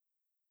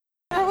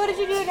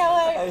you do in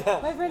LA.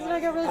 My friends and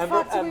I got really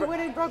fucked, so we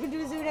went and broke into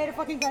a zoo and ate a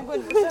fucking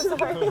penguin. I'm so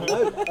sorry.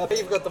 I bet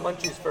you've got the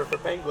munchies for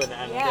penguin,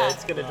 and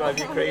it's going to drive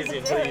you crazy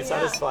until you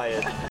satisfy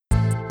it.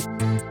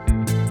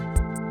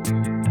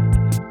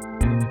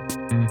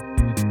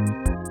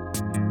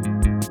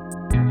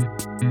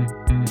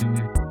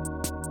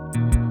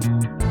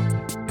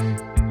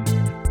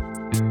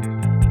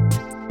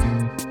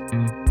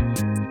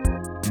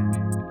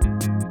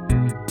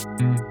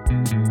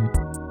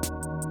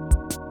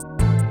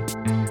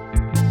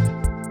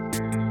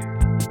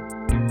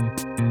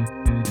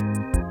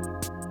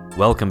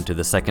 Welcome to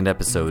the second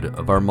episode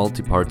of our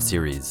multi-part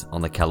series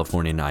on the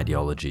Californian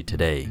ideology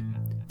today.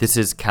 This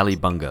is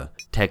CaliBunga,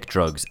 Tech,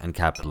 Drugs, and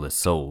Capitalist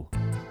Soul.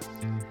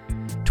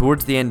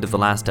 Towards the end of the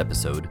last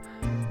episode,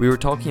 we were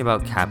talking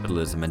about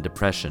capitalism and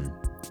depression,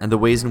 and the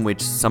ways in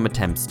which some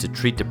attempts to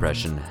treat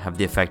depression have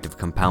the effect of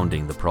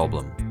compounding the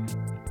problem.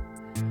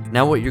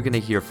 Now what you're going to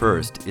hear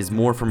first is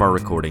more from our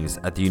recordings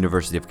at the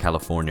University of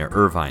California,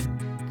 Irvine.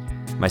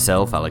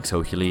 Myself, Alex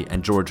Hochuli,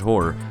 and George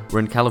Hoare were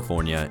in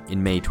California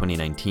in May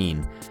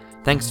 2019,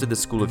 thanks to the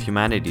School of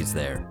Humanities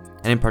there,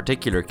 and in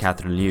particular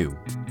Catherine Liu.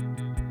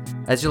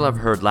 As you'll have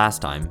heard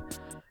last time,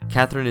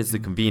 Catherine is the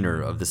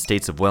convener of the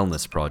States of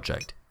Wellness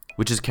project,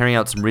 which is carrying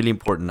out some really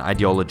important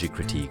ideology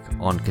critique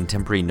on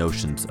contemporary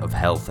notions of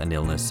health and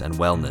illness and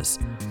wellness,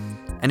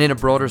 and in a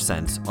broader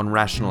sense on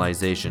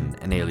rationalization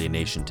and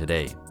alienation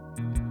today.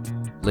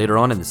 Later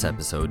on in this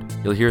episode,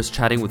 you'll hear us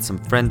chatting with some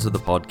friends of the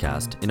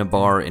podcast in a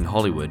bar in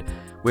Hollywood,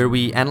 where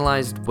we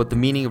analysed what the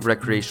meaning of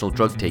recreational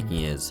drug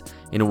taking is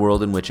in a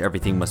world in which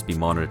everything must be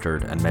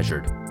monitored and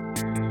measured.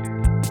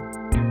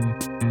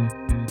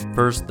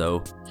 First,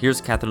 though, here's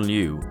Catherine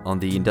Liu on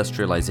the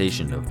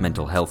industrialization of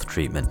mental health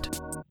treatment.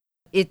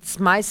 It's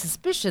my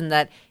suspicion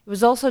that it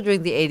was also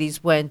during the 80s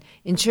when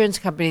insurance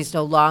companies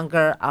no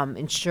longer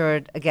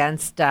insured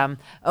against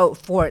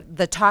for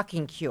the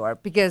talking cure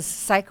because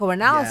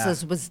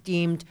psychoanalysis was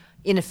deemed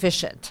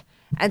inefficient.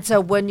 And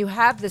so when you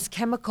have this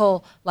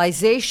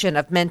chemicalization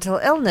of mental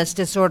illness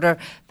disorder,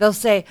 they'll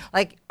say,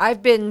 like,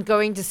 I've been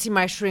going to see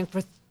my shrink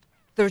for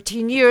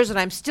 13 years and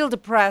I'm still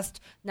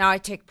depressed. Now I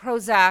take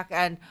Prozac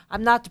and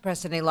I'm not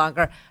depressed any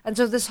longer. And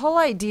so this whole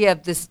idea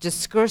of this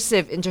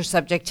discursive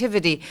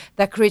intersubjectivity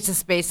that creates a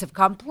space of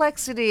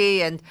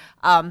complexity and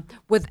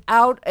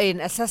without an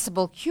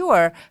accessible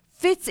cure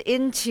fits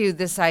into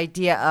this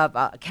idea of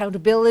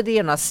accountability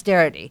and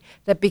austerity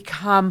that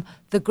become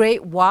the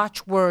great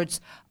watchwords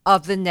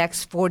of the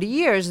next 40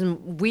 years.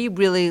 And we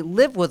really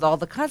live with all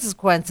the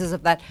consequences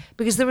of that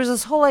because there was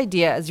this whole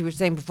idea, as you were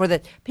saying before,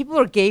 that people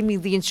were gaming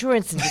the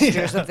insurance industry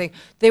or something.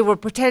 They were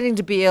pretending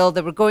to be ill.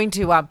 They were going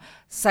to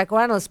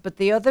psychoanalysts. But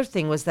the other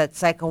thing was that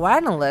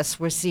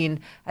psychoanalysts were seen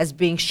as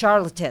being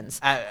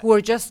charlatans who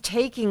were just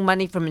taking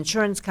money from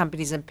insurance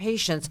companies and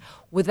patients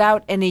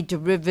without any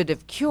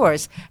derivative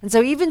cures. And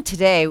so even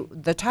today,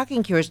 the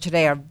talking cures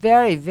today are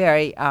very,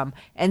 very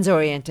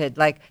ends-oriented,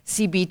 like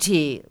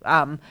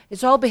CBT.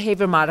 It's all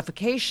behavior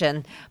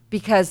modification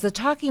because the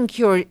talking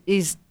cure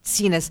is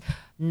seen as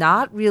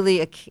not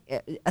really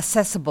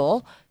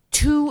accessible,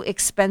 too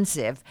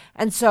expensive.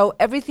 And so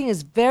everything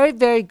is very,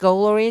 very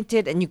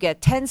goal-oriented, and you get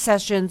 10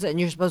 sessions,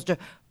 and you're supposed to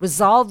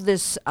resolve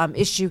this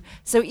issue.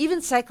 So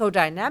even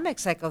psychodynamic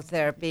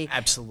psychotherapy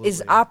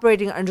is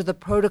operating under the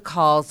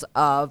protocols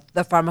of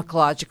the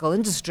pharmacological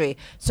industry.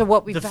 So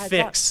what we've had...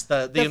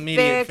 The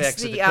immediate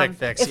fix, the quick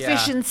fix,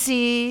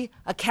 efficiency,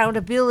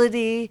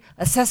 accountability,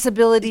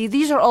 accessibility,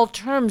 these are all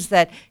terms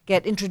that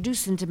get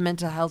introduced into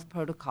mental health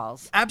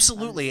protocols.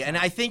 Absolutely, and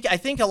I think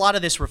a lot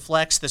of this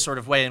reflects the sort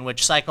of way in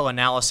which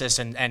psychoanalysis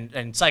and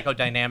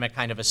psychodynamic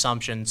kind of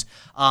assumptions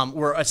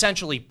were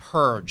essentially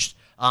purged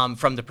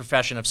from the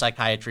profession of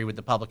psychiatry with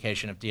the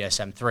publication of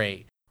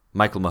DSM-3.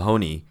 Michael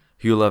Mahoney,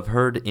 who you'll have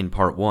heard in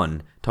part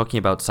 1, talking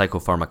about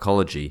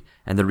psychopharmacology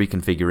and the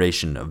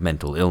reconfiguration of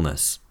mental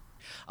illness.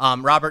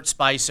 Robert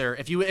Spicer,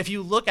 if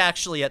you look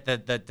actually at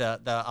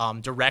the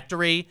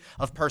directory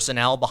of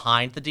personnel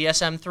behind the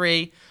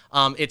DSM-3,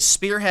 it's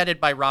spearheaded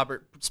by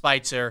Robert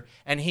Spicer,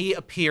 and he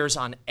appears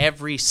on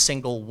every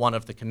single one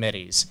of the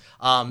committees.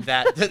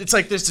 It's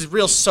like this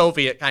real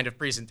Soviet kind of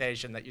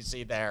presentation that you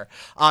see there.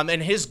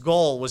 And his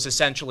goal was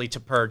essentially to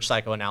purge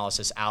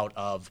psychoanalysis out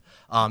of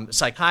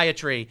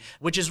psychiatry,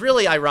 which is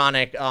really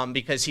ironic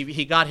because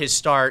he got his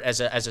start as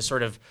a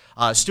sort of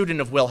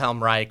student of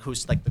Wilhelm Reich,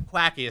 who's like the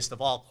quackiest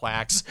of all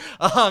quacks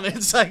in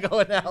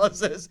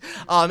psychoanalysis.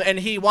 And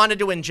he wanted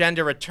to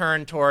engender a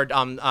turn toward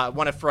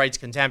one of Freud's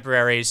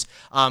contemporaries,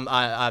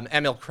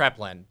 Emil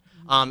Kraepelin.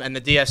 And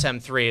the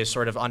DSM-3 is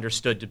sort of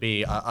understood to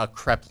be a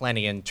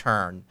Kraepelinian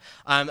turn.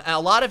 And a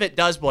lot of it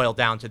does boil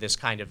down to this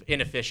kind of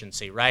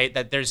inefficiency, right?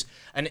 That there's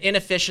an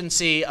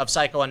inefficiency of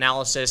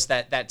psychoanalysis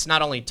that's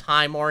not only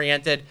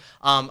time-oriented,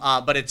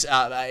 but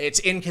it's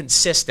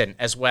inconsistent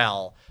as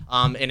well.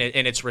 in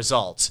its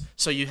results.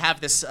 So you have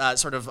this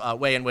sort of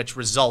way in which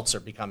results are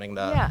becoming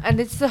the... Yeah, and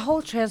it's the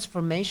whole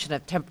transformation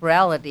of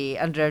temporality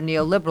under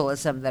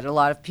neoliberalism that a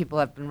lot of people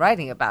have been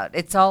writing about.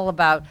 It's all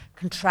about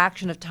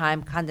contraction of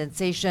time,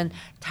 condensation,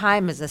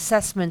 time as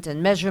assessment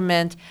and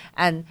measurement,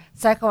 and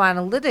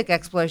psychoanalytic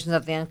explorations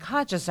of the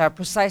unconscious are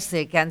precisely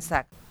against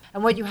that.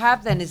 And what you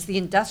have then is the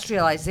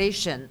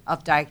industrialization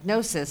of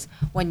diagnosis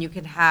when you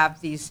can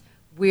have these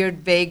weird,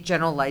 vague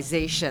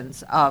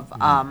generalizations of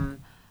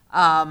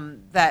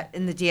that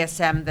in the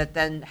DSM that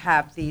then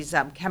have these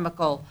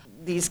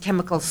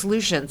chemical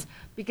solutions.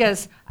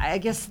 Because I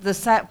guess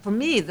for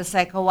me the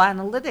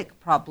psychoanalytic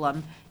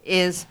problem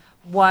is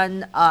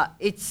one.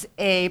 It's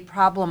a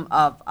problem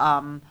of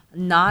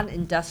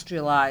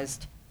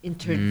non-industrialized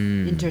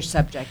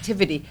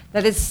intersubjectivity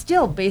that is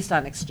still based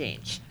on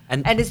exchange,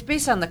 and it's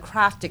based on the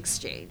craft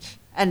exchange.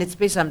 And it's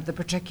based on the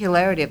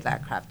particularity of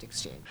that craft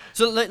exchange.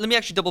 So let me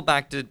actually double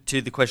back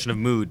to the question of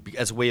mood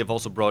as a way of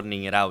also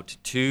broadening it out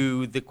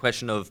to the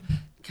question of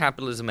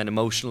capitalism and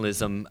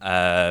emotionalism,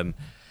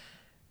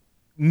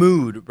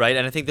 mood, right?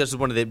 And I think this is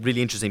one of the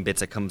really interesting bits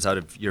that comes out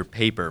of your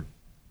paper.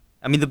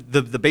 I mean,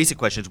 the basic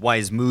question is, why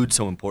is mood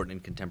so important in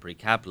contemporary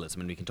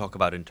capitalism? And we can talk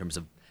about it in terms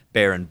of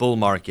bear and bull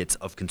markets,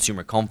 of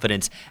consumer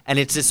confidence. And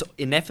it's this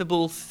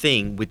ineffable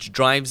thing which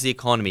drives the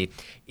economy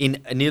in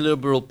a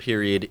neoliberal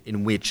period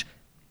in which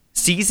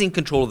seizing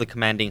control of the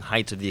commanding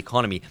heights of the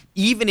economy,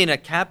 even in a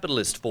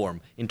capitalist form,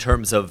 in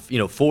terms of,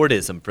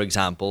 Fordism, for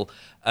example,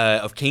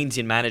 of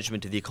Keynesian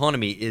management of the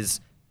economy,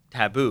 is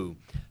taboo.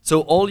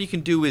 So all you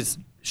can do is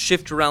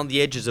shift around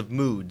the edges of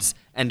moods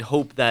and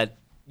hope that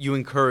you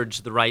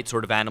encourage the right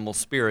sort of animal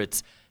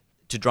spirits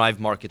to drive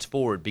markets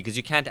forward, because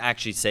you can't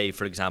actually say,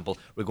 for example,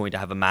 we're going to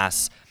have a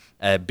mass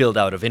build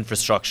out of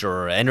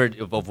infrastructure or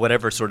of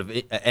whatever sort of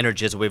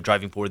energy as a way of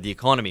driving forward the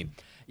economy,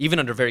 even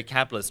under very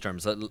capitalist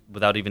terms,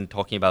 without even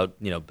talking about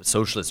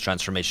socialist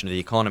transformation of the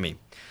economy.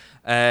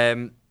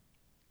 And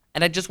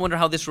I just wonder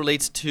how this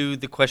relates to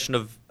the question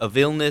of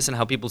illness and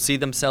how people see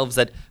themselves,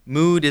 that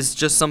mood is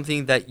just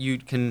something that you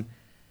can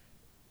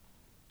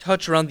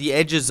touch around the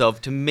edges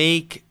of to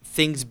make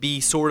things be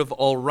sort of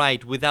all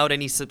right without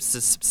any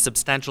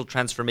substantial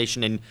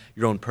transformation in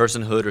your own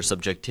personhood or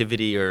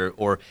subjectivity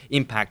or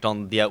impact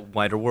on the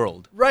wider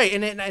world. Right,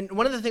 and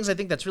one of the things I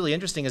think that's really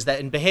interesting is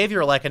that in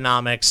behavioral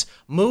economics,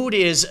 mood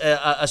is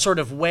a sort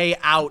of way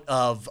out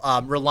of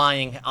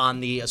relying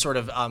on the sort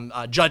of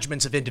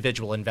judgments of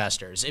individual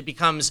investors. It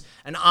becomes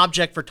an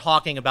object for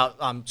talking about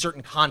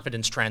certain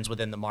confidence trends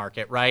within the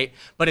market, right?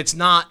 But it's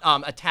not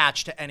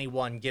attached to any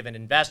one given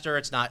investor.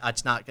 It's not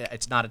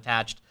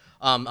attached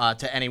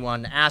to any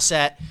one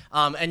asset.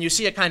 And you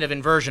see a kind of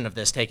inversion of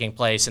this taking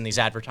place in these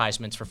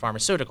advertisements for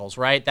pharmaceuticals,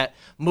 right? That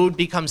mood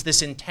becomes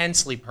this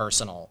intensely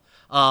personal,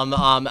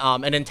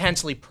 an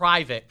intensely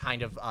private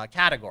kind of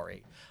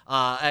category.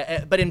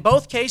 But in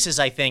both cases,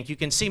 I think, you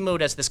can see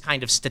mood as this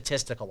kind of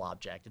statistical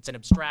object. It's an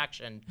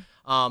abstraction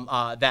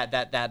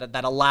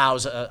that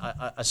allows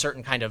a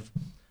certain kind of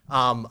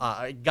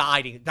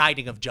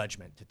guiding of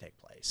judgment to take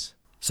place.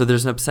 So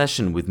there's an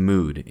obsession with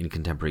mood in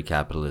contemporary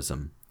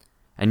capitalism,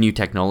 and new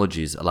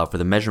technologies allow for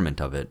the measurement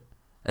of it,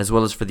 as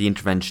well as for the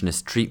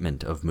interventionist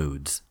treatment of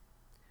moods.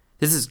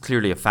 This is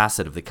clearly a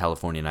facet of the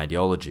Californian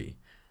ideology,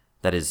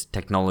 that is,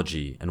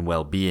 technology and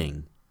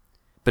well-being,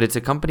 but it's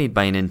accompanied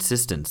by an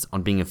insistence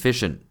on being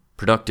efficient,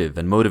 productive,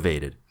 and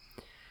motivated.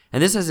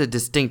 And this has a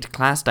distinct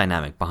class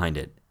dynamic behind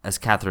it, as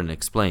Catherine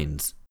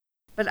explains.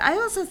 But I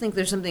also think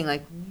there's something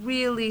like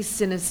really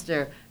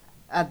sinister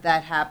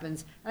that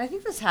happens, and I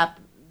think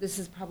this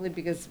is probably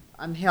because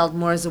I'm hailed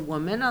more as a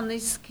woman on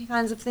these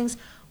kinds of things,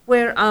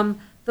 where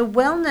the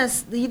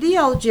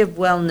ideology of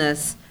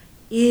wellness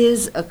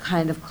is a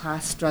kind of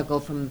class struggle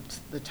from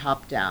the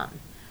top down.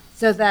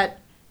 So that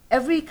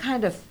every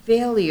kind of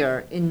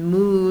failure in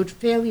mood,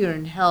 failure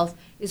in health,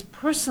 is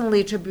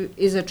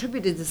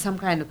attributed to some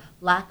kind of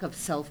lack of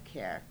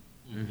self-care.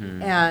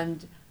 Mm-hmm.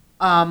 And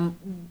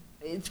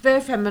it's very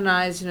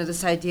feminized,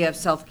 this idea of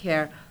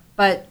self-care,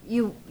 but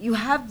you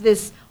have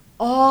this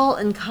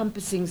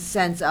all-encompassing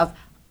sense of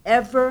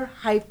ever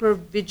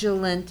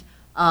hyper-vigilant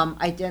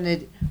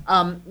identity,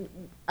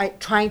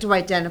 trying to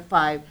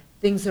identify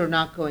things that are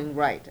not going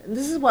right. And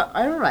this is what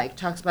Ehrenreich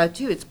talks about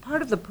too. It's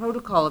part of the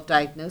protocol of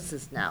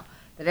diagnosis now,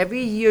 that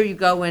every year you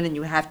go in and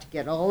you have to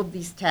get all of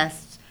these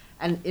tests.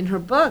 And in her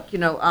book,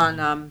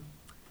 on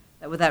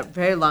with that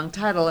very long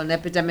title, An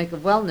Epidemic of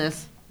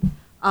Wellness,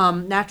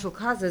 Natural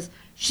Causes,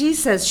 she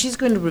says she's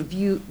going to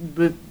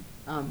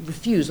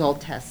refuse all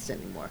tests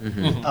anymore.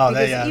 Mm-hmm. Oh,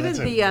 that's a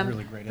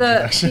really great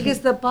introduction. Because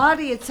the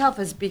body itself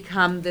has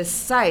become this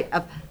site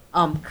of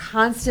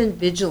constant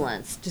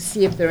vigilance to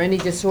see if there are any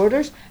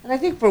disorders. And I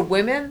think for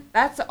women,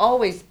 that's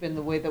always been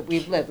the way that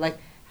we've lived. Like,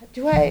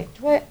 do I,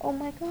 oh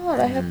my God,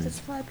 I have this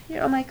flap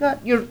here. Oh my God.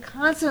 You're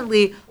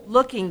constantly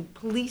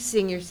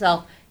policing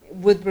yourself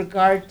with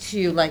regard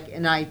to like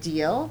an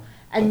ideal.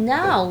 And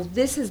now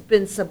this has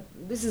been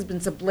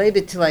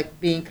sublated to like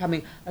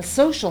becoming a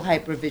social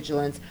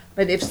hypervigilance.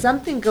 But if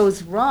something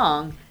goes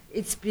wrong,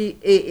 it's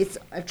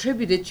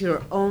attributed to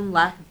your own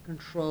lack of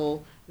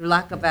control, their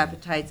lack of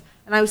appetites.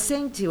 And I was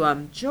saying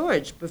to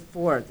George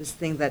before this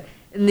thing that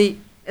in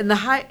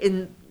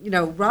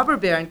robber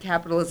baron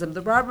capitalism,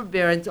 the robber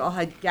barons all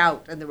had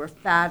gout and they were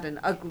fat and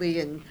ugly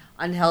and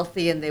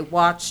unhealthy, and they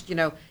watched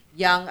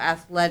young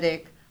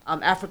athletic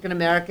African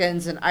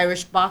Americans and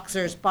Irish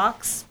boxers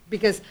box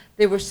because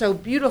they were so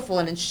beautiful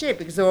and in shape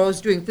because they were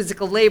always doing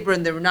physical labor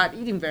and they were not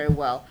eating very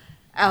well.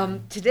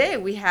 Today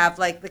we have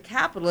like the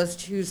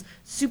capitalist who's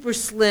super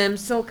slim,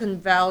 Silicon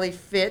Valley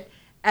fit,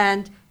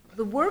 and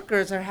the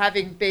workers are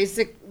having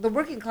the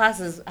working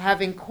classes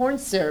having corn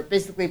syrup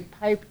basically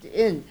piped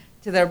in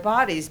to their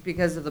bodies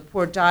because of the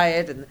poor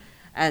diet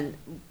and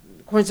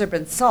corn syrup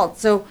and salt.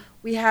 So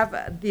we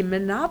have the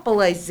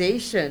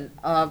monopolization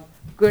of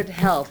good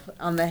health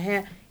in the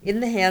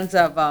hands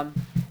of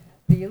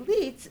the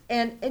elites,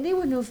 and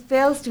anyone who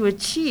fails to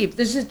achieve,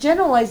 there's a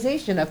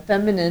generalization of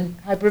feminine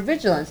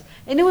hypervigilance.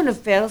 Anyone who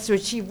fails to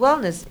achieve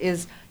wellness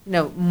is,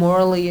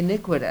 morally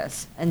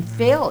iniquitous and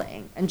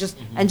failing, and just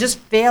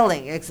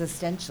failing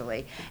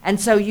existentially. And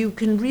so you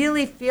can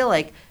really feel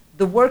like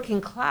the working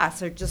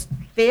class are just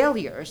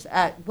failures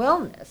at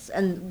wellness,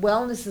 and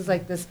wellness is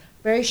like this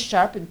very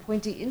sharp and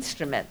pointy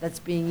instrument that's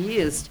being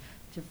used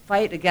to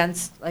fight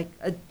against like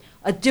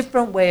a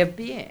different way of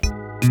being.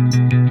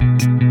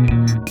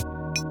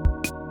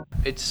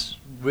 It's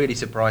really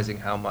surprising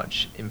how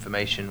much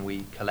information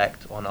we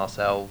collect on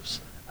ourselves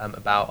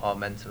about our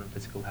mental and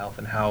physical health,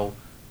 and how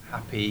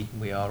happy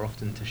we are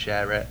often to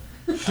share it,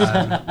 or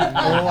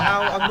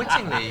how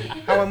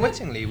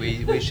unwittingly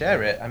we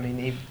share it. I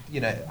mean,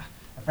 a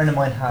friend of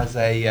mine has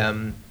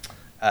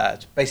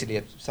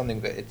basically something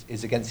that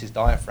is against his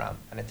diaphragm,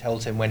 and it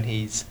tells him when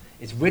he's.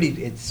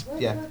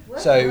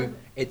 So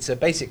it's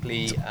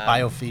basically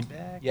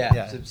biofeedback.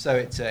 Yeah. So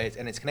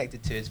it's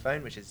connected to his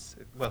phone, which is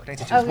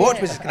connected to his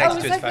watch, which is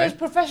connected to his phone. Those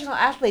professional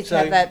athletes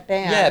have that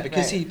band. Yeah,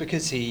 because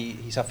he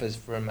suffers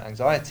from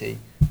anxiety.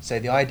 So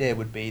the idea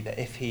would be that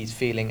if he's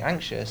feeling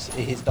anxious,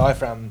 his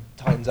diaphragm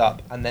tightens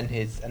up, and then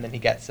he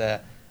gets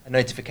a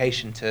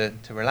notification to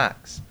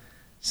relax.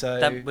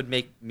 So that would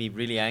make me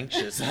really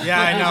anxious.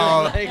 Yeah, I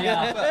know.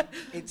 But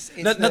it's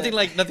nothing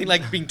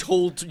like being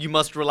told you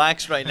must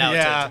relax right now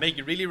Yeah. to make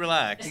you really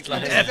relax. It's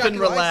Like, like- F and Exactly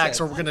what I relax,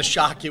 said. or we're gonna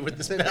shock you with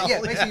this bell. Yeah,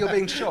 basically you're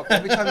being shocked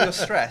every time you're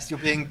stressed. You're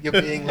being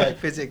like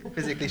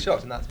physically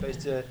shocked, and that's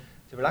supposed to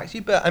relax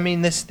you. But I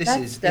mean, this That's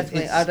is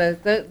definitely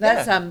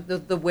it's, out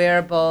of the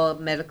wearable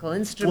medical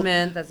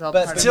instrument. That's all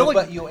part of it.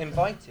 But you're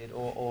invited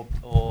or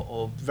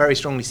very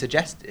strongly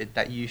suggested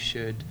that you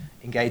should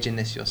engage in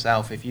this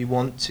yourself if you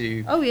want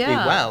to Oh, yeah. be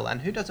well.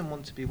 And who doesn't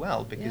want to be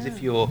well? Because Yeah.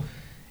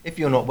 if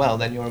you're not well,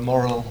 then you're a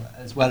moral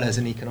as well as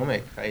an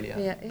economic failure.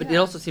 Yeah, But yeah. it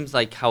also seems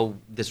like how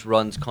this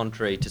runs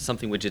contrary to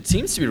something which it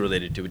seems to be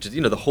related to, which is,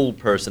 the whole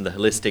person, the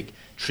holistic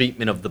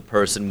treatment of the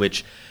person,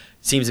 which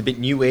seems a bit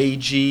new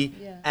agey.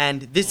 Yeah.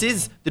 And this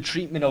is the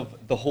treatment of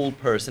the whole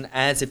person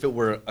as if it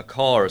were a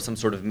car or some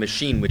sort of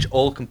machine, which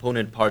all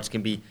component parts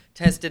can be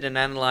tested and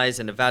analyzed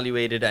and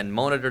evaluated and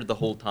monitored the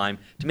whole time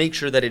to make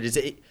sure that it is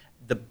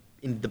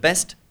in the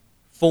best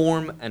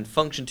form and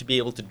function to be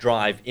able to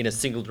drive in a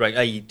single direction,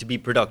 i.e. to be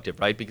productive,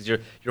 right? Because your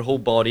whole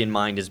body and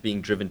mind is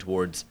being driven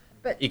towards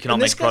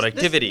economic this goes-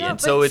 productivity. No, and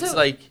but so it's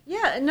like...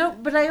 Yeah, no,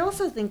 but I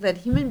also think that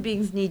human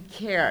beings need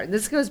care. And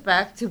this goes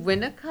back to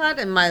Winnicott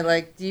and my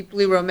like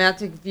deeply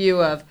romantic view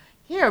of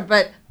care.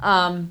 But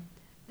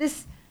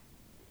this,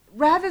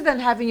 rather than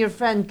having your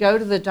friend go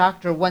to the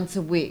doctor once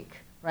a week,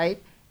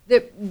 right?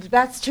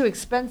 That's too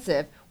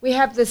expensive. We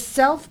have this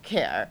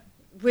self-care,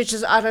 which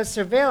is auto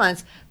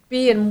surveillance,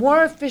 be a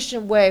more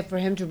efficient way for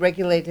him to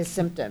regulate his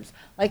symptoms.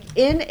 Like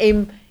in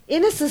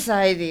a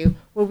society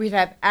where we'd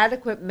have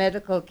adequate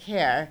medical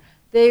care,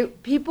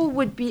 people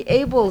would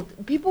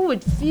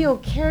feel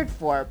cared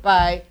for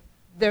by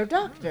their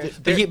doctors.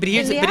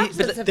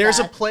 There's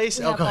a place.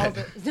 Oh, go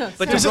ahead.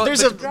 But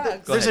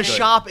there's a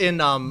shop in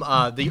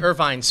the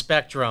Irvine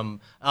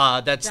Spectrum.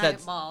 That's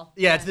mall.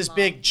 Yeah, it's this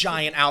big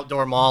giant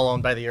outdoor mall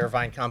owned by the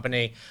Irvine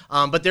Company.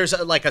 But there's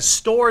a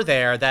store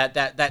there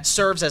that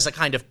serves as a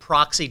kind of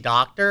proxy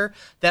doctor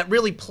that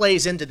really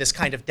plays into this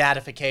kind of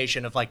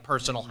datification of like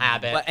personal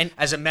habit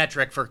as a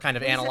metric for kind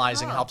of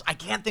analyzing helps. I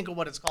can't think of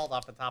what it's called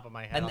off the top of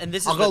my head. And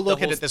this is I'll go the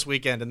look at whole it this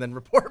weekend and then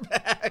report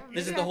back.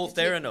 This is the whole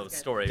Theranos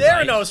story,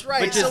 Theranos,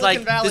 right. Which is Silicon like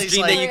Valley's this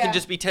dream like- that you can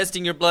just be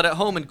testing your blood at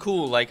home and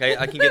cool, like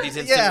I can get these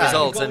instant Yeah.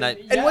 results. And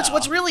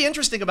what's really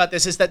interesting about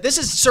this is that this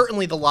is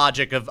certainly the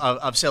logic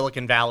of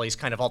Silicon Valley's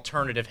kind of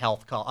alternative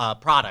health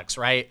products,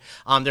 right?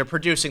 They're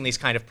producing these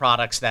kind of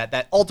products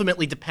that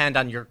ultimately depend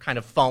on your kind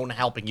of phone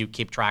helping you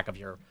keep track of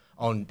your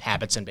own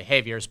habits and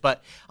behaviors.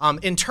 But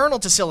internal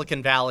to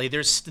Silicon Valley,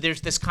 there's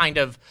this kind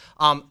of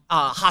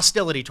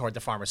hostility toward the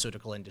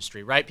pharmaceutical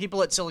industry, right?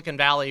 People at Silicon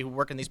Valley who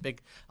work in these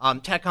big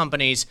tech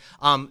companies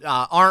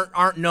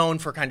aren't known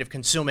for kind of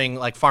consuming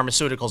like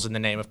pharmaceuticals in the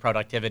name of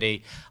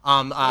productivity.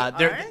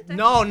 Their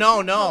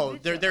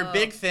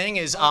big thing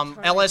is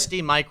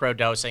LSD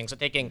microdosing, so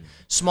taking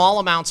small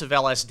amounts of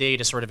LSD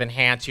to sort of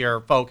enhance your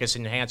focus,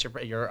 enhance your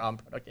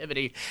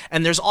productivity.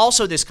 And there's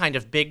also this kind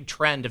of big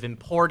trend of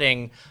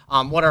importing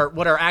what are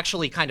are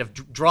actually kind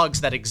of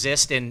drugs that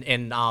exist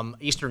in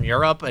Eastern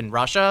Europe and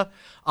Russia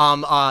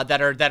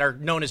that are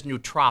known as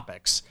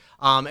nootropics.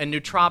 And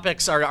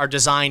nootropics are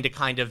designed to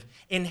kind of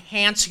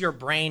enhance your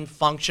brain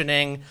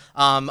functioning,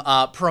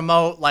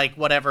 promote like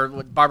what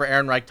Barbara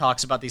Ehrenreich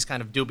talks about, these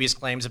kind of dubious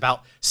claims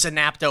about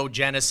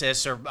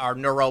synaptogenesis or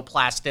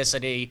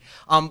neuroplasticity.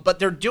 But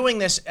they're doing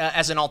this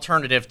as an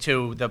alternative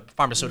to the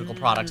pharmaceutical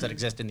products that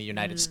exist in the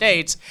United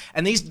States.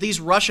 And these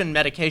Russian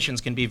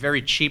medications can be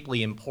very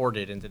cheaply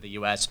imported into the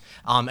U.S.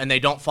 And they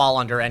don't fall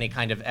under any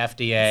kind of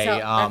FDA.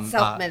 That's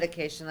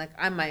self-medication. Like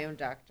I'm my own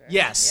doctor.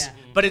 Yes,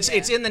 but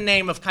it's in the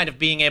name of kind of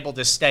being able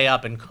to stay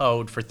up and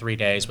code for 3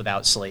 days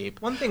without sleep.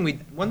 One thing we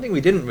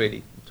didn't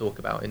really talk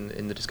about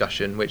in the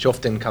discussion, which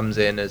often comes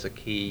in as a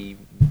key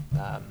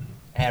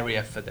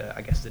area for the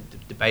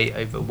debate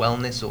over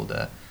wellness or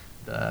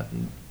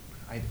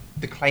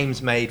the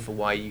claims made for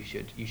why you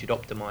should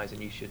optimize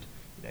and you should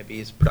be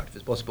as productive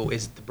as possible,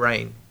 is the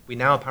brain. We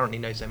now apparently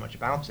know so much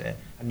about it,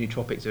 and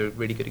nootropics are a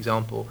really good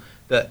example,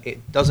 that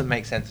it doesn't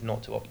make sense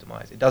not to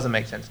optimize. It doesn't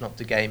make sense not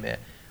to game it.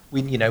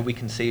 We know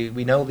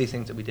all these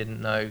things that we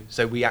didn't know,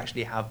 so we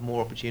actually have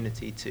more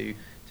opportunity to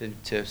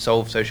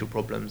solve social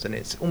problems, and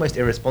it's almost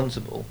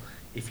irresponsible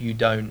if you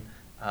don't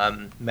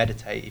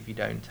meditate, if you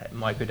don't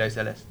microdose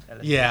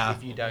LSD,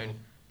 if you don't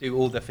do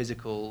all the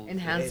physical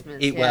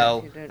enhancements, eat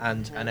well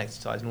and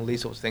exercise and all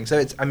these sorts of things. So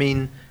it's,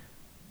 we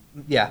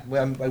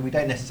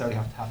don't necessarily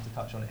have to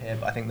touch on it here,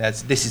 but I think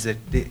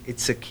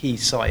it's a key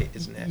site,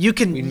 isn't it?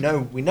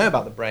 We know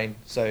about the brain,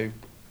 so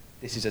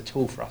this is a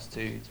tool for us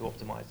to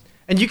optimize.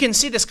 And you can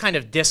see this kind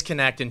of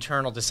disconnect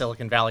internal to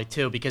Silicon Valley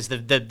too, because the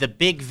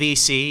big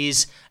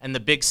VCs and the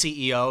big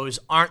CEOs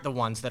aren't the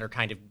ones that are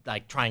kind of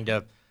like trying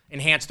to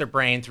enhance their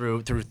brain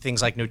through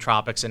things like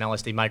nootropics and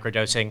LSD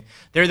microdosing.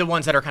 They're the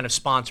ones that are kind of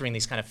sponsoring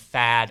these kind of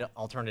fad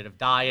alternative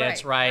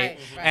diets, right?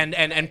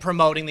 And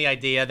promoting the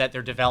idea that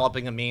they're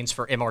developing a means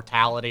for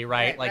immortality,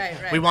 right?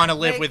 We want to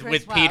live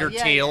with Peter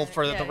Thiel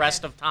for the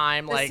rest of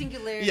time, the like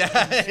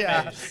singularity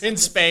in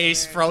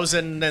space,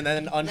 frozen and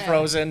then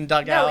unfrozen,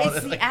 dug out. No,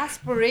 it's the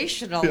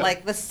aspirational,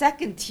 like the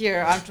second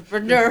tier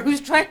entrepreneur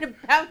who's trying to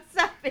bounce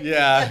up into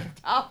the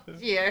top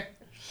tier.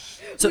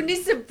 Who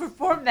needs to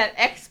perform that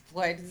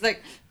exploit? It's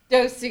like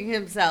dosing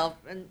himself,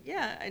 and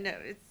I know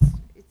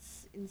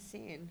it's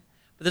insane.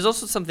 But there's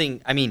also something,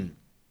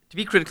 to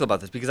be critical about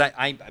this, because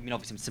I mean,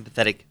 obviously I'm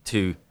sympathetic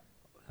to,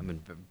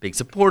 I'm a big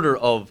supporter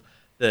of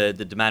the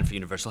demand for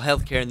universal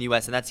health care in the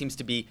US, and that seems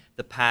to be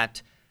the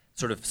pat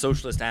sort of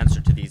socialist answer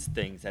to these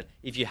things, that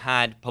if you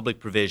had public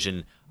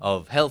provision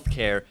of health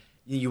care,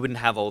 you wouldn't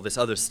have all this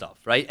other stuff,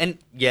 right? And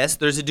yes,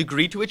 there's a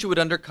degree to which it would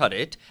undercut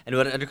it, and it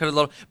would undercut a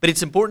lot, but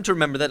it's important to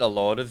remember that a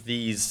lot of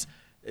these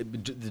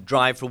the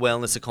drive for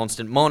wellness, the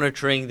constant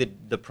monitoring,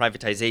 the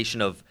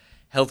privatization of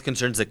health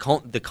concerns, the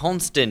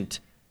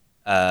constant,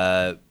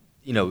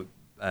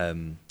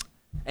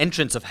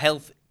 entrance of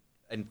health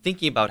and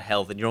thinking about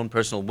health and your own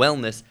personal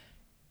wellness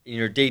in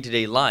your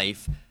day-to-day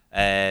life,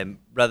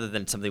 rather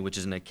than something which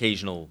is an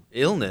occasional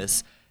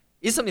illness,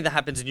 is something that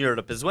happens in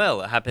Europe as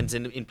well. It happens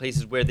in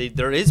places where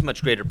there is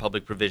much greater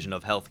public provision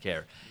of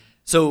healthcare.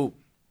 So,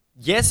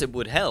 yes, it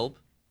would help.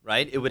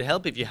 Right? It would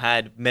help if you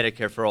had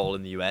Medicare for all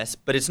in the US,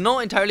 but it's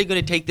not entirely going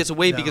to take this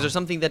away because there's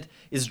something that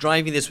is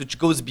driving this which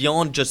goes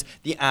beyond just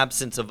the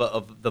absence of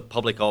the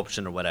public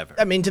option or whatever.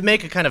 I mean, to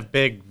make a kind of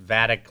big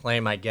Vatic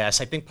claim, I guess,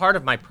 I think part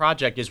of my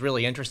project is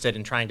really interested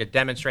in trying to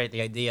demonstrate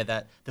the idea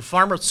that the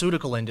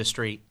pharmaceutical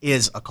industry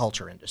is a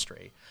culture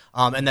industry.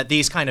 And that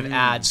these kind of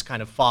ads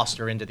kind of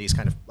foster into these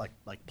kind of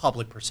like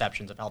public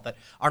perceptions of health that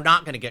are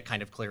not going to get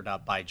kind of cleared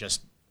up by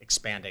just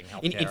expanding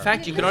healthcare. In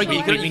fact, you can argue,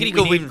 you can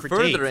go even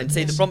further and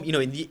say the problem,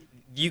 in the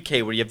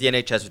UK where you have the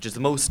NHS, which is the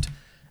most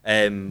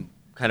kind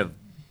of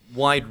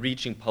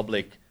wide-reaching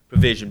public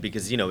provision,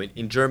 because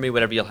in Germany,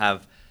 whatever you'll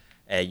have,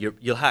 you'll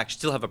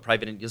still have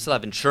you'll still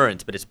have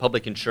insurance, but it's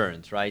public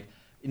insurance, right?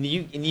 In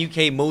the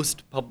UK,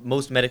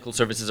 most medical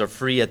services are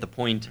free at the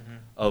point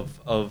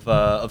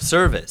of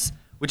service,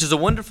 which is a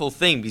wonderful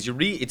thing because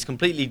it's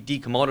completely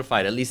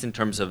decommodified, at least in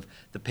terms of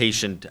the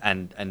patient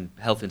and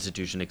health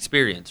institution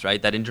experience,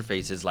 right? That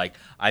interface is like,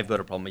 I've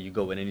got a problem, you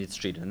go in and it's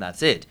treated, and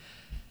that's it.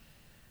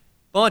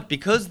 But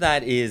because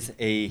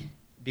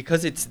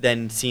because it's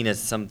then seen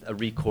as a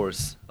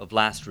recourse of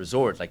last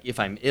resort, like if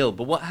I'm ill,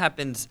 but what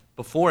happens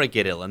before I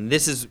get ill? And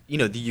this is,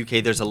 the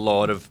UK, there's a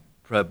lot of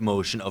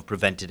promotion of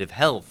preventative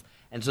health.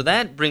 And so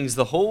that brings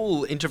the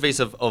whole interface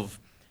of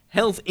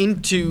health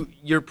into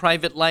your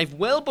private life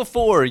well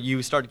before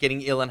you start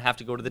getting ill and have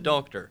to go to the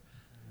doctor.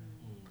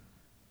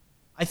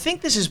 I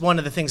think this is one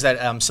of the things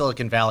that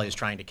Silicon Valley is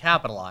trying to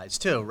capitalize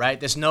too, right?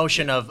 This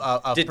notion of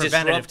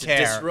preventative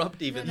care.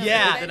 Disrupt even the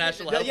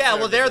National Health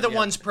well, they're the Service,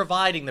 ones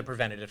providing the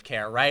preventative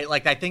care, right?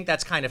 Like, I think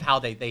that's kind of how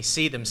they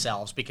see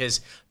themselves,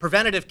 because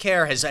preventative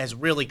care has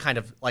really kind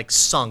of like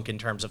sunk in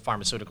terms of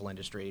pharmaceutical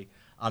industry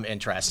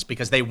interests,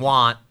 because they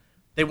want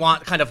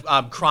kind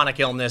of chronic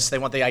illness. They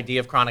want the idea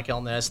of chronic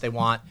illness. They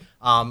want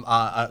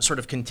a sort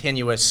of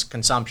continuous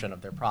consumption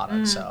of their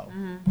products.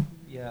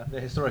 the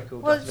historical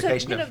Well,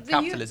 justification of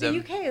capitalism. The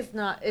UK is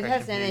not. It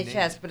has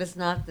NHS, but it's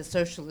not the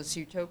socialist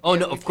utopia. Oh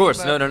no, of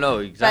course, no,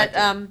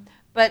 exactly.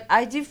 But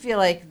I do feel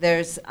like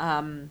there's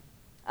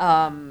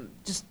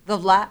just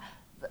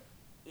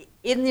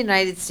in the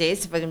United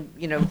States,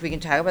 if we can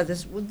talk about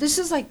this, this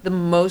is like the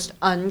most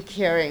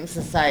uncaring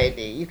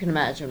society you can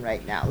imagine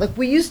right now. Like,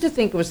 we used to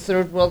think it was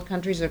third world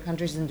countries or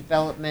countries in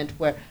development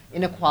where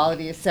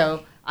inequality is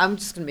so. I'm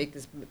just going to make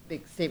this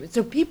big statement.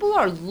 So people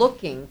are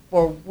looking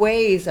for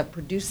ways of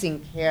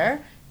producing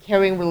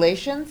caring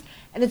relations,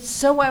 and it's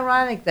so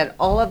ironic that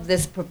all of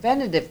this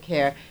preventative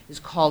care is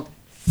called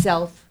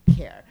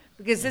self-care.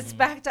 Because it's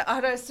back to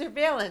auto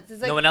surveillance.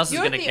 It's like, no one else is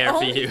going to care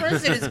for you. You're the only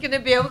person who's going to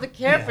be able to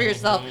care for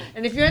yourself.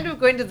 And if you end up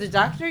going to the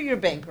doctor, you're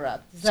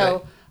bankrupt.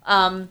 So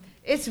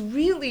it's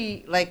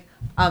really like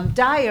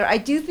dire. I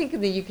do think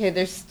in the UK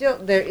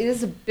there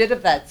is a bit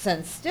of that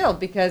sense still,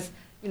 because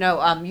you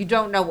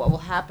don't know what will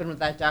happen with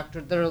that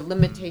doctor. There are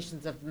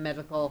limitations of the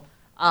medical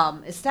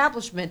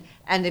establishment,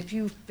 and if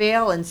you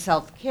fail in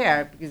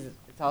self-care, because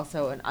it's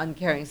also an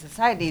uncaring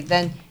society,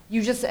 then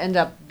you just end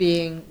up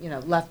being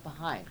left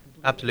behind.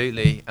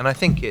 Absolutely, and I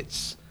think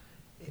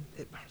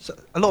so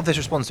a lot of this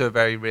responds to a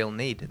very real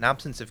need, an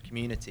absence of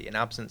community, an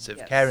absence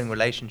of caring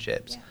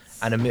relationships,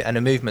 and a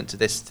movement to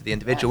the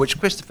individual, which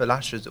Christopher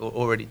Lasher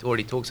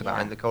already talks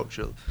about in the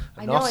cultural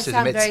I know I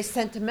sound very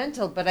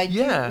sentimental, but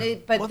you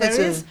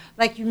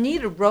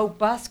need a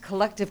robust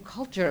collective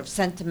culture of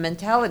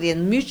sentimentality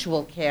and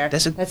mutual care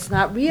that's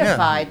not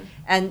reified,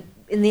 and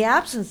in the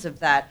absence of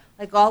that,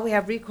 like, all we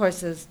have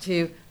recourse is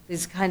to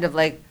these kind of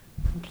like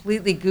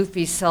completely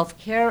goofy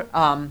self-care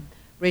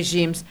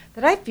regimes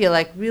that I feel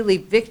like really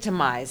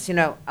victimize,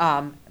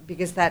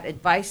 because that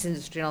advice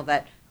industry and all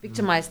that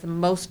victimize the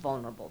most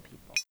vulnerable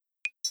people.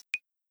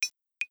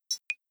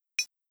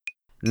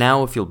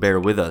 Now, if you'll bear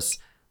with us,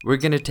 we're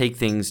going to take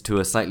things to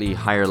a slightly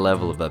higher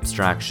level of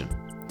abstraction.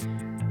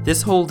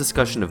 This whole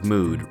discussion of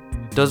mood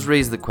does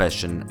raise the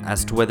question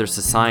as to whether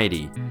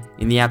society,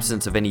 in the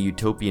absence of any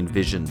utopian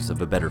visions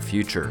of a better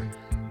future,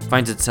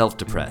 finds itself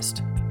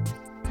depressed,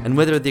 and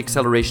whether the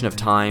acceleration of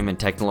time and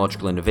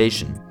technological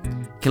innovation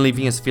can leave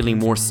us feeling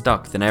more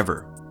stuck than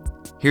ever.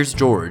 Here's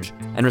George,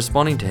 and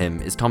responding to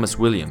him is Thomas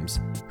Williams,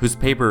 whose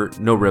paper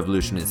No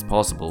Revolution is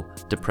Possible,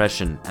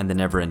 Depression and the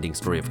Never-Ending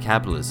Story of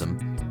Capitalism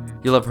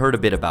you'll have heard a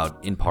bit about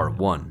in part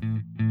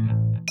 1.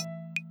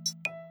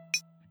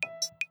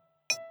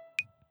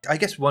 I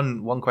guess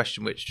one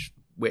question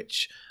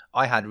which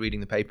I had reading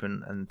the paper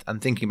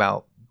and thinking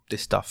about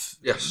this stuff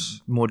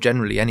more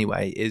generally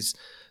anyway is,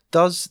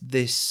 does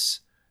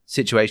this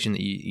situation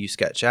that you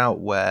sketch out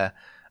where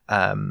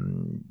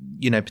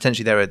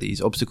potentially there are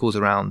these obstacles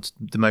around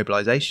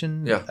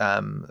demobilization.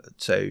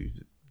 So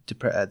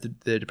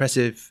the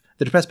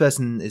depressed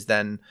person is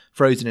then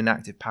frozen,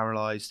 inactive,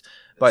 paralyzed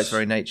by its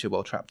very nature,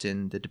 while trapped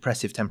in the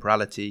depressive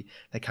temporality.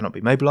 They cannot be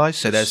mobilized.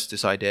 So there's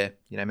this idea,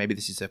 maybe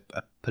this is a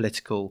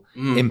political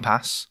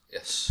impasse.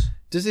 Yes.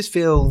 Does this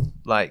feel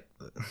like,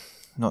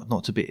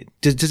 not to be,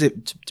 does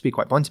it, to be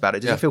quite blunt about it,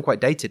 does it feel quite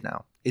dated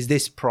now? Is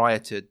this prior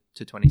to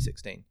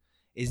 2016?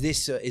 Is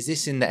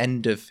this in the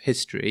end of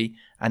history,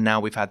 and now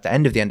we've had the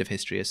end of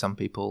history, as some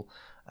people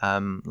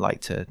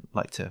like to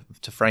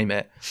frame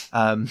it,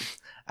 and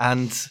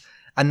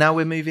now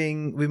we've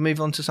moved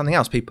on to something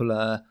else. People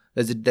are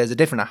there's a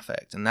different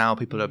affect, and now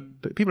people are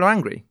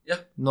angry. Do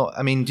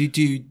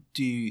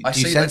you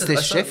sense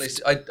this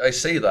shift? I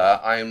see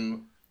that.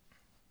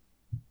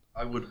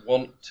 I would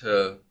want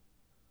to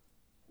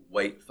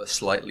wait for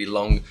slightly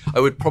long.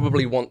 I would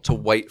probably want to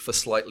wait for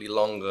slightly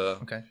longer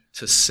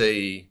to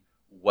see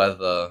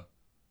whether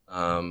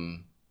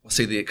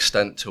see the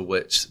extent to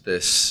which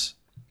this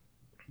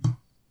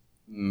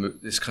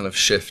kind of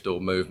shift or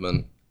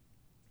movement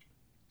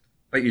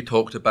that you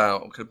talked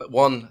about.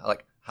 One,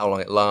 like how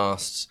long it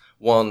lasts.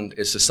 One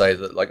is to say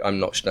that, like, I'm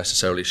not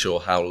necessarily sure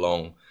how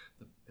long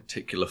the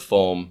particular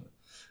form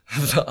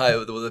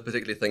the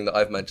particular thing that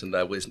I've mentioned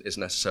there is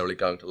necessarily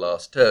going to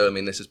last too. I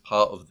mean, this is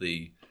part of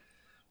the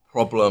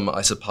problem,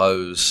 I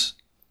suppose,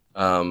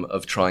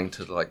 of trying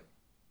to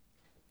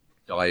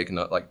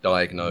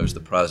diagnose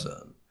the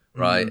present,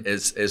 right?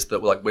 Mm-hmm. Is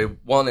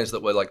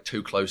that we're like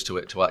too close to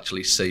it to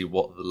actually see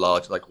what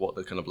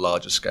the kind of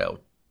larger scale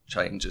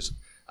changes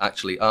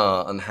actually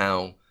are, and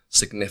how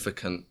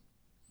significant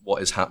what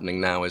is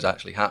happening now is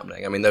actually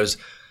happening. I mean, there's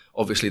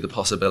obviously the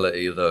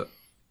possibility that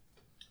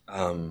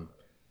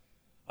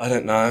I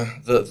don't know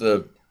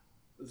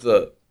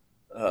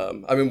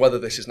I mean, whether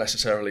this is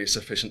necessarily a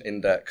sufficient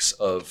index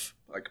of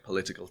like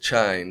political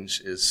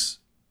change is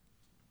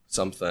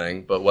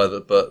something, but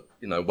whether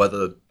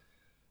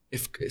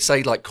if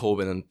say like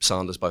Corbyn and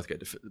Sanders both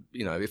get,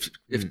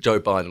 if Joe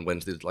Biden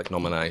wins the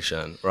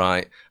nomination,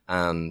 right,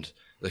 and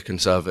the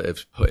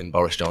Conservatives put in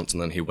Boris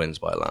Johnson and he wins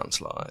by a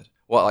landslide,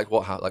 what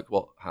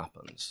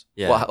happens?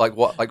 Yeah.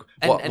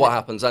 What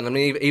happens? And I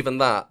mean, even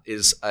that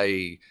is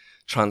a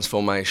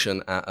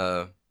transformation at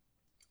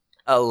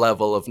a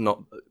level of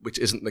which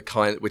isn't the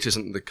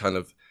kind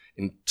of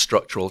in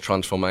structural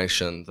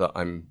transformation that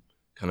I'm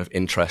kind of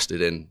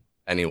interested in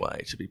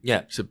anyway.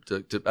 Yeah.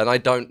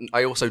 And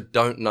I also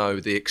don't know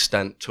the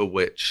extent to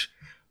which.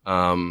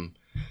 No,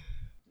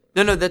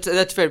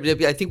 that's fair.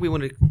 I think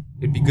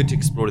it'd be good to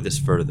explore this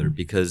further,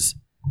 because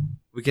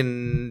we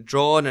can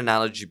draw an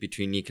analogy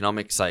between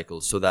economic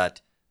cycles, so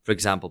that, for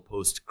example,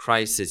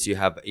 post-crisis, you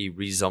have a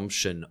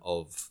resumption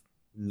of,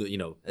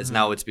 as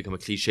now it's become a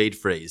cliched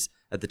phrase.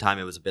 At the time,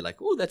 it was a bit like,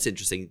 oh, that's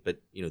interesting,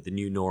 but, the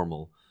new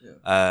normal.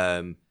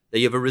 Yeah. That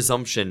you have a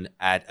resumption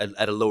at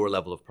a lower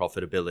level of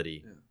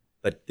profitability,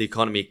 but the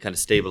economy kind of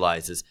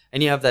stabilizes.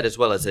 And you have that as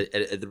well as,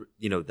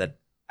 that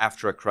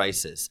after a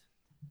crisis,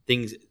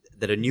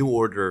 that a new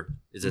order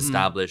is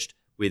established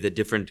with a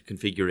different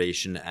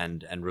configuration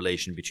and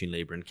relation between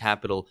labor and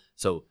capital.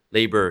 So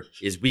labor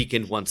is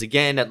weakened once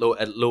again at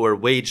lower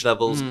wage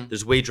levels.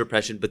 There's wage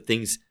repression, but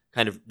things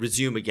kind of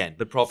resume again,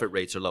 but profit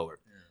rates are lower.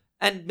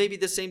 Yeah. And maybe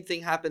the same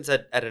thing happens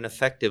at an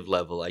effective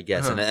level, I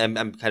guess. And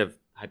I'm kind of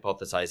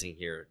hypothesizing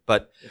here,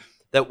 but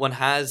that one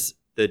has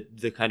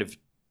the kind of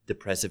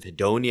depressive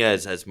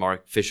hedonia, as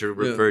Mark Fisher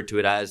referred to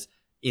it as,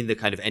 in the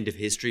kind of end of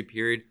history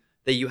period,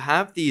 that you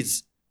have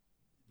these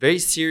very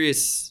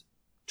serious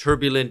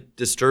turbulent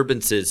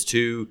disturbances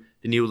to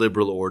the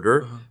neoliberal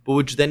order, but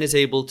which then is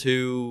able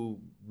to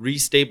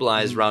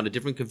restabilize around a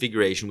different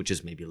configuration, which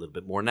is maybe a little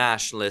bit more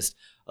nationalist,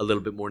 a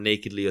little bit more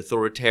nakedly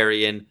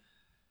authoritarian.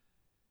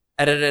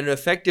 At an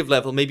effective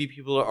level, maybe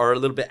people are a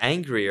little bit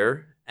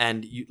angrier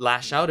and you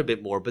lash out a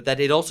bit more, but that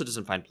it also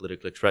doesn't find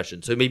political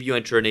expression. So maybe you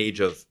enter an age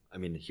of,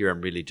 here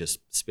I'm really just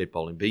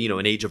spitballing, but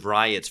an age of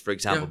riots, for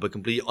example, but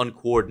completely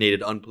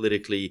uncoordinated,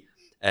 unpolitically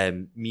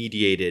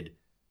mediated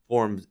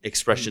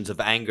expressions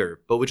of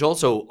anger, but which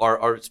also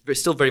are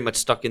still very much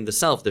stuck in the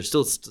self. They're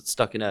still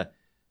stuck in a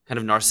kind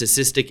of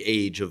narcissistic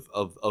age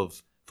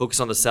of focus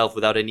on the self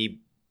without any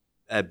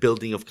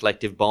building of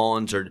collective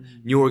bonds or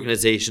new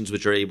organizations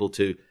which are able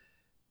to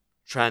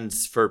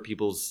transfer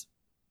people's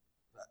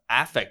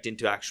affect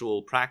into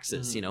actual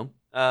praxis.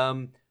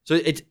 So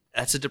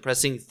that's a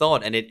depressing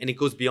thought, and it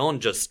goes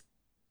beyond just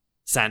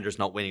Sanders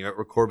not winning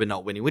or Corbyn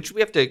not winning, which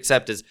we have to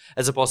accept as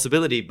a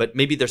possibility, but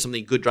maybe there's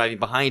something good driving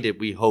behind it.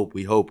 We hope.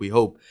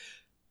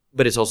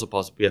 But it's also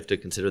possible we have to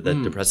consider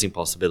that depressing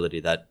possibility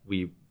that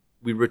we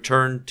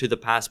return to the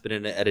past, but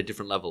at a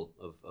different level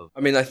of.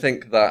 I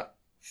think that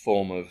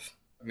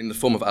the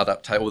form of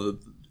adaptation, or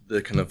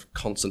the kind of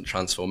constant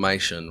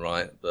transformation,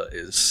 right, that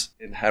is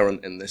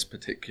inherent in this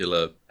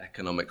particular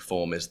economic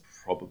form is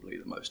probably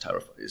the most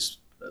terrifying, is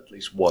at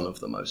least one of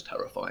the most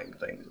terrifying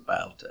things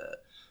about it.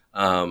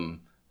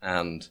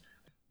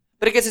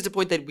 But I guess it's a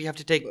point that we have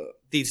to take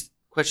these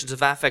questions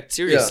of affect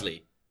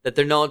seriously. That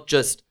they're not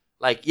just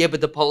like,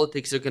 but the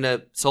politics are going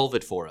to solve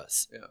it for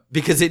us. Yeah.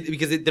 Because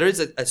there is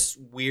a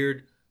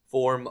weird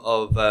form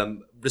of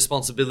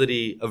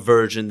responsibility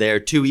aversion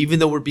there too. Even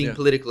though we're being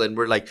political and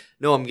we're like,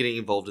 no, I'm getting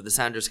involved in the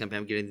Sanders campaign,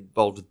 I'm getting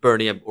involved with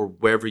Bernie or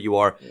wherever you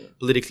are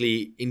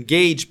politically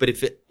engaged. But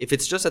if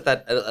it's just at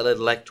that at an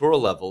electoral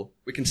level,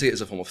 we can see it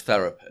as a form of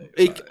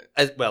therapy.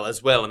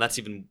 As well, and that's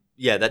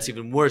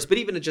even worse. But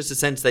even just a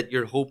sense that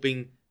you're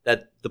hoping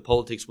that the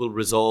politics will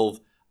resolve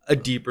a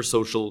deeper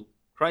social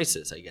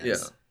crisis, I guess. Yeah.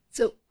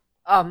 So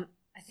I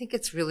think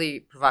it's really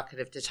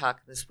provocative to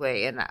talk this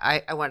way, and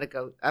I want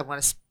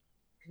to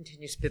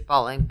continue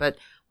spitballing. But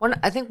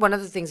I think one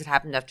of the things that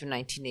happened after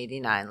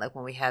 1989, like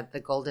when we had the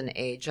golden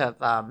age of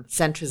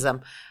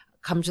centrism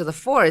come to the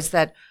fore, is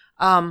that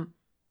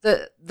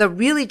the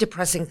really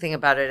depressing thing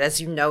about it, as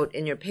you note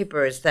in your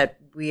paper, is that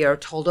we are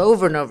told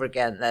over and over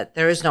again that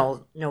there is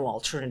no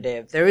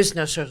alternative. There is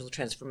no social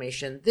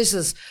transformation. This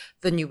is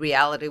the new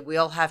reality. We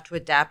all have to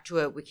adapt to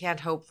it. We can't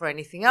hope for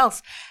anything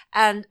else.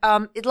 And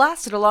it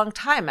lasted a long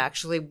time,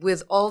 actually,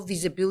 with all of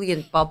these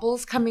ebullient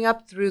bubbles coming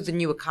up through the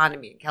new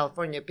economy in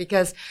California,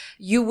 because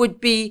you would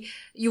be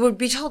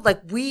told, like,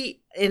 we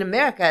in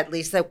America at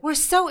least, that we're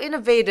so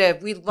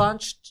innovative. We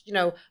launched,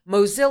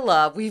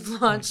 Mozilla. We've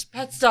launched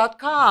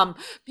pets.com.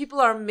 People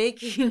are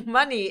making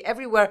money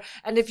everywhere.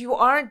 And if you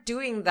aren't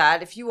doing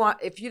that, if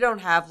you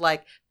don't have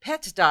like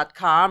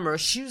pet.com or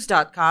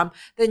shoes.com,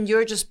 then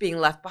you're just being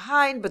left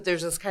behind. But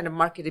there's this kind of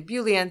market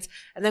ebullience.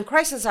 And then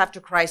crisis after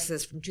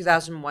crisis from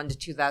 2001 to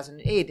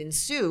 2008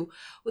 ensue.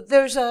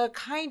 There's a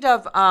kind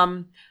of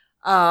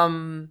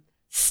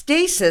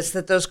stasis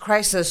that those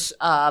crises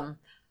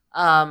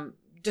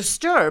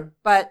disturb,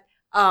 but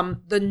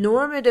the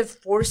normative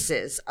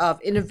forces of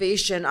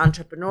innovation,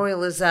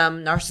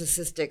 entrepreneurialism,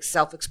 narcissistic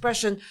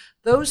self-expression,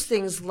 those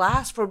things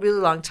last for a really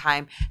long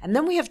time. And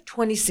then we have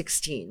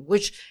 2016,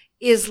 which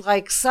is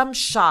like some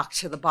shock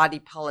to the body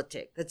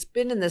politic that's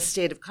been in this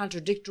state of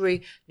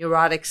contradictory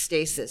neurotic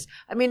stasis.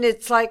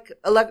 It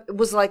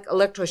was like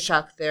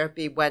electroshock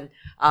therapy when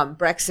the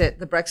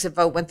Brexit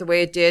vote went the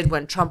way it did,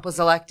 when Trump was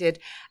elected.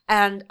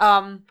 And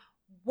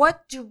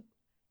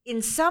in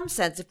some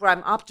sense, if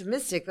I'm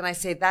optimistic, then I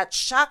say that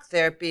shock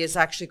therapy is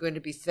actually going to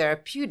be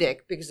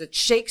therapeutic because it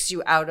shakes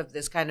you out of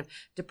this kind of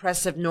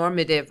depressive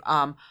normative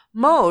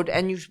mode.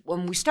 And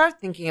when we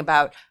start thinking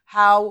about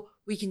how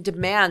we can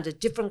demand a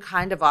different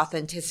kind of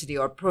authenticity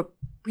or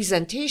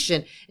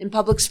presentation in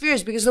public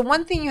spheres. Because the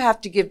one thing you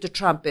have to give to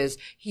Trump is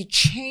he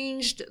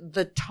changed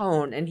the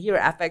tone, and here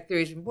affect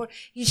theory is important.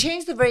 He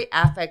changed the very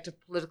affect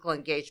of political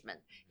engagement.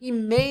 He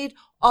made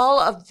all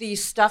of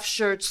these stuffed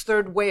shirts,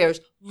 third wayers,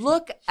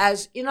 look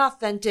as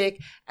inauthentic,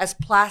 as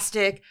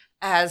plastic,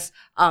 as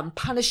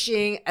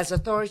punishing, as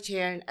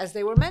authoritarian as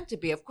they were meant to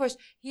be. Of course,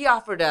 he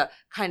offered a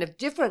kind of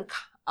different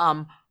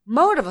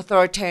mode of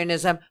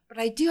authoritarianism, but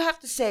I do have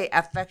to say,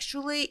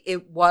 affectually,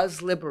 it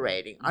was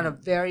liberating on a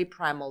very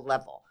primal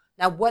level.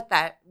 Now, what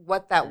that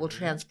will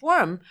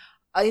transform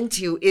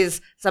into is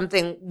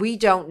something we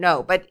don't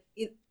know. But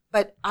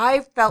I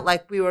felt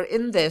like we were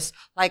in this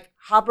like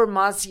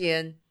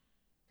Habermasian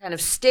kind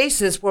of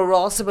stasis where we're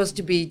all supposed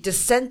to be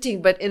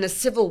dissenting, but in a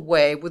civil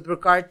way with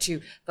regard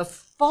to the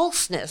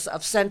falseness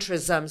of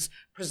centrism's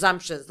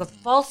presumptions, the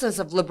falseness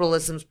of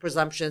liberalism's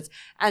presumptions.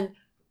 And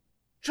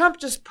Trump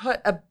just put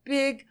a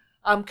big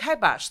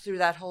kibosh through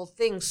that whole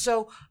thing.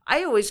 So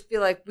I always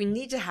feel like we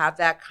need to have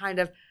that kind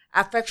of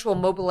affectual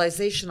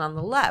mobilization on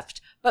the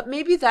left. But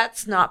maybe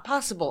that's not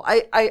possible.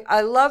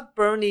 I love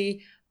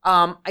Bernie.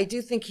 I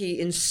do think he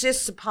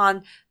insists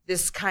upon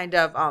this kind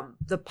of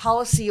the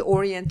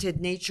policy-oriented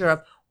nature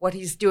of what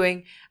he's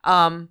doing.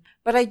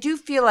 But I do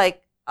feel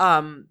like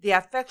the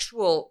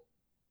affectual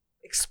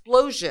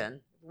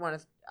explosion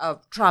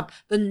of Trump,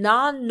 the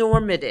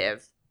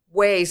non-normative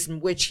ways in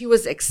which he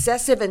was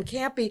excessive and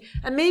campy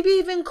and maybe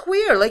even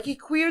queer. Like he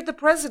queered the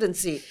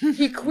presidency.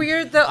 He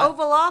queered the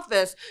Oval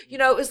Office. You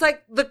know, it was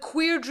like the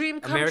queer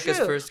dream come America's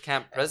true. first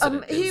camp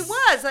president. He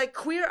was like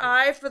Queer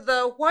Eye for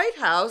the White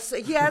House.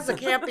 He has a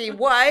campy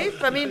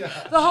wife. I mean,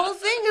 the whole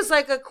thing is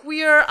like a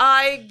Queer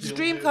Eye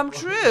dream come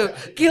true.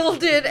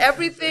 Gilded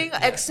everything,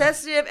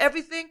 excessive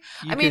everything.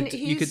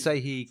 You could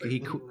say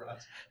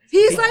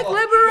He's like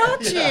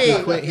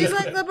Liberace. He's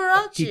like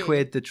Liberace. He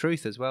queered the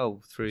truth as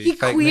well through. He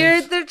fake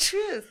queered news. the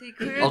truth. He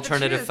queered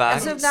Alternative the truth.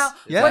 facts. And so now,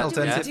 Yeah, what do we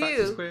alternative facts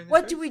is do? queering the What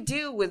truth. do we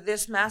do with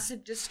this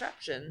massive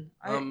destruction?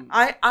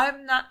 I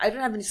don't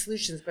have any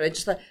solutions, but I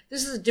just thought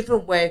this is a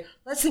different way.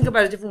 Let's think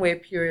about a different way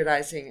of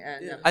periodizing.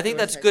 And I think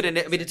that's good, and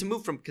I mean it's a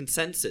move from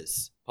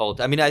consensus, Paul.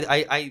 I mean,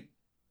 I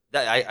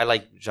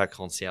like Jacques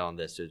Rancière on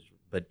this,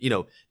 but you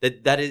know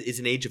that is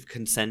an age of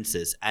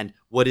consensus, and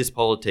what is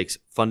politics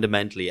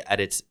fundamentally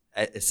at its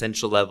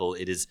essential level?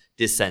 It is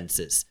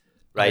dissensus,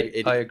 right?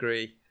 I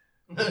agree.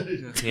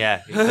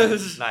 Yeah,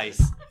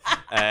 nice.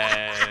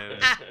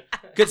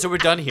 Good, so we're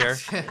done here.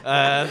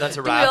 That's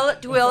a wrap.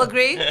 Do we all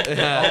agree?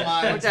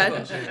 We're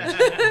done.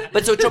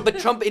 But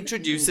Trump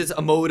introduces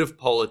a mode of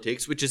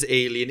politics which is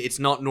alien. It's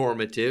not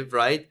normative,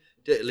 right?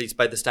 At least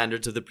by the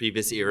standards of the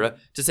previous era.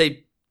 To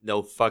say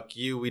no, fuck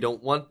you, we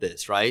don't want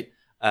this, right?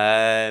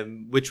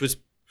 Which was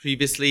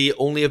previously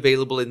only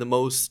available in the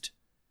most,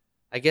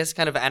 I guess,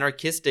 kind of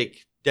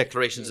anarchistic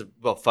declarations of,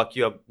 well, fuck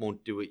you, I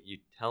won't do what you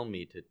tell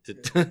me to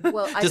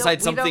Well,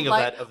 decide something of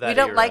that we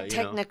don't era, like you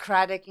know?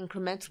 technocratic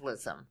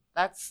incrementalism.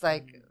 That's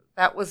like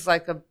that was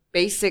like a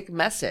basic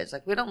message.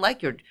 Like we don't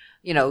like your,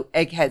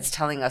 eggheads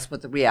telling us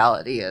what the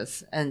reality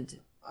is. And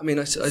I mean,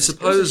 I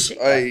suppose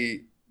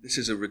this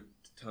is a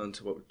return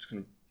to what we were kind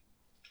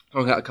of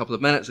talking about a couple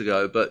of minutes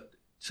ago, but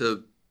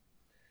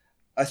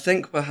I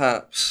think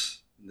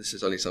perhaps this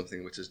is only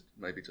something which has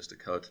maybe just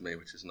occurred to me,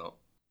 which is not.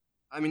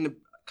 I mean,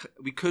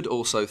 we could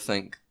also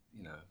think,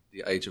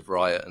 the age of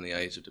riot and the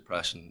age of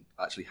depression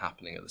actually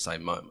happening at the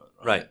same moment,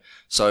 right?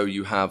 So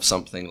you have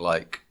something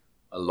like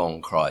a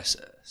long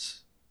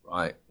crisis,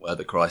 right, where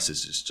the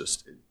crisis is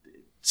just it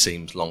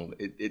seems long.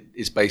 It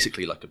is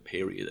basically like a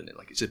period in it,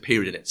 like it's a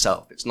period in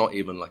itself. It's not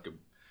even like a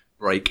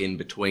break in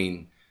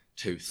between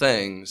two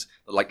things.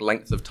 The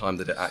length of time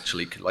that it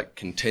actually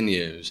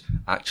continues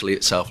actually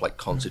itself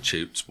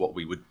constitutes what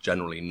we would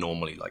generally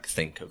normally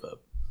think of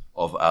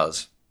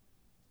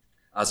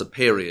as a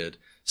period.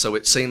 So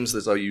it seems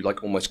as though you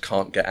almost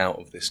can't get out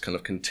of this kind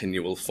of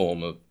continual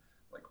form of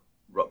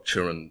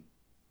rupture and.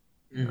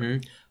 Mm-hmm.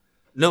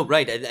 No,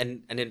 right,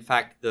 and in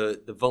fact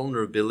the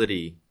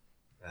vulnerability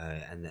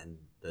and then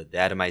the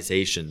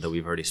atomization that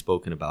we've already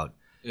spoken about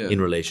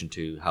in relation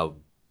to how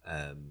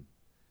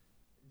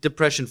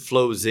depression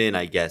flows in,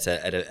 I guess,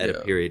 at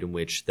a period in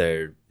which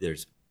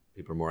there's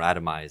people are more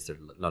atomized, they're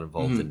not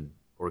involved in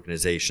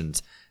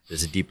organizations.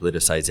 There's a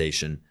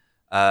depoliticization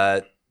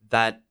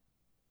that.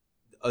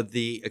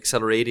 The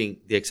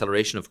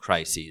acceleration of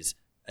crises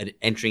and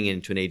entering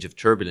into an age of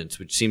turbulence,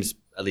 which seems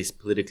at least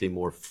politically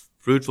more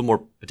fruitful,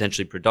 more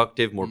potentially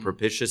productive, more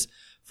propitious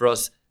for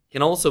us,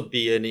 can also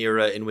be an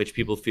era in which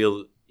people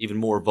feel even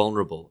more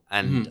vulnerable,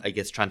 and I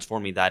guess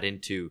transforming that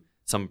into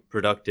some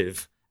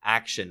productive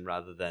action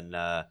rather than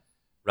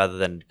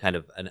kind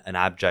of an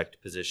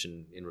abject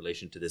position in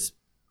relation to this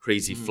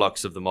crazy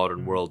flux of the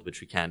modern world,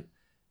 which we can't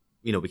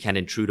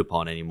intrude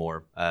upon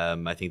anymore.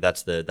 I think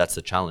that's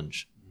the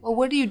challenge. Well,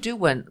 what do you do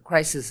when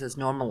crisis is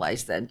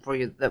normalized? Then for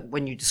you,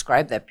 when you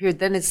describe that period,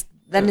 then it's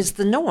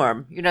the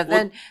norm.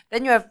 Then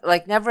you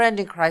have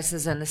never-ending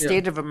crisis, and a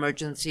state of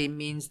emergency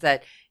means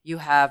that you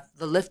have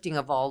the lifting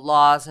of all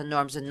laws and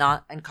norms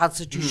and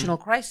constitutional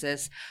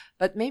crisis.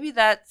 But maybe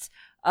that's,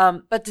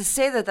 but to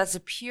say that that's a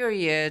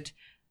period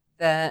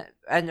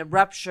and a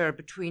rupture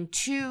between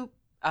two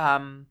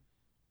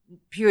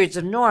periods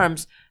of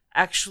norms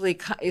actually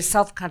is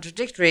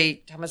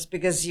self-contradictory, Thomas,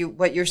 because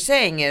what you're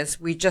saying is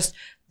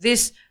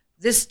this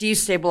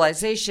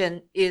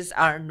destabilization is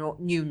our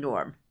new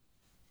norm.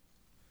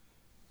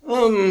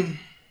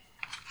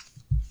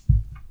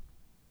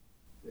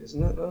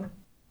 Isn't it though?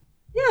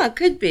 Yeah, it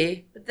could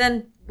be. But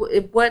then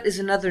what is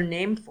another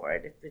name for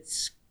it? If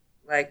it's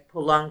like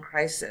prolonged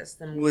crisis,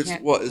 then we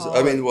can't call it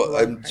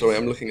I'm sorry,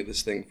 I'm looking at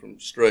this thing from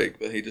Streak,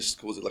 but he just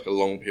calls it like a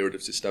long period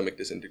of systemic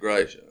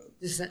disintegration.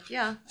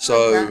 Yeah.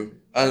 So,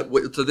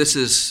 so this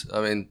is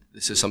something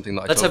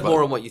that Let's I have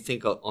more on what you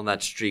think on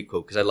that Streak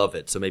quote, because I love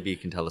it. So maybe you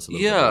can tell us a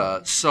little bit. Yeah.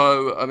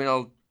 So,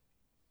 I'll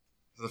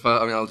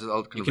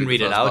you can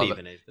read it out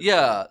even.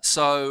 Yeah.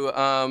 So,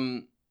 I'll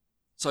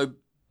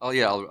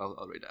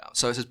read it out.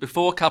 So it says,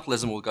 before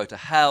capitalism will go to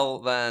hell,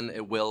 then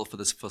it will, for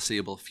the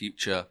foreseeable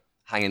future,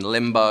 hang in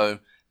limbo,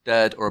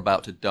 dead or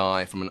about to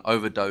die from an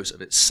overdose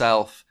of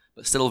itself,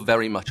 but still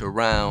very much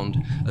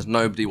around, as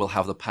nobody will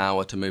have the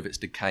power to move its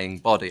decaying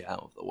body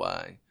out of the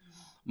way.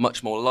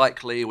 Much more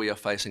likely, we are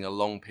facing a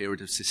long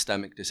period of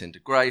systemic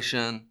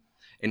disintegration,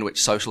 in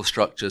which social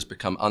structures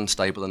become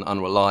unstable and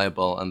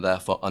unreliable, and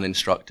therefore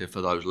uninstructive for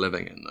those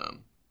living in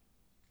them.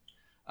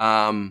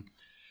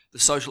 The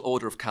social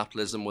order of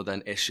capitalism will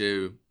then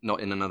issue not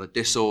in another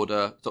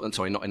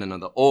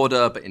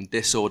order, but in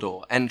disorder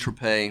or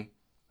entropy.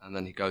 And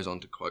then he goes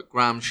on to quote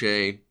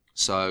Gramsci.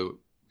 So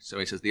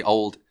he says, the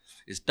old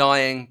is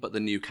dying, but the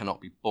new cannot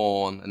be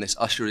born. And this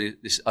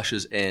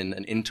ushers in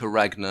an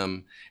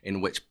interregnum in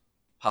which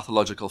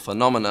pathological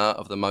phenomena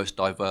of the most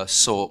diverse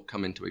sort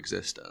come into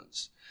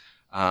existence.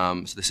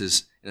 So this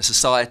is in a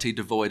society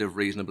devoid of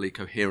reasonably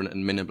coherent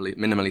and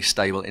minimally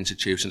stable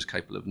institutions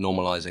capable of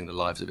normalizing the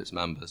lives of its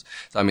members.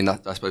 So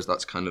I suppose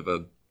that's kind of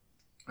an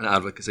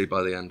advocacy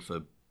by the end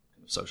for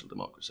social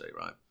democracy,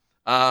 right?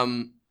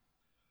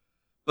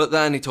 But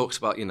then he talks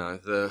about,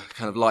 the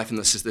kind of life in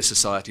this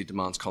society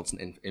demands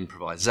constant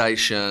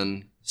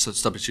improvisation, so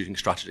substituting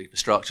strategy for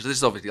structure. So this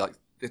is obviously like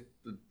the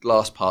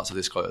last parts of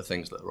this quote are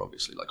things that are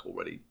obviously like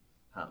already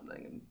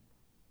happening, and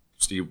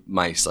so you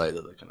may say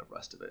that the kind of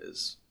rest of it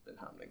has been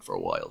happening for a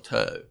while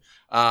too.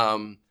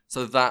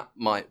 So that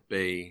might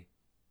be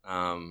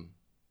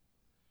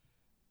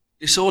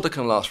disorder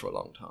can last for a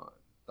long time.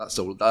 That's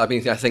all. I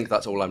think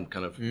that's all I'm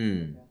kind of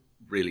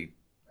really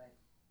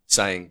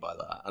saying by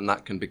that, and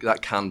that can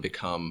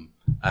become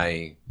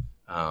a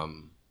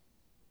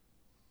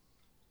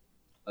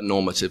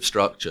normative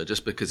structure.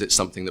 Just because it's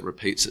something that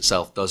repeats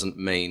itself doesn't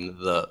mean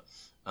that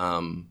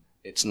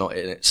it's not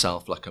in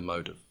itself like a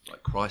mode of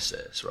like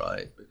crisis,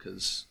 right?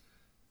 Because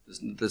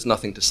there's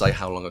nothing to say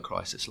how long a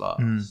crisis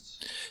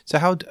lasts. So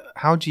how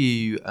do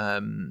you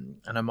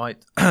and I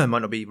might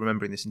not be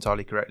remembering this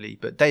entirely correctly,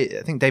 but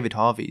I think David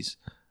Harvey's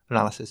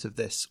analysis of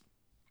this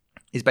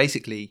is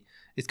basically,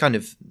 it's kind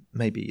of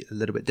maybe a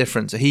little bit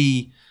different. So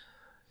he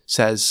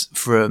says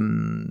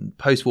from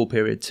post-war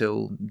period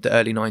till the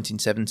early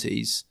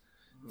 1970s,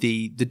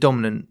 the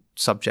dominant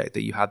subject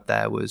that you had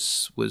there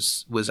was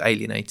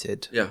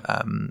alienated,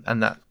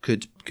 and that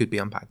could be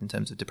unpacked in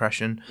terms of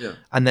depression.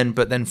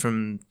 But then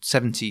from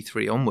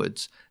 73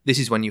 onwards, this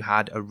is when you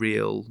had a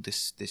real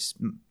this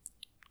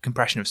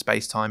compression of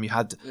space time. You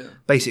had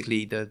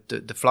basically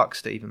the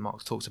flux that even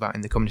Marx talks about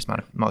in the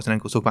Marx and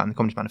Engels talk about in the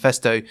Communist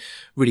Manifesto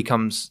really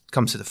comes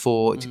to the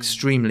fore. It's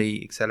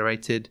extremely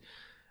accelerated.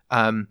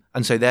 And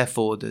so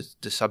therefore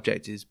the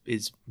subject is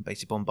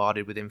basically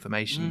bombarded with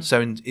information.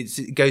 So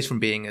it goes from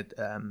being I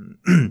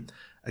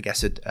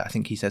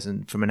think he says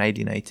from an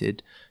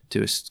alienated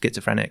to a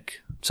schizophrenic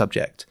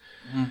subject.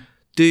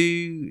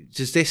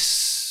 Is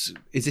this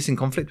in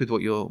conflict with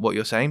what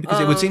you're saying? Because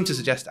it would seem to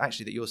suggest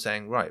actually that you're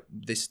saying, right,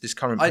 this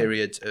current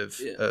period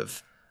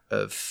of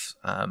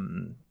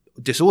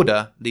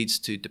disorder leads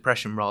to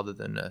depression rather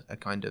than a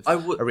kind of a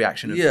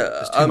reaction of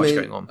there's too much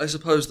going on. I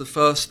suppose the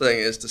first thing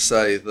is to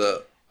say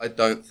that I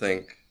don't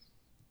think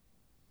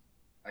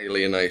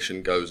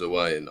alienation goes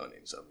away in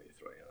 1973.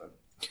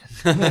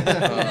 And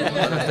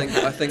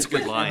I think it's a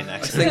good line.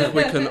 Actually,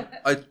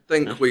 I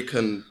think we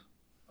can.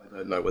 I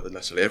don't know whether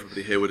necessarily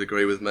everybody here would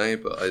agree with me,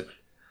 but I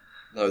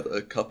know that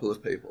a couple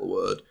of people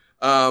would.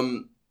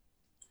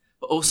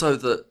 But also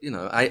that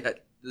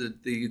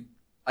the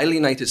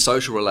alienated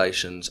social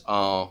relations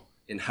are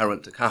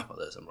inherent to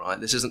capitalism, right?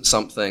 This isn't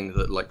something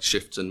that like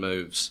shifts and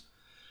moves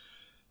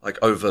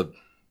over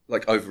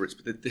its.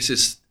 This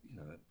is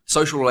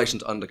social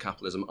relations under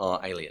capitalism are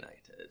alienated.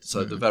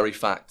 So the very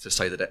fact to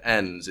say that it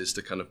ends is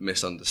to kind of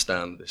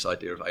misunderstand this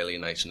idea of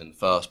alienation in the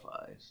first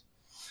place.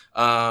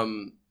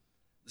 The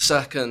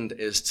second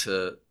is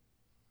to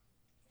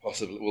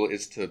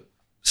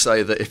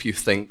say that if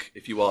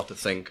you are to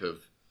think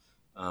of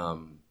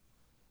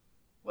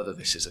whether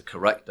this is a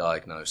correct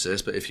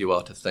diagnosis, but if you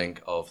are to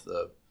think of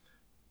the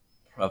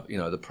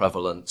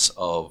prevalence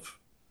of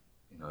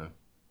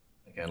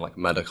again like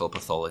medical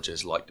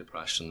pathologies like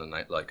depression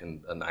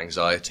and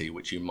anxiety,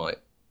 which you might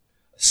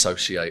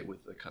associate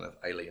with the kind of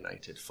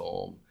alienated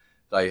form,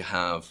 they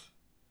have.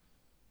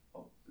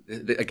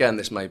 Again,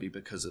 this may be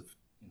because of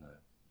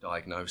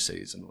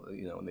diagnoses and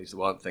and these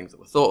weren't things that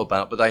were thought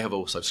about, but they have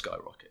also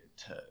skyrocketed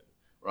too,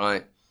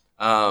 right?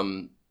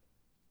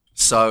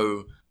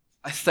 So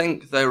I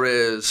think there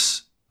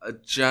is a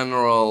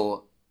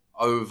general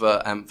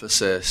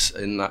overemphasis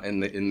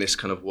in this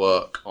kind of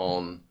work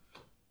on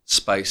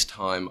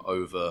space-time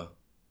over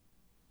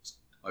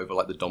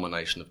like the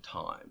domination of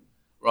time,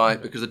 right?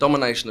 Mm-hmm. Because the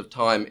domination of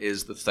time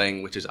is the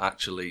thing which is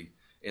actually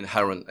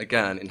inherent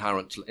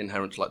to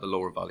like the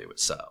law of value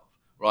itself,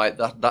 right?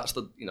 That's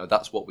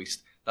what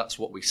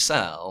we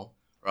sell,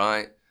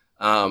 right?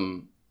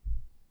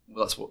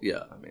 That's what, I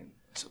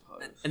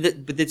suppose.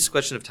 But this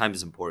question of time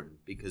is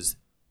important because,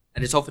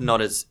 and it's often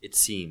not as it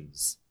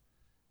seems.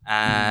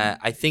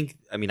 I think,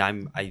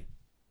 I'm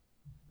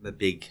a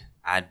big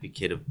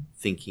advocate of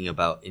thinking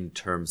about in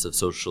terms of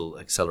social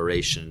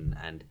acceleration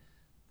and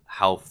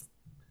how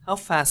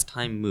fast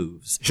time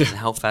moves and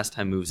how fast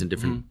time moves in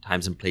different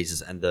times and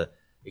places and the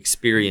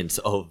experience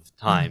of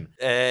time.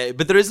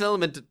 But there is an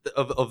element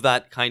of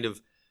that kind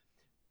of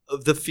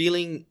the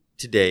feeling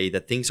today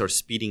that things are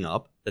speeding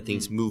up, that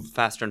things move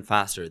faster and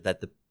faster,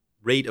 that the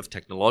rate of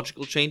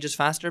technological change is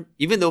faster,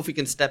 even though if we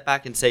can step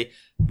back and say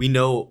we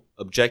know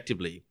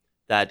objectively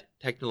that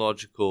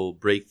technological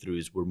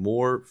breakthroughs were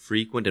more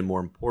frequent and more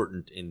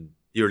important in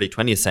the early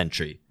 20th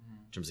century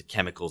in terms of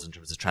chemicals, in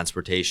terms of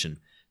transportation.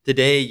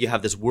 Today, you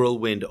have this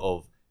whirlwind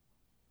of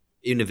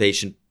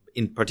innovation,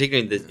 in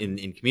particular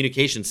in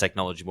communications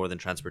technology more than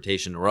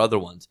transportation or other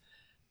ones.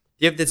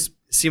 You have this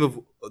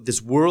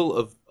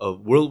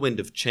whirlwind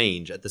of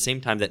change at the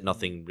same time that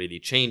nothing really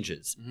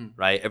changes,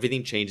 right?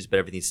 Everything changes, but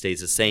everything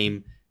stays the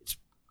same. It's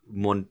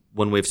one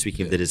way of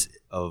speaking of it is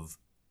of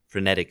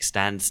frenetic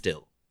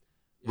standstill,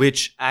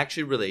 which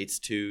actually relates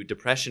to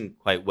depression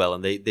quite well.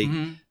 And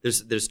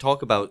there's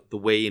talk about the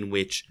way in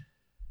which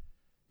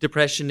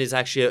depression is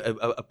actually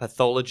a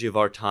pathology of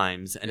our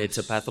times, and it's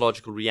a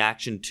pathological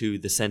reaction to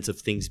the sense of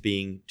things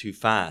being too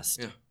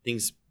fast,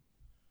 things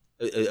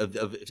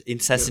of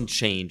incessant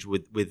change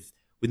with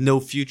no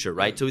future,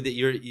 right? So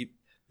that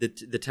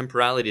the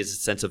temporality is a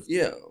sense of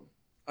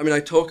I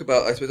talk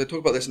about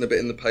this in a bit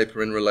in the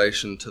paper in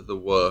relation to the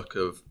work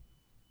of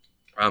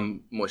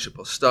Moishe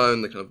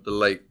Postone, the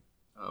late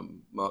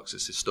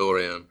Marxist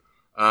historian,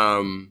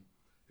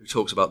 who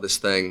talks about this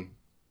thing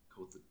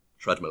called the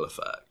treadmill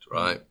effect,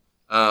 right?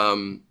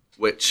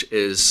 Which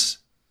is,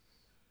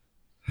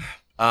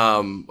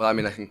 I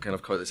can kind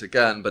of quote this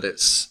again, but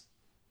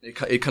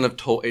it kind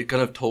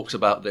of talks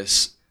about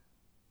this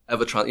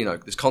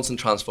this constant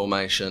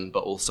transformation,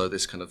 but also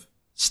this kind of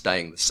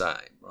staying the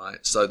same, right?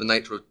 So the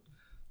nature of,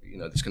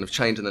 this kind of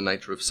change in the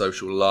nature of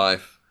social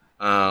life,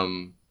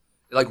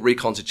 it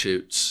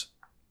reconstitutes.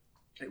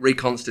 It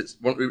reconstitutes.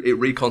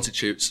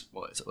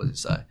 What does it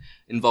say?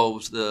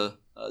 Involves the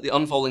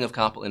unfolding of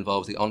capital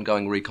involves the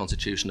ongoing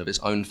reconstitution of its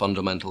own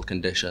fundamental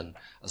condition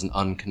as an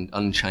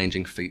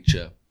unchanging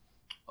feature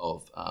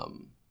of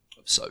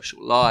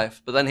social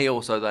life. But then he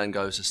also then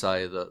goes to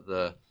say that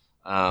the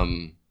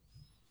kind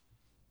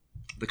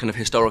of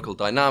historical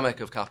dynamic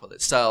of capital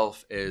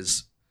itself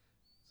is,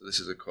 so this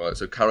is a quote,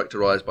 so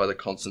characterized by the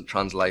constant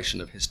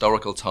translation of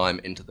historical time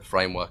into the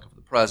framework of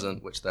the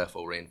present, which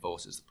therefore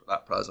reinforces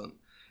that present.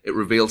 It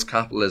reveals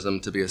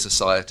capitalism to be a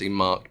society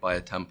marked by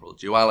a temporal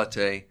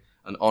duality,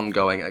 an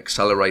ongoing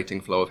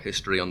accelerating flow of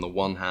history on the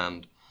one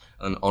hand,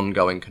 and an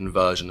ongoing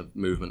conversion of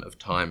movement of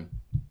time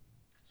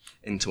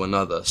into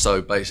another.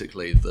 So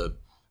basically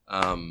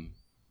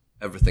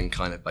everything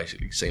kind of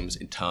basically seems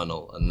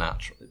eternal and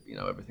natural.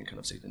 Everything kind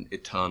of seems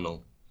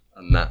eternal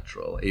and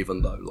natural,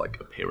 even though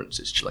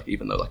appearances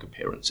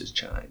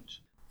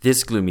change.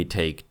 This gloomy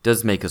take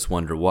does make us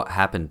wonder what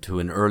happened to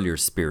an earlier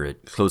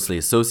spirit closely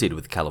associated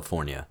with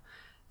California,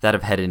 that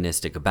of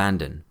hedonistic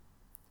abandon.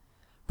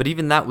 But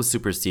even that was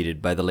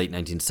superseded by the late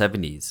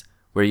 1970s,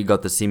 where you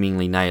got the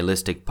seemingly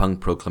nihilistic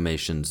punk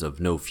proclamations of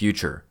no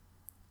future.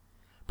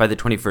 By the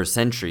 21st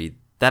century,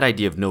 that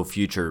idea of no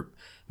future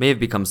may have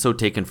become so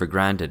taken for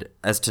granted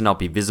as to not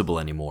be visible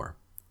anymore.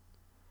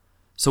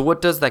 So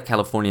what does that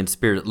Californian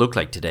spirit look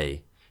like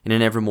today, in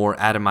an ever more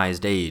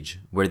atomized age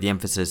where the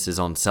emphasis is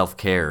on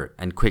self-care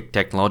and quick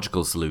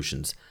technological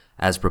solutions,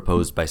 as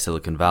proposed by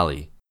Silicon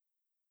Valley?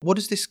 What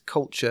does this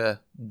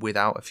culture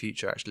without a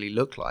future actually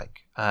look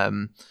like?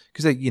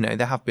 Because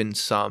there have been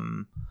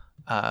some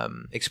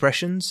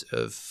expressions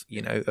of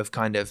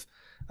kind of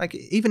like,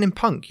 even in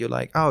punk, you're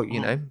like,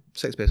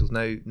 Sex Pistols,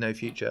 no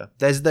future.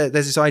 There's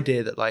this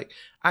idea that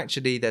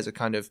actually there's a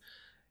kind of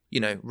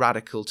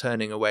radical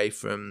turning away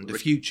from the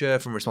future,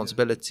 from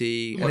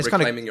responsibility, and it's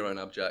reclaiming your own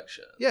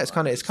objection. Yeah, it's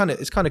kind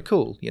of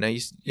cool.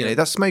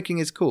 That smoking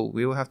is cool.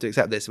 We all have to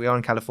accept this. We are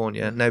in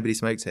California. Nobody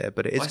smokes here,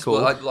 but it is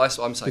cool.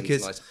 I'm saying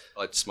because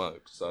I'd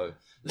smoke. So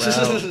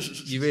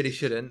you really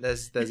shouldn't.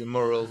 There's a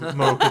moral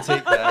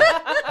critique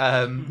there.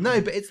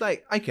 No, but it's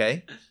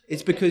okay.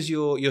 It's because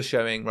you're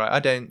showing, right. I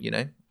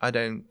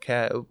don't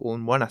care.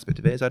 On one aspect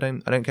of it is I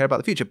don't care about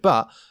the future.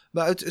 But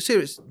a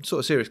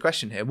serious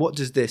question here. What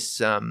does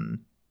this?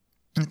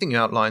 I think you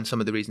outlined some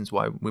of the reasons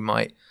why we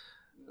might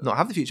not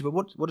have the future. But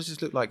what does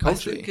this look like I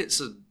culturally? think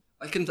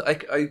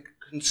I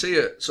can see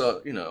it.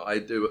 So I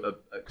do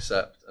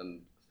accept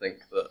and think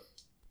that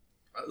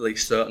at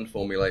least certain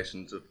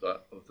formulations of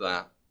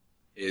that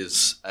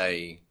is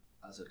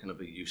as a kind of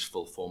a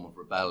useful form of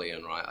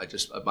rebellion, right? I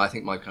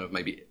think my kind of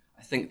I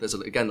think there's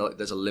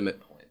a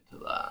limit point to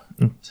that.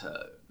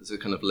 There's a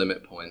kind of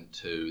limit point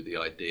to the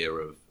idea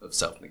of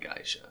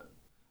self-negation.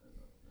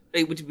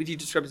 Hey, would you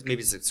describe it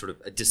maybe as a sort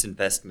of a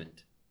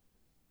disinvestment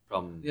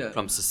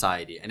from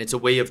society, and it's a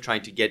way of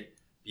trying to get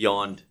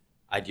beyond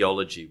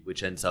ideology,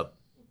 which ends up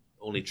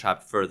only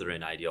trapped further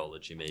in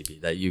ideology,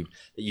 maybe saying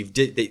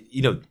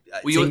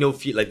no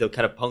future, like the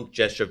kind of punk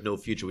gesture of no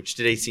future, which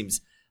today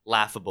seems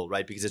laughable,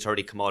 right? Because it's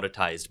already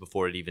commoditized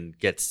before it even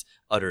gets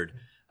uttered.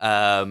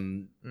 But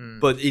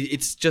but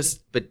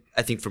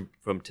I think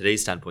from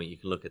today's standpoint, you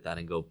can look at that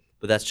and go,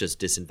 but that's just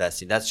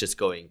disinvesting. That's just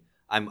going,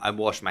 I'm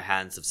washing my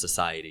hands of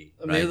society.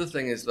 And the other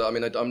thing is that,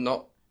 I'm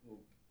not,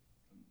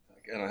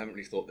 again, I haven't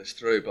really thought this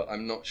through, but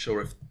I'm not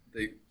sure if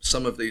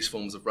some of these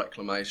forms of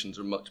reclamations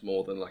are much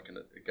more than like an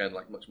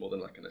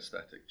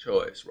aesthetic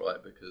choice,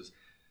 right? Because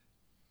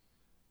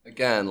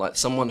again, like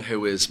someone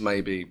who is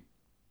maybe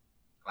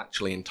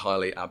actually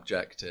entirely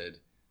abjected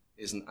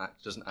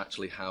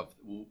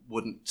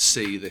wouldn't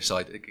see this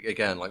idea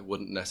again, like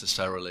wouldn't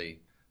necessarily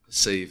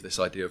perceive this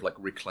idea of like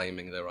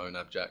reclaiming their own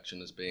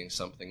abjection as being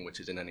something which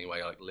is in any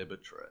way like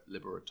liberatory.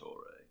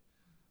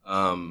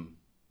 I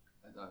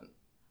don't.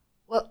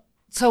 Well,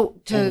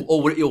 so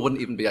or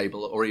wouldn't even be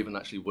able, or even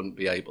actually wouldn't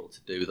be able to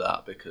do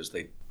that because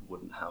they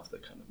wouldn't have the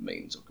kind of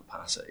means or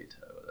capacity to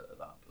at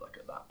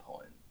that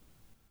point.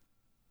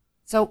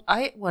 So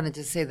I wanted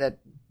to say that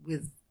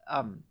with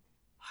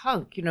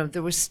punk,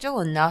 there was still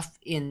enough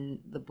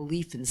in the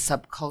belief in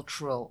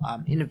subcultural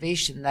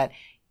innovation that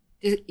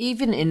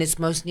even in its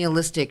most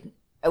nihilistic,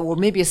 or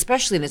maybe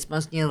especially in its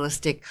most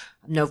nihilistic,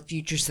 no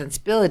future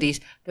sensibilities,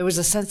 there was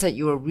a sense that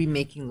you were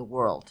remaking the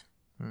world.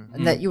 Mm-hmm.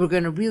 And that you were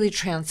going to really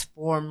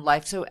transform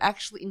life. So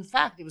actually, in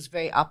fact, it was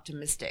very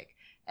optimistic.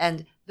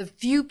 And the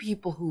few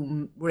people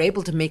who were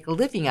able to make a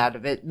living out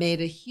of it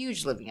made a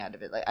huge living out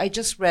of it. Like I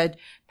just read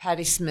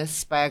Patti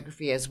Smith's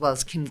biography as well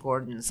as Kim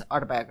Gordon's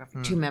autobiography,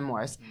 2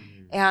 memoirs.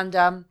 Mm-hmm. And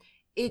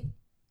it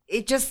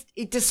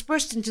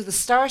dispersed into the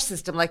star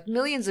system. Like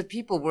millions of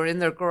people were in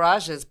their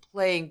garages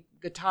playing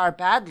guitar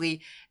badly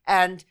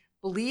and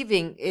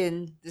believing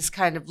in this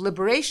kind of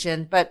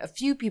liberation, but a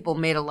few people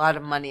made a lot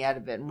of money out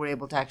of it and were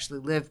able to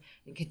actually live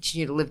and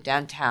continue to live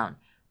downtown.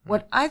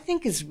 What I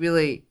think is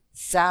really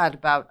sad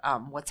about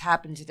what's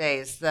happened today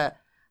is that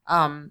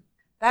kind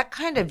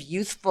of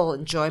youthful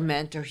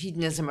enjoyment or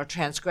hedonism or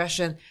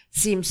transgression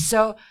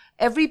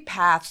every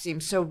path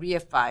seems so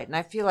reified. And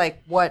I feel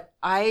like what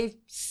I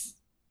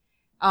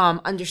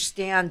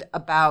understand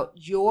about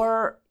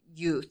your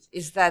youth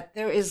is that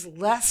there is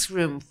less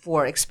room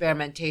for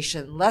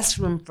experimentation, less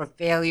room for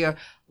failure,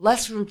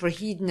 less room for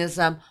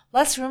hedonism,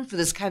 less room for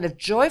this kind of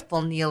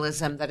joyful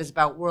nihilism that is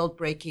about world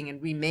breaking and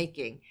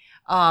remaking.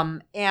 I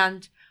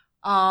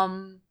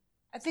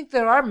think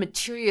there are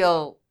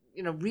material,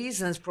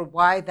 reasons for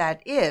why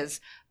that is,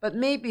 but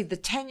maybe the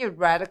tenured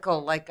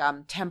radical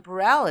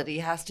temporality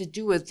has to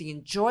do with the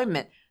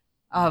enjoyment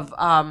of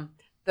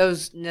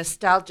those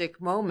nostalgic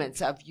moments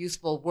of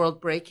youthful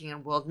world breaking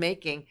and world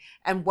making.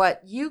 And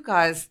what you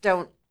guys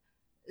don't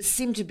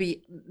seem to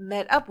be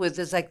met up with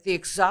is like the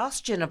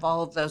exhaustion of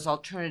all of those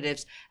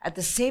alternatives at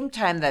the same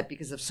time that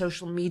because of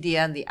social media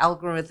and the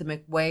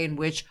algorithmic way in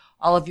which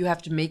all of you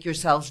have to make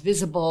yourselves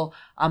visible,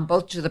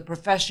 both to the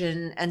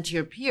profession and to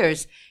your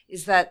peers,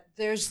 is that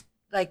there's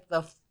like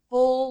the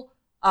full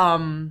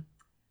algorithmic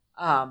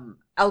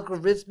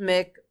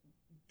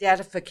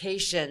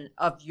datification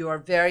of your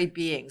very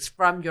beings,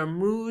 from your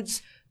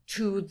moods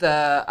to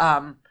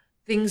the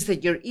things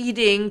that you're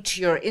eating,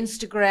 to your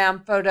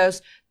Instagram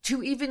photos,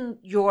 to even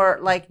your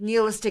like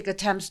nihilistic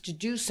attempts to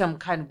do some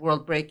kind of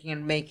world breaking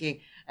and making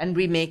and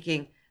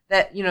remaking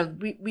that,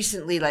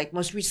 recently, like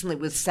most recently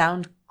with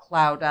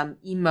SoundCloud,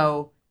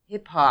 emo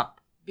hip hop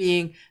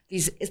being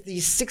these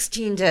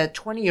 16 to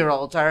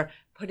 20-year-olds are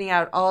putting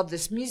out all of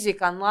this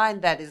music online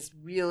that is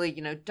really,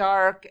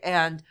 dark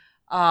and,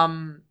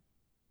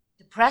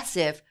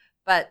 depressive,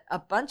 but a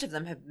bunch of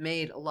them have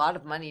made a lot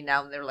of money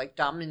now and they're like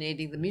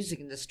dominating the music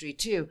industry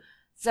too.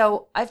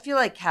 So I feel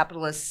like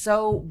capitalists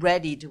so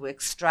ready to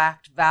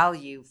extract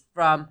value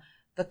from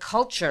the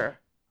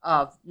culture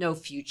of no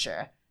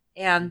future.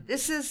 And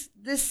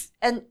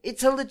and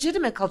it's a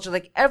legitimate culture.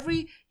 Like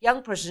every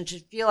young person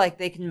should feel like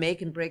they can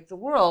make and break the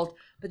world,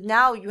 but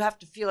now you have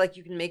to feel like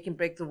you can make and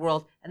break the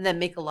world and then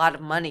make a lot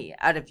of money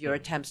out of your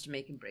attempts to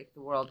make and break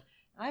the world.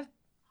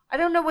 I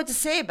don't know what to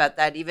say about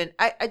that even.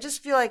 I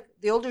just feel like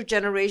the older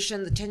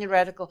generation, the tenured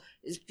radical,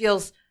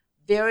 feels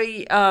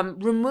very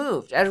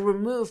removed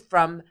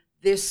from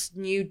this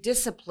new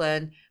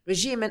discipline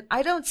regime. And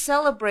I don't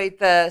celebrate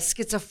the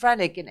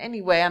schizophrenic in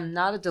any way. I'm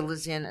not a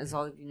Deleuzian, as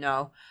all of you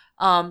know,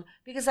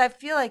 because I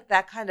feel like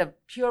that kind of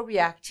pure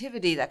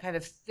reactivity, that kind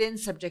of thin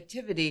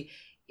subjectivity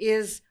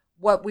is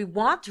what we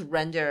want to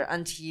render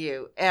unto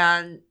you.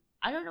 And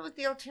I don't know what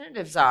the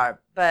alternatives are,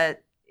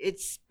 but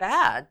it's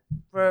bad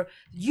for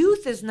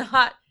youth. Is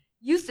not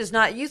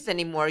youth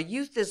anymore.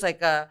 Youth is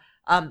like a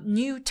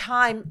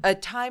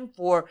time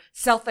for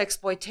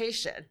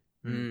self-exploitation.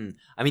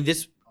 I mean,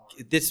 this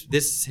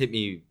hit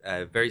me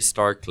very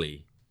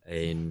starkly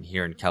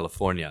here in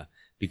California,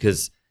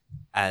 because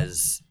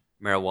as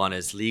marijuana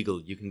is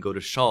legal, you can go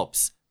to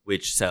shops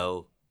which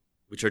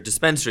are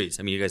dispensaries.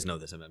 I mean, you guys know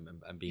this.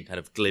 I'm being kind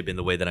of glib in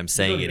the way that I'm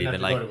saying it.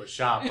 Even like, go to a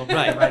shop.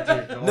 right?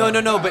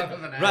 No.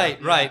 But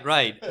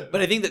right.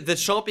 But I think that the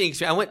shopping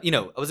experience.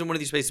 I was in one of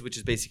these places which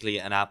is basically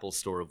an Apple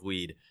store of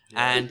weed,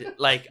 and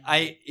like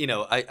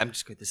I'm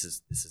just going. This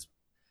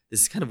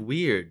is kind of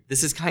weird.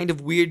 This is kind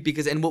of weird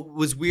because, and what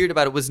was weird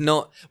about it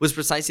was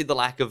precisely the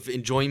lack of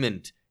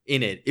enjoyment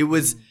in it. It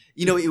was,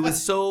 it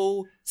was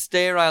so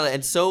sterile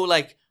and so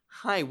like,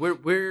 hi,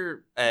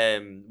 we're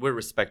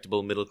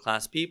respectable middle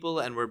class people,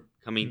 and we're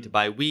coming to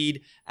buy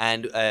weed.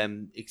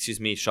 And excuse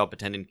me, shop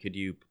attendant, could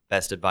you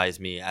best advise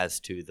me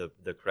as to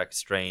the correct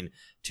strain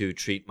to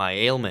treat my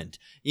ailment?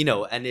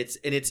 And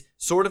it's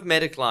sort of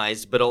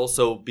medicalized, but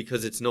also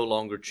because it's no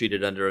longer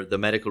treated under the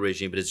medical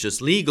regime, but it's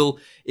just legal.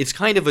 It's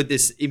kind of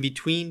this in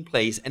between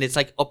place, and it's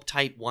like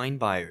uptight wine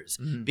buyers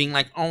being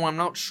like, oh, I'm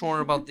not sure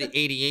about the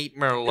 88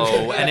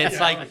 Merlot, and it's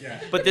like,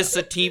 but this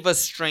sativa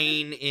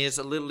strain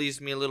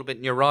leaves me a little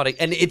bit neurotic,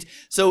 and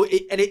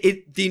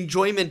the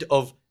enjoyment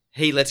of,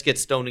 hey, let's get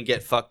stoned and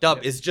get fucked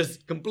up is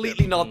just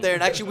completely not there,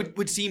 and actually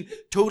would seem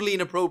totally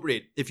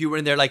inappropriate if you were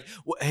in there like,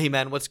 hey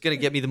man, what's going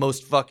to get me the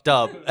most fucked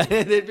up? And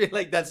they'd be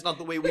like, that's not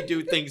the way we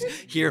do things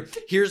here.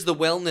 Here's the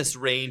wellness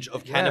range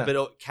of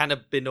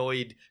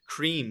cannabinoid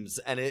creams,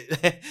 and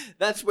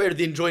that's where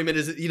the enjoyment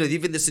is.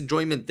 Even this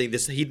enjoyment thing,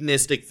 this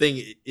hedonistic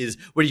thing is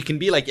where you can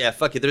be like, yeah,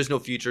 fuck it, there's no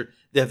future.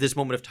 They have this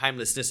moment of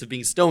timelessness of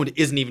being stoned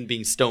isn't even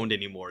being stoned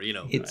anymore.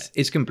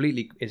 It's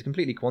completely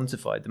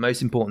quantified. The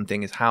most important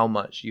thing is how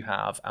much you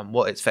have and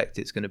what effect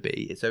it's going to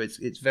be. So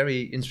it's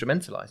very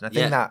instrumentalized, and I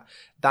think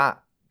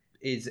that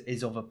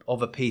is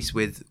of a piece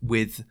with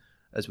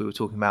as we were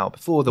talking about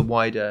before, the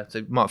wider.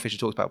 So Mark Fisher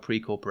talks about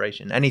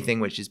pre-corporation.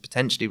 Anything which is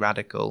potentially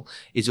radical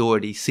is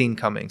already seen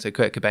coming. So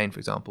Kurt Cobain, for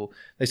example,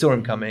 they saw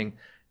him coming.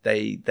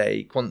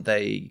 They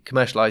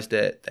commercialized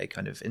it. They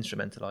kind of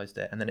instrumentalized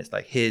it, and then it's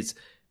like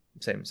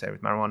same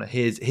with marijuana.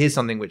 Here's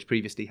something which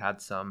previously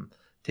had some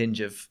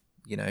tinge of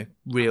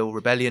real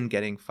rebellion,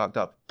 getting fucked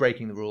up,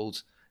 breaking the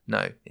rules.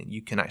 No,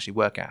 you can actually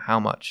work out how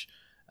much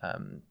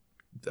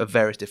of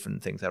various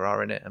different things there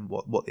are in it and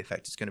what the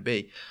effect is going to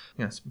be.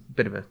 It's a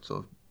bit of a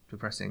sort of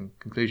depressing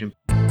conclusion.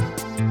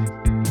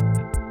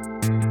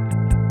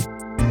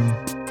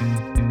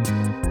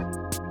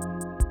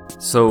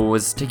 So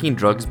has taking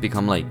drugs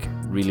become like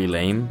really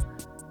lame?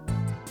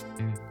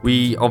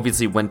 We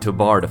obviously went to a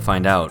bar to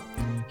find out.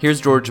 Here's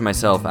George and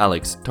myself,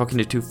 Alex, talking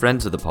to two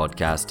friends of the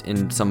podcast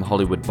in some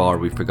Hollywood bar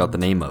we forgot the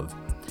name of.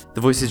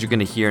 The voices you're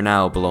going to hear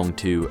now belong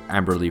to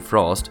Amberly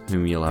Frost,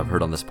 whom you'll have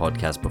heard on this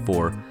podcast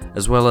before,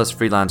 as well as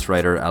freelance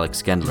writer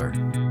Alex Gendler.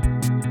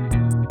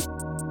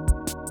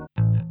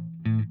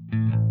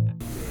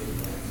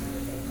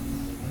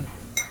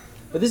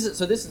 But this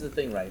is the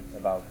thing, right?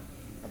 About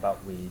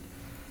weed,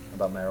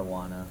 about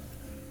marijuana,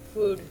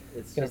 Food.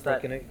 It's You're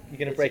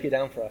gonna break it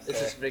down for us. It's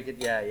just break it.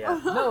 Yeah.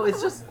 No,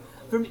 it's just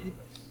for me.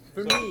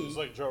 It's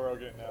like Joe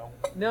Rogan now.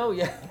 No,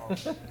 yeah.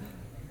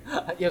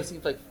 Yeah, it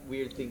seems like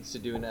weird things to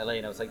do in LA,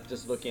 and I was like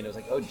just looking. I was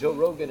like, oh, Joe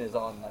Rogan is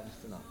on.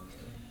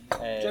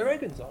 Joe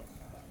Rogan's on.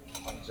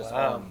 Just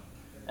on.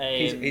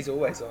 He's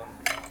always on.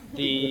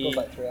 He goes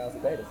like 3 hours a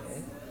day, doesn't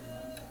he?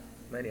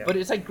 Maniac. But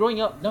it's like growing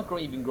up, not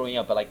even growing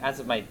up, but like as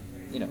of my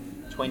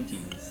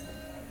 20s.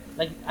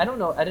 Like I don't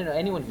know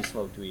anyone who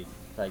smoked weed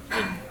like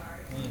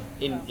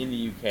in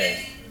the UK.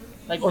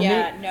 Like or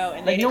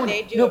and like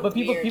they do. No, but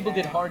people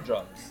did hard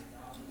drugs.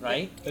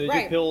 Right? And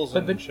they do pills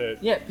and shit.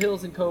 Yeah,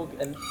 pills and coke,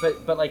 and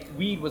but like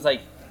weed was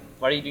like,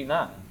 why are you doing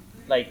that?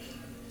 Like,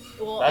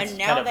 well, that's and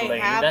now kind of lame.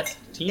 That's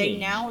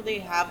teenage. they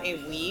have a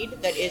weed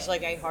that is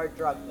like a hard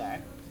drug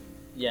there.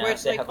 Yeah, where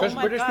it's like, Because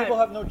British people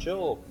have no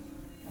chill.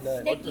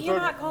 No. They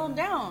cannot calm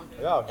down.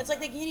 Yeah. It's like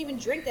they can't even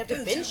drink. They have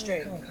to binge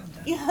drink.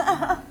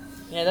 Yeah,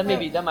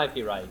 that might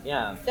be right.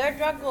 Yeah. Their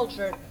drug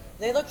culture.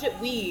 They looked at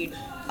weed,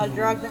 a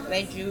drug that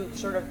made you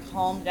sort of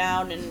calm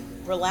down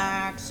and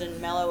relax and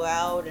mellow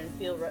out and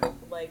feel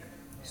like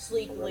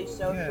sleepily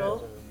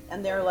social.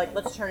 And they're like,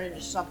 let's turn it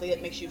into something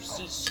that makes you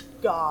see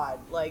God,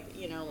 like.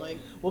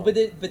 Well,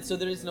 but so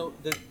there is no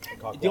the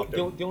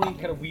only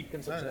kind of weed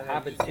consumption that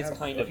happens is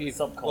kind of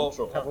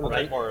subcultural,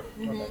 right?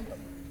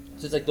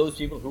 So it's like those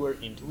people who are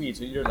into weed,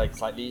 so you're like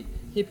slightly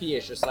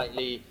hippie-ish or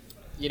slightly,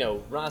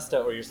 Rasta,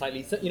 or you're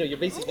slightly, you're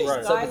basically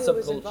this guy who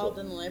was subcultural. involved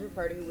in the Labour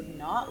Party who would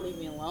not leave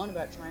me alone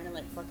about trying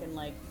to fucking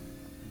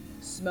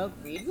smoke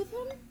weed with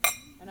him,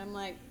 and I'm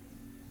like,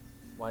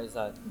 why is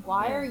that?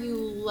 Why are you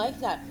like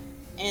that?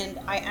 And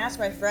I asked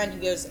my friend, he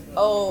goes,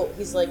 oh,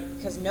 he's like,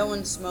 because no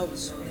one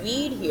smokes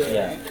weed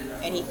here,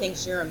 and he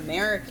thinks you're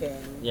American.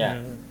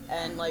 Yeah.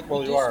 And we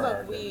do smoke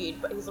American.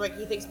 Weed, but he's like,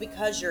 he thinks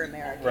because you're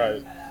American.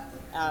 Right.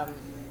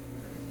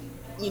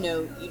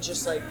 You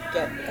just get.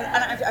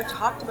 And I've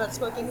talked about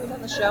smoking weed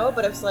on the show,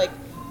 but I was like,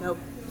 no,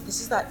 this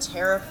is that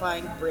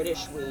terrifying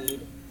British weed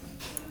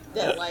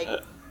that like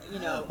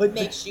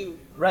makes you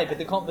right. But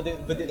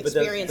the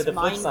experience flip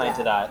mind side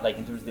to gap. that, like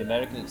in terms of the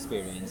American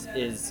experience,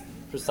 is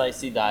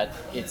precisely that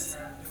it's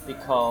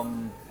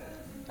become.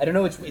 I don't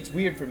know. It's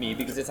weird for me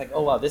because it's like,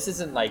 oh wow, this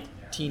isn't like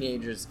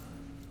teenagers,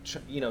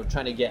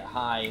 trying to get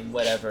high and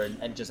whatever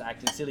and just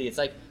acting silly. It's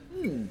like,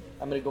 I'm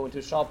gonna go into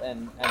a shop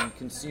and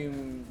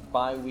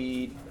buy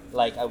weed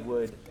like I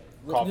would.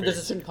 Coffee. There's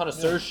a certain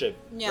connoisseurship,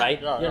 Yeah.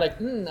 right? Yeah, You're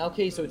yeah. like,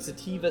 okay, so it's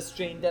sativa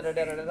strain, da da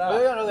da da da.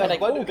 Yeah, no, And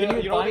like, bud- oh, can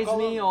you you know what they advise call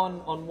me them?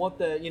 on what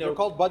the They're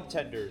called bud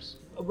tenders.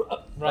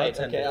 right? Bud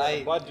Okay,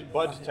 tenders.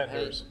 Bud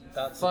tenders.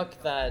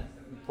 fuck that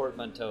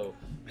portmanteau,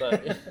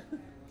 but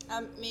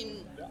I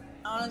mean,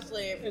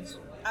 honestly,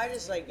 I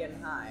just like getting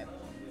high.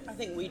 I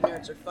think weed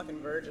nerds are fucking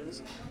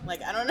virgins.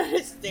 Like, I don't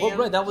understand. well,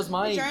 right, that was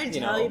my, They try and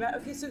tell you about,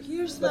 okay, so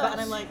here's the, and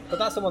I'm like, But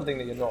that's the one thing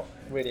that you're not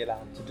really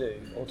allowed to do,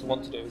 or to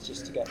want to do, is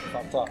just to get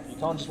fucked up. You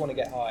can't just want to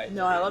get high.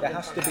 No, I love there it.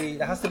 has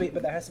to be,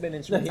 but there has to be an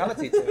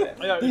instrumentality to it.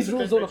 Yeah, These it-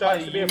 rules it, don't it apply has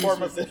to to be a you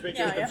form of specifically.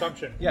 conspicuous Yeah.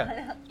 consumption.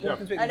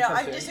 Yeah. I know,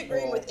 I'm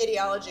disagreeing with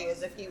ideology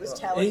as if he was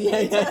telling me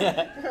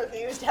if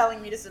he was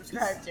telling me to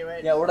subscribe to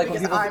it. yeah, or like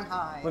when because people I'm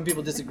high. when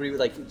people disagree with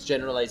like it's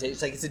generalization,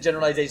 it's like it's a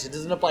generalization. It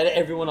doesn't apply to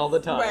everyone all the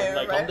time. Right,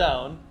 like, right. calm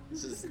down.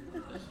 This is No,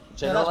 that's what I'm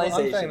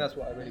generalization. saying. That's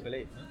what I really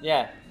believe.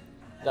 Yeah,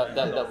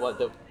 that what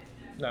the.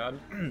 No,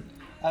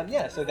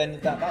 yeah. So then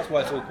that's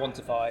why it's all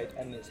quantified,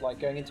 and it's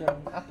like going into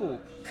an Apple.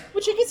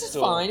 Which I guess is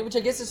So- fine. Which I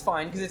guess is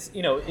fine because it's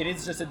it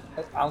is just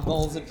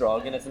alcohol is a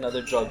drug and it's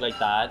another drug like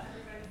that,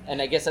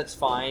 and I guess that's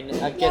fine.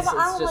 I Yeah, guess but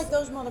I it's don't just like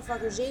those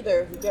motherfuckers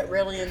either who get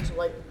really into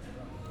like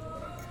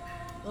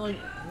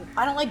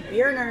I don't like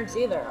beer nerds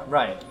either.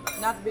 right.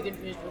 Not to be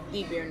confused with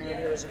the beer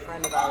nerd who is a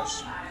friend of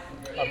ours,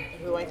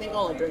 who I think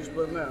only drinks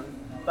Blue Moon.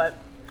 But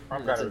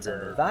I'm kind of a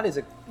beer nerd. That is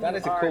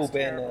a cool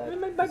beer.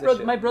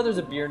 terrible. My brother's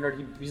a beer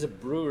nerd. He's a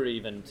brewer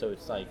even, so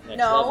it's like next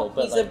no, level.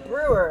 But he's like, a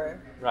brewer.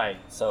 right.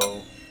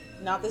 So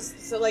Not this.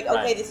 So like, okay,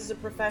 Right. this is a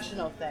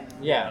professional thing.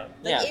 yeah,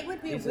 Like yeah. it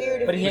would be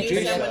weird if But he you had, knew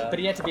but, he someone. had, but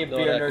he had to be a No,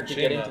 beer that nerd to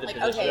get cappuccino. into the Like,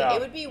 position. okay, Yeah.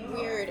 it would be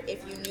weird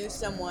if you knew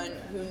someone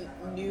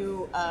who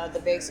knew the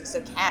basics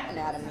of cat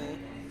anatomy,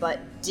 but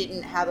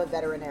didn't have a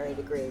veterinary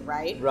degree,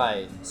 right?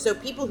 Right. So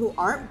people who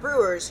aren't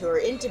brewers, who are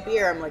into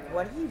beer, I'm like,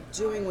 what are you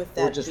doing with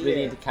that Or just beer?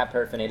 really into cat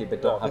paraphernalia but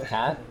don't have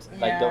cat. Like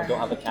Yeah. don't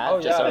have a cat. Oh,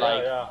 just yeah, are yeah,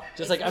 like yeah.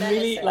 just It's like I'm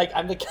really medicine. like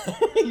I'm the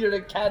cat you're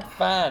the cat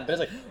fan. But it's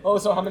like, oh,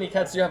 so how many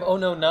cats do you have? Oh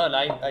no, none.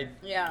 I Yeah.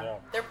 Yeah.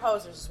 They're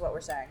posers, is what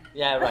we're saying.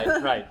 yeah,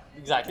 right.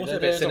 Exactly. Also a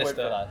bit There's a word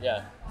sinister. for that,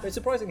 yeah. But it's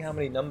surprising how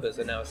many numbers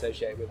are now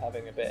associated with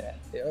having a beer.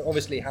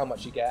 Obviously, how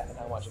much you get and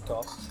how much it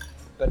costs.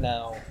 But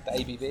now the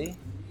ABV,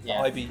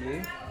 Yeah. the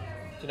IBU.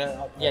 Do you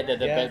know? Yeah, the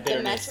The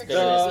bitterness. metric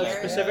bitterness, is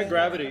Specific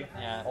gravity.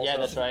 yeah, Also- yeah,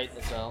 that's right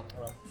as well.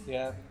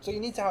 Yeah. So you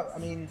need to have. I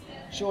mean,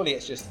 surely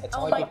it's just a type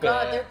Oh my of beer,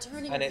 god, they're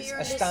turning and it's beer a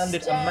into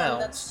standard stem. amount.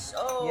 That's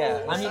so. Yeah,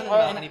 I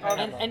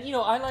mean, and you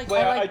know, I like.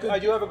 Well, I like I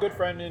do have a good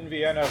friend in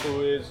Vienna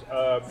who is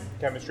a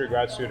chemistry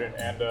grad student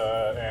and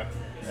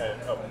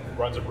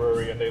runs a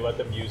brewery, and they let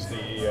them use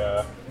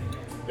the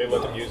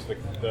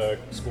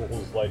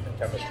school's like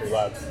chemistry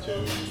lab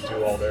to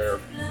do all their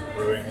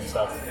brewing and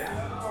stuff.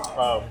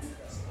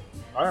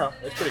 I don't know,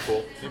 it's pretty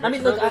cool. He I makes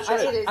mean, look, really good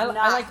shit. It is I not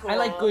like cool.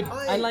 good.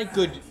 I like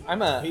good.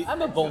 I'm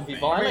a bon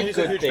vivant. I like he's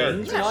a good huge nerd.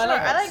 things. Yeah, You know, sure. I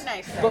I like like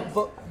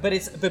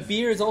nice things. but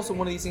beer is also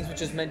one of these things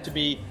which is meant to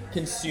be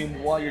consumed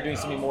while you're doing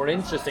something more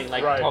interesting,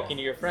 like Right. talking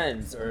to your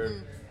friends or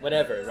Mm-hmm.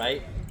 whatever,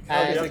 right? you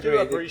And have to disagree.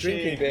 The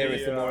appreciate drinking beer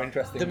is the the, more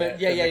interesting. the, bit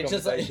yeah, of the yeah,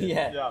 just like, conversation.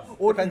 yeah. Yeah.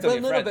 Or Depends on well,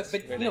 your no, no, friends,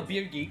 but really. you know,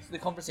 beer geeks. The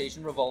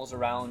conversation revolves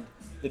around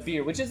the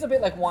beer, which is a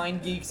bit like wine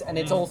geeks, and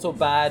Mm. it's also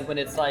bad when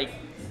it's like.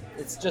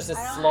 It's just a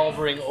I don't-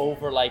 slobbering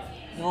over like,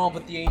 no,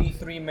 but the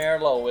 83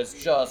 Merlot is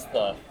just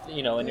the,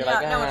 you know, and you're Yeah,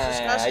 like, no, it's I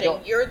disgusting.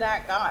 don't. You're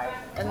that guy,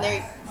 and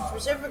they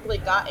specifically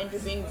got into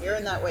being beer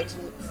in that way to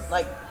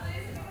like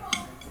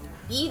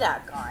be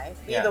that guy,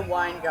 be Yeah. the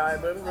wine guy,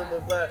 blah blah blah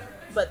blah.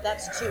 But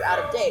that's too out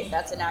of date.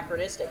 That's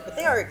anachronistic. But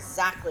they are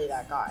exactly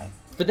that guy.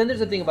 But then there's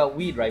the thing about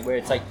weed, right? Where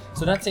it's like,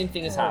 so that same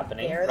thing is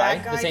happening, they're that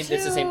right? guy The same,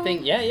 it's the same too.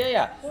 thing. Yeah, yeah,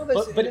 yeah. Well,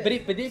 but but-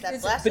 if That's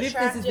this, less but if this is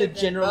attractive the than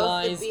both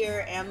generalized, the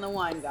beer and the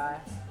wine guy.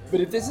 but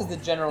if this is the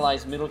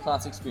generalized middle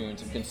class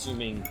experience of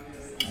consuming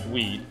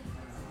weed,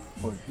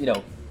 or you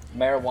know,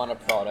 marijuana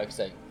products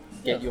that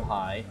get you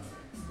high,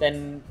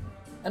 then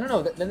I don't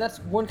know. Then that's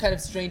one kind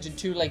of strange, and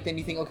two, like then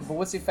you think, okay, but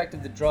what's the effect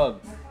of the drug?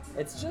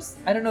 It's just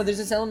I don't know. There's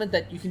this element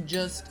that you can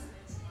just.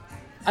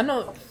 I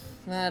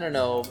don't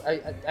know. I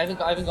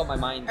haven't got my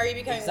mind. Are you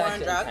becoming war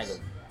on exactly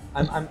drugs?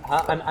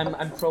 untangled.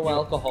 I'm pro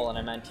alcohol and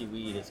I'm anti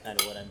weed. Is kind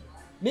of what I'm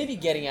maybe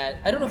getting at.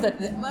 I don't know if that.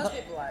 Most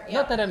people are. Yeah.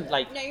 Not that I'm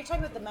like. No, you're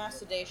talking about the mass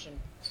sedation.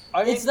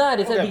 It's that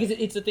Okay. because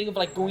it's a thing of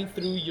like going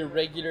through your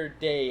regular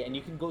day, and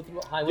you can go through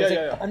a high. Yeah, Whereas,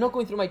 yeah, like, yeah. I'm not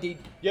going through my day.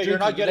 Yeah, you're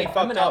not drinking, getting like,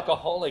 I'm an fucked up.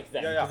 alcoholic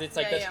then, Yeah, yeah. because it's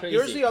like Yeah, that's yeah. crazy.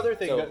 Here's the other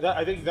thing. So- That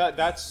I think that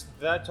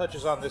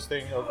touches on this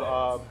thing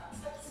of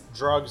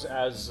drugs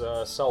as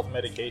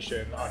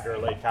self-medication under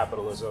like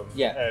capitalism.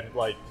 Yeah. And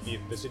like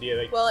this idea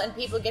like Well, and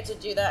people get to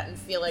do that and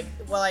feel like,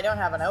 well, I don't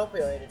have an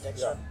opioid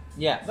addiction.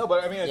 Yeah. yeah. No,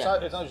 but I mean, it's Yeah.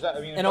 not just that.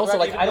 I mean, And also,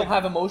 like, even, I don't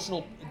have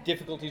emotional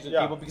difficulties with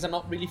Yeah. people because I'm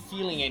not really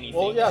feeling anything.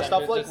 Well, yeah, I'm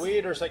stuff like just-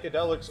 weed or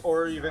psychedelics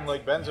or even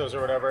like benzos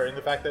or whatever, and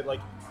the fact that like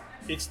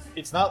it's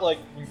not like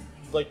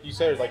you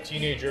said, like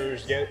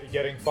teenagers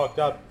getting fucked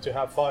up to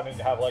have fun and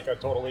have like a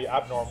totally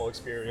abnormal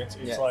experience.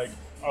 It's Yeah. like,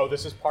 oh,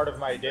 this is part of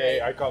my day.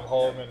 I come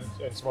home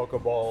and smoke a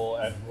bowl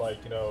and like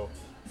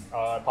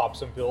pop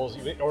some pills,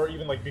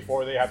 even like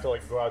before they have to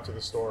like go out to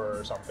the store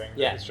or something.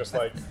 Yeah. It's just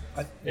like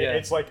yeah.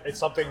 it's like it's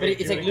something But they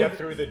it's do like to get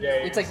through the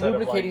day. It's like instead of,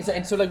 lubricating,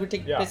 and so like we're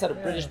taking Yeah. this out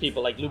of British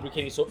people, like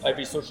lubricating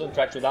every social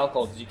interaction with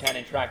alcohol because you can't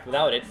interact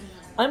without it.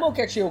 I'm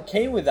actually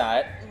okay with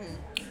that,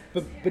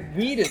 but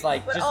weed is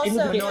like But just also,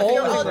 lubricating if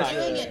you're all all the time.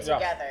 doing it Yeah.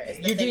 together, is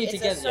the You're doing thing. it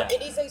together,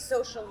 It is a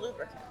social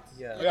lubricant.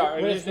 Yeah. Yeah,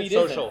 Whereas it's weed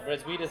social. isn't.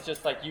 Whereas weed is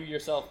just like you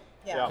yourself,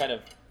 Yeah. kind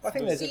of. I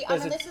think there's See, a,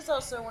 there's a this is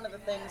also one of the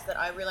things that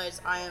I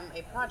realize I am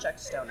a project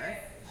stoner.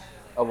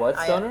 A what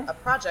I stoner? am a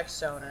project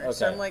stoner.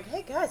 So Okay. I'm like,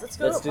 hey guys, let's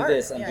go Let's to a do party.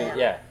 this and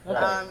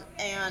Okay.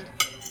 And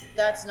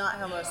that's not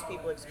how most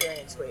people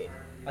experience weed.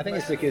 I think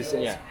it's because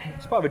it's, Yeah.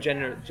 it's part of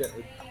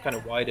a kind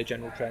of wider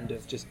general trend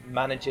of just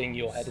managing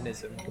your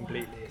hedonism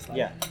completely. It's like,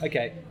 Yeah.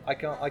 okay, I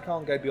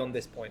can't go beyond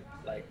this point.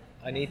 Like,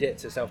 I need it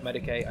to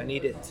self-medicate. I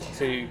need it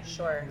to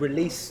Sure.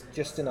 release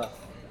just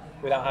enough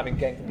without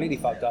getting completely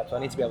fucked up. So I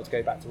need to be able to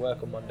go back to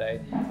work on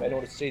Monday. But in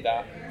order to do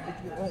that,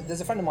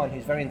 there's a friend of mine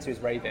who's very into his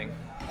raving.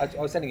 I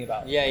was telling you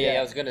about. Yeah,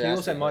 I was gonna He ask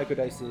also you.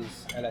 microdoses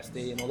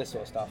LSD and all this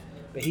sort of stuff.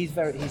 But he's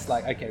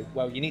like, okay,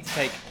 well, you need to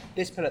take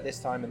this pill at this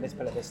time and this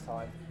pill at this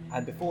time,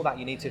 and before that,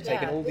 you need to have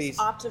taken all this these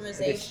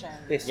optimization.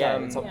 This Yeah,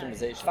 it's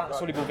optimization. fat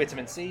soluble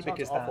vitamin C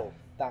because awful.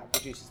 that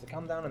reduces the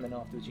come down, and then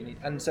afterwards you need.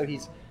 And so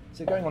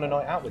going on a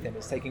night out with him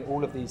is taking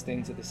all of these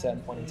things at a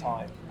certain point in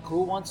time.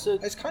 Who wants to?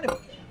 It's kind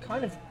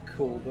of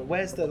cool, but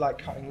where's the like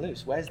cutting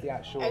loose? Where's the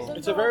actual? Isn't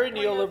It's the a very whole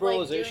point of,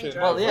 like, doing neoliberalization. drugs-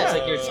 Well, yeah, it's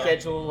like your Yeah.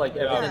 schedule, like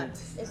Yeah. everything.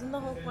 Isn't the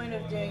whole point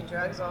of doing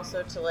drugs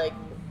also to like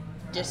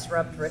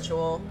disrupt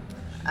ritual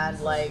and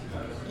like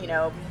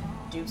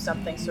do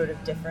something sort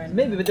of different?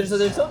 Maybe, but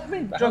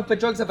but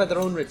drugs have had their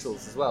own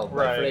rituals as well,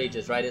 right. For Right.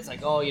 ages, right? It's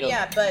like, oh,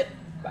 Yeah, but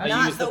I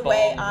not use the, the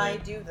way bong, I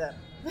like- do them.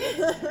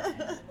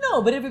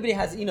 No, but everybody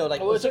has,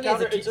 like, Well, it's a certainly,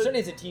 counter- it's a- certainly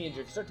as a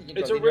teenager, if you start taking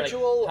it's drugs, a then you're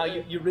ritual, like, how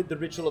you read the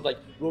ritual of like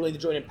rolling the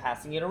joint and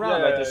passing it around,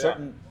 Yeah, right? yeah, There's yeah.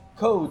 certain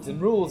codes and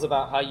rules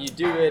about how you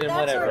do it and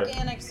That's whatever.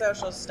 organic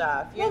social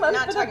stuff. You're Well,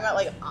 not but talking about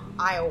like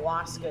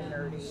ayahuasca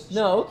nerdy.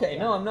 No, okay,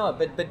 no, I'm not.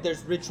 But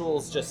there's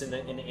rituals just in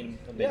maybe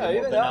Yeah, more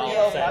even banal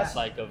that. sense,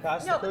 like of.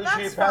 Pass No, the but coochie,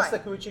 that's pass the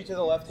fine. coochie to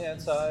the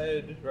left-hand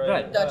side. Right.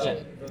 Right.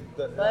 Dutchie.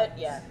 But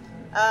yeah,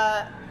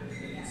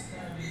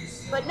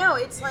 but no,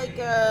 it's like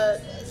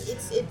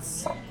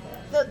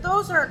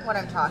those aren't what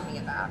I'm talking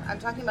about. I'm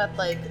talking about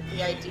like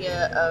the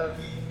idea of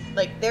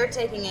like they're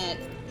taking it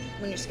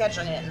when you're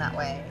scheduling it in that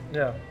way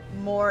Yeah.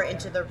 more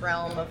into the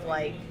realm of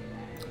like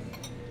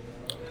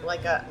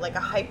a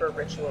hyper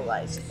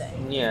ritualized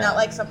thing. Yeah. Not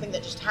like something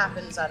that just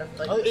happens out of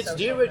like. Oh, the it's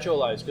social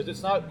de-ritualized because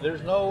it's not.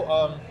 There's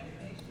no.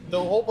 The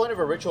whole point of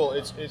a ritual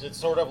is it's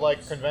sort of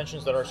like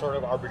conventions that are sort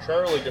of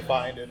arbitrarily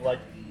defined and like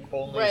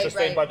only Right,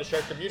 sustained right. by the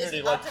shared This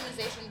community. Like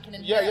optimization can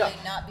Yeah,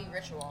 inherently yeah. not be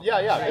ritual. yeah.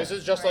 Right, This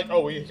is just right. like,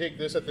 oh, we take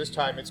this at this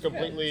time. It's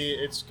completely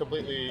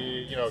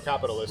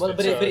capitalist. Well,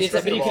 but It's, you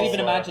stripped could of all, even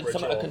imagine a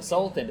ritual.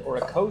 consultant or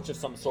a coach of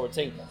some sort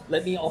saying,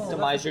 "Let me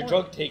optimize your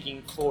drug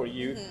taking for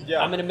you.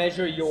 Yeah. I'm going to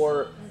measure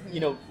your,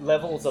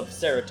 levels of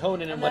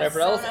serotonin and And whatever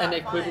that's so else, and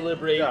not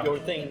equilibrate fun. your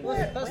thing."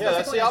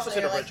 That's the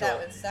opposite of like ritual.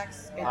 that with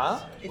sex. Huh?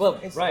 It's- Well,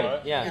 it's-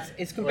 right, yeah.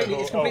 It's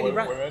With completely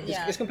women?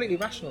 Yeah. it's completely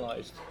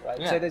rationalized, right?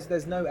 Yeah. So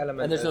there's no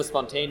element And there's no of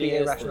spontaneous,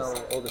 the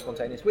irrational or the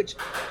spontaneous, which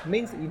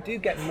means that you do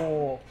get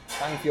more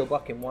bang for your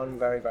buck in one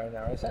very, very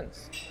narrow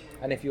sense.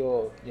 And if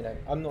you're,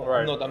 I'm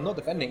not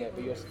defending it,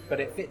 but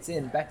it fits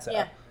in better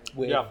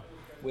Yeah.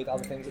 with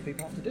other things that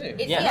people have to do.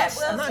 It's, Yeah.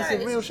 And that's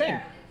a real shame.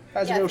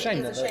 That's a real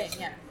shame It's a shame,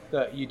 yeah.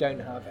 that you don't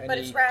have But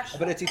it's any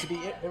rational. ability to be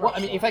irrational. Well, I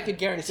mean, if I could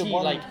guarantee It's a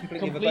one like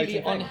completely completely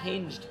verboten thing.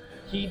 unhinged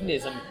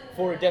hedonism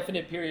for a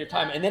definite period of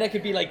time, and then I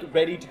could be like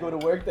ready to go to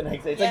work the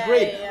next day. It's like Yeah,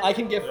 great, yeah, yeah. I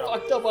can get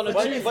fucked up on a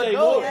Tuesday. But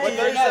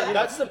morning.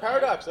 that's the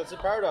paradox. That's the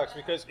paradox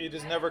because it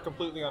is never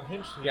completely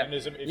unhinged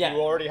hedonism if Yeah. you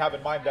already have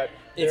in mind that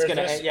It's there's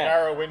gonna- this yeah.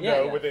 narrow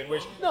window Yeah. within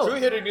which No. true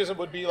hedonism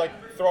would be like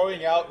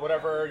throwing out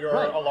whatever your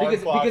Right, alarm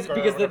clock or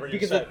whatever you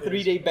because set the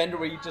 3-day bender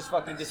where you just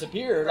fucking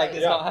disappear, like Right.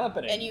 it's Yeah. not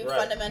happening. And you Right.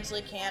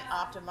 fundamentally can't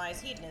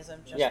optimize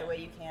hedonism just Yeah. the way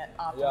you can't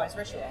optimize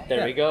ritual.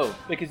 there we go.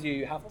 because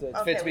you have to, for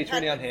Okay, it to be we've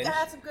truly had- unhinged.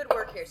 That's some good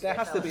work here. There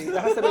has to be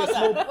storytellers. a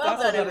small. Well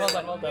that's done, a-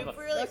 everyone. well done.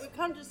 We've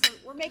come to some.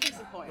 We're making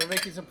some points. We're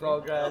making some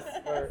progress.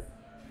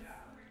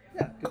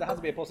 Yeah, because there has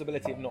to be a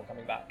possibility of not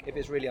coming back if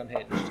it's really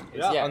unhinged.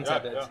 It's Yeah,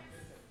 untethered, yeah.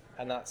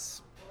 and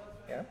that's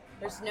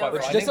There's no. Quite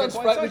Which right. just I sounds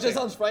think they're quite which just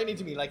exciting. sounds frightening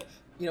to me. Like,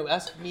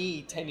 ask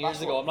me 10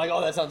 years ago. I'm like, oh,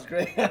 that sounds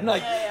great. I'm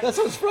like, Yeah, yeah. that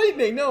sounds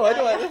frightening. No, I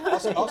don't.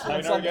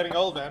 I know you're getting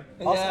old, man.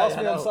 ask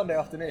I me on know. Sunday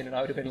afternoon, and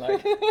I would have been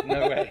like,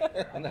 no way,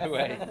 no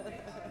way.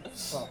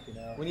 Fucking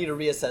hell. We need to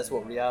reassess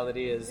what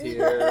reality is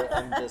here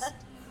and just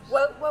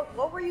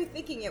What were you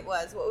thinking it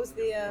was? What was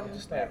the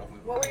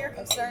what were your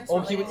concerns? Oh,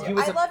 he was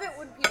I love it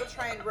when people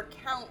try and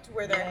recount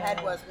where their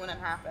head was when it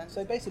happened.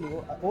 So basically,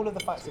 all of the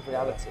facts of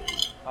reality,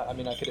 I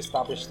mean, I could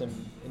establish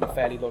them in a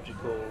fairly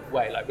logical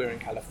way. Like, we were in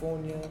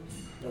California,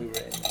 we were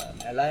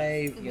in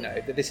LA, you know,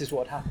 that this is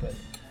what happened.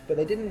 But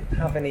they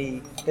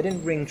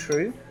didn't ring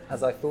true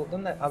as I thought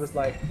them. I was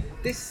like,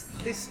 this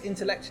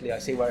intellectually, I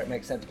see where it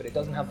makes sense, but it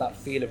doesn't have that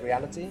feel of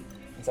reality.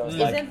 And so I was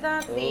Isn't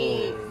that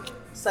the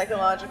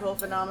psychological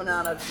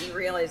phenomenon of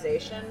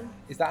derealization?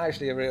 Is that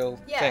actually a real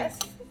Yes.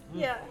 thing?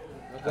 Yeah.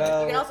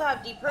 Well, You can also have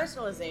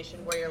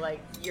depersonalization, where you're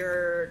like,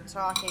 you're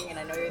talking and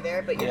I know you're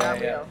there, but you're not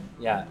real.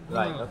 Yeah,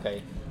 right,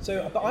 okay.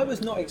 So, but I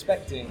was not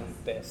expecting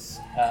this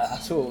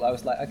at all. I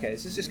was like, okay,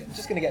 this is just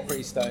going to get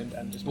pretty stoned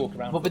and just walk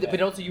around. Well,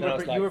 but also you And I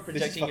was were like, this is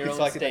projecting your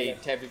fucking own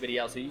state to everybody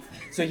else.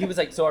 So he was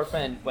like, so our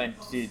friend went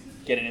to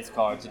get in his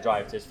car to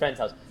drive to his friend's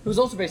house, who was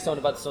also very stoned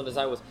about the stoned as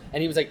I was,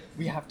 and he was like,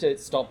 we have to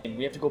stop him.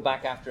 We have to go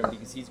back after him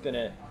because he's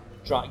gonna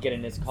get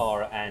in his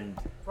car and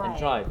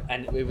drive.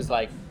 And it was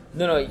like,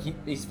 no,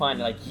 he's fine.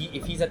 Like,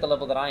 if he's at the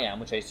level that I am,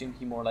 which I assume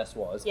he more or less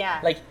was,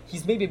 like,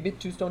 he's maybe a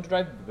bit too stoned to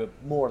drive, but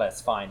more or less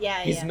fine.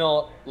 He's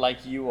not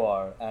like you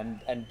are,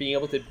 and being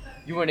able to,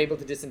 you weren't able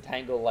to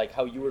disentangle like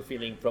how you were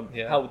feeling from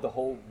how the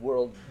whole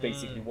world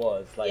basically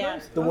was.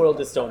 Like, the world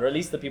is stoned, or at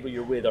least the people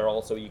you're with are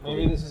also equally.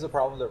 Maybe this is a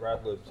problem that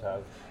Rad Libs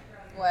have.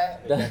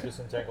 What? They can't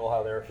disentangle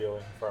how they're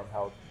feeling from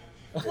how.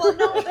 Well,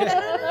 no.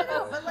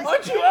 But like,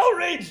 Aren't you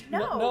outraged?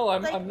 No,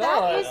 I'm like,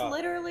 not.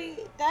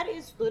 That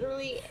is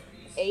literally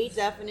a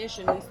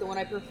definition, at least the one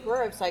I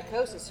prefer, of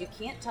psychosis. You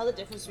can't tell the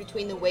difference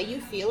between the way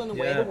you feel and the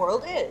way the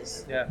world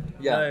is. Yeah.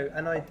 No,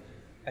 and I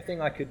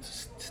think I could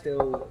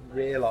still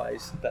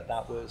realise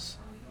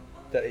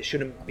that it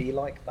shouldn't be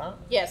like that.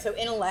 Yeah. So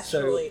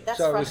intellectually, that's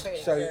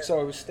frustrating. So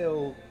I was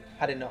still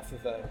had enough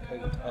of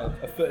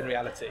a foot in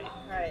reality.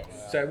 Right.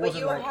 So it wasn't but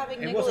you were like,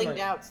 having it wasn't niggling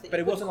doubts that but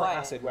you it wasn't like quiet.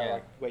 acid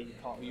where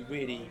you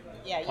really you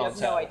can't have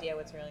tell. no idea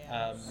what's really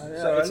happening. So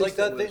it's at like least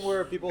that it thing was-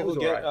 where people it was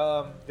who get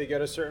alright. they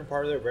get a certain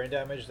part of their brain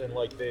damaged, and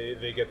like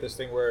they get this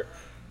thing where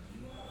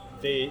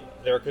they're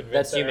convinced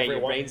That's that you, mate. Your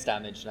everyone. brain's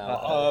damaged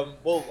now.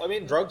 Well, I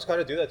mean, drugs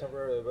kind of do that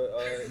temporarily,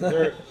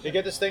 but they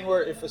get this thing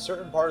where if a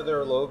certain part of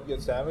their lobe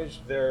gets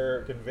damaged,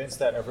 they're convinced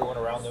that everyone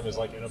around them is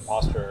like an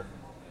imposter.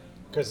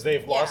 Because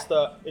they've lost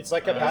the, it's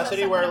like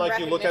capacity where like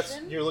you look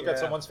at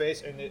someone's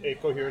face and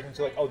it coheres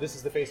into like, oh, this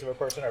is the face of a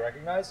person I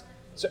recognize.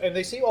 So and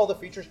they see all the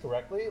features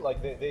correctly,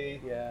 like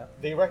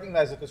they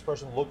recognize that this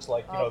person looks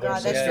like their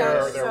sister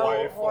or their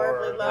wife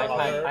or their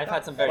mother. I've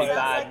had some very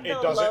bad. It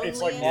doesn't.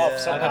 It's like off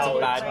I've had some somehow.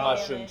 bad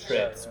mushroom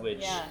trips,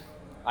 which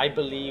I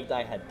believed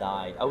I had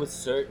died. I was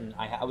certain.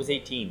 I was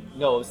 18.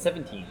 No, I was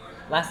 17.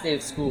 Last day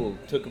of school,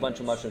 took a bunch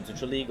of mushrooms,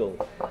 which were legal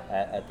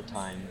at the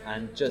time,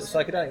 and just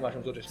psychedelic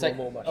mushrooms or just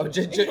normal mushrooms.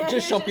 Oh,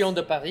 just Champion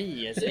de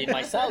Paris in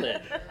my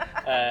salad.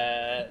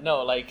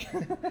 No, like.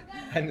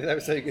 And they were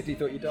so good you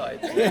thought you died.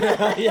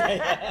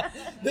 yeah.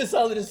 This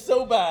salad is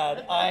so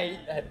bad. I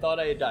had thought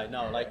I had died.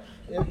 No, like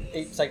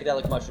ate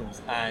psychedelic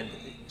mushrooms and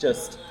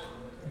just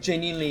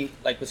genuinely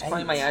like was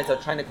crying my eyes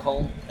out, trying to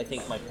call I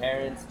think my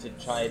parents to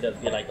try to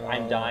be like,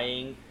 I'm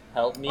dying.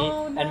 Help me.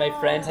 And my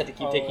friends had to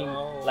keep taking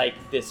like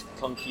this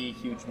clunky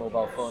huge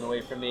mobile phone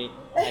away from me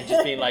and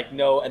just being like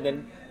no, and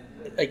then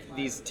like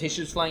these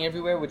tissues flying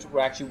everywhere, which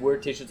were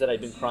tissues that I'd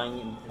been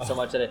crying in so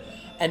much that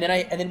and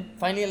then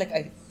finally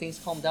like things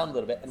calmed down a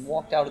little bit and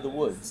walked out of the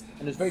woods,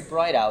 and it was very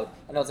bright out,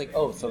 and I was like,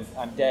 oh, so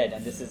I'm dead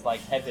and this is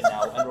like heaven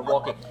now, and we're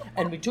walking,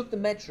 and we took the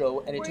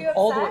metro, and it took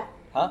all the way.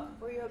 Huh?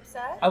 Were you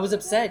upset? I was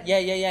upset. Yeah.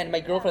 And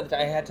my girlfriend,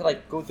 I had to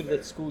like go through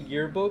the school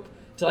yearbook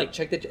to like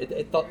check that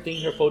I thought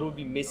her photo would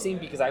be missing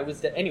because I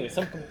was there. Anyway,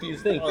 some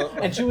confused thing.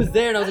 And she was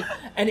there, and I was like,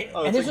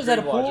 and this was at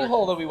a pool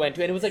hall that we went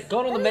to, and it was like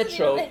gone on the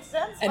metro.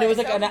 And it was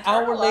like an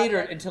hour later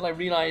until I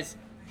realized,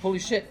 holy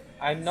shit,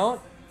 I'm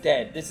not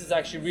dead. This is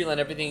actually real, and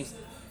everything's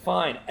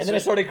fine. And then I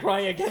started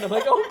crying again. I'm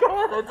like, oh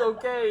god, it's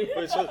okay.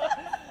 Wait,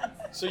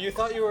 so you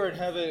thought you were in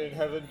heaven, and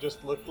heaven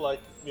just looked like,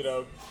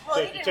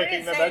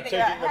 taking the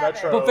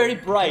metro. But very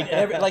bright,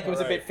 and like it was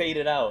a bit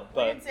faded out.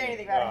 But You didn't say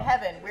anything about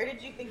heaven. Where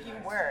did you think you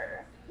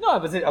were? no, I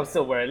was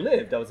still where I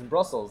lived. I was in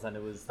Brussels, and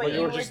it was. But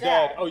you were just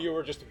dead. Oh, you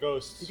were just a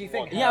ghost. Did you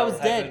think? Yeah, I was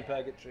dead.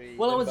 Purgatory,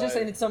 Well, I was just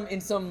limbo?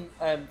 in some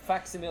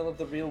facsimile of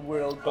the real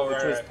world, but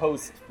which was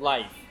post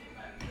life.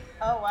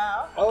 Oh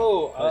wow.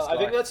 Oh, I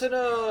think that's in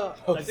a.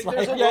 I think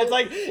there's a yeah,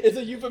 it's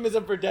a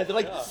euphemism for death. They're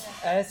like,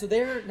 so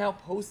they're now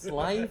post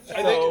life.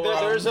 I think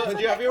there's a.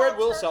 Have you read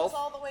Will Self?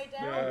 All the way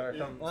down.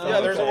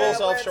 Yeah, there's a Will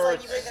Self Where it's short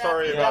like you wake up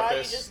story and about you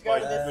this. just go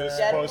to this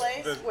dead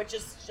place, the- which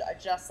is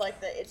just like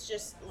it's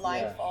just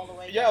life all the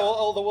way down. Yeah,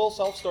 well, the Will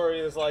Self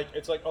story is like,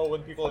 it's like, oh,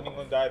 when people in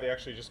England die, they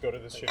actually just go to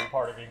this shitty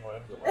part of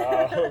England.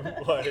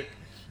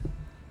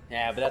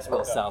 Yeah, but that's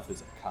Will Self,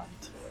 who's a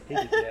cunt. He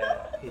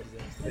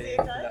deserves to be.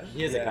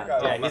 He is a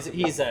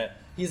cunt. Yeah,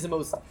 he's the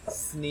most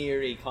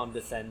sneery,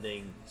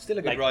 condescending, Still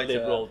a good like, writer.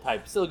 liberal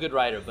type. Still a good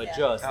writer, but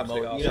just the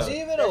Absolutely most. awesome. Is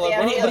he even a Does he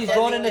liberal? have But he's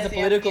brought in as a does he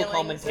have political feelings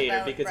commentator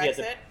about because he has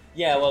a. Brexit?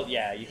 Yeah, well,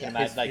 yeah, you can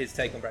imagine. Like, His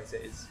take on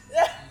Brexit is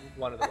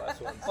one of the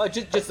worst ones. Well,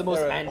 just the most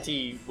There are-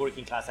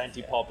 anti-working class,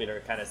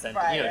 anti-popular kind of sense.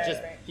 Right, you know, right,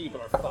 just right.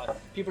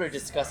 people are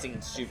disgusting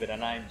and stupid,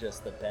 and I'm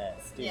just the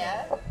best. You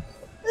Yeah.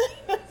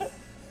 know?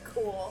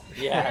 Cool.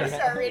 Yeah, Can we yeah.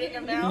 start reading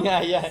them now?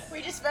 Yeah.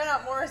 We just found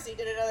out Morrissey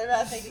did another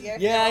bad thing to get.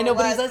 Yeah, I know,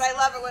 but he's I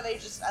love it when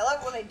I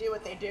love it when they do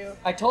what they do.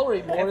 I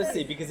tolerate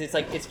Morrissey because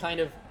it's kind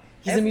of.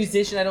 He's a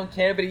musician, I don't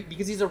care, but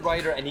because he's a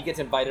writer and he gets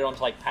invited onto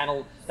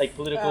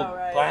political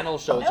panel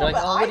shows. No, You're like,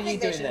 but oh, what I are you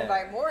think they doing should there?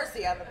 invite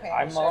Morrissey on the panel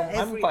I'm show. fine with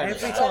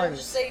every that. time-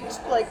 Just saying,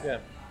 Yeah.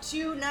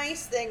 two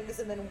nice things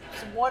and then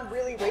one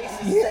really racist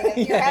thing,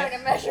 and you're having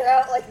to measure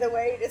out the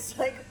weight. It's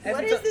like, what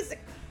Every is ti- this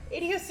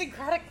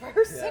idiosyncratic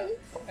person?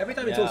 Every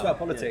time he Yeah. talks about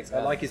politics, Yeah.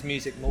 I like his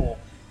music more.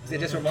 Because it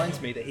just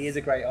reminds me that he is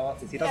a great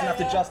artist. He doesn't Yeah, have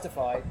to yeah.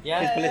 justify Yeah,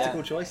 his yeah.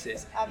 political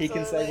choices. He can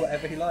say Absolutely.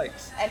 whatever he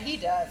likes. And he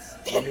does.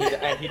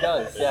 And he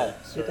does, yeah.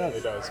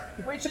 Certainly does.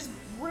 Which is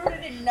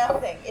rooted in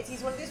nothing.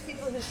 He's one of those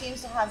people who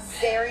seems to have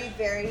very,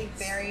 very,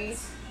 very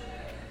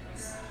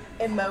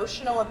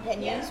emotional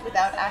opinions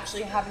without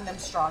actually having them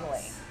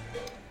strongly.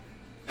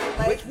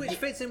 Which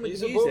fits in with He's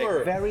the a music.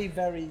 boomer. Very,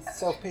 very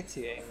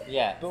self-pitying.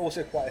 Yeah. But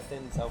also quite a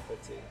thin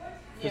self-pity.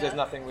 Because there's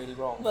nothing really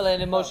wrong. Well,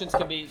 and emotions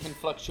can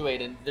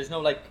fluctuate, and there's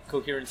no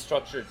coherent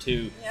structure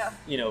to Yeah.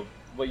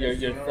 What your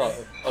thought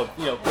of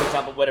for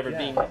example, whatever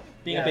being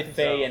a bit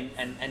fey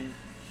and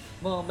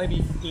well,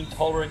 maybe being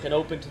tolerant and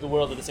open to the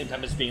world at the same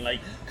time as being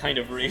kind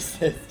of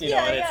racist, and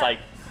it's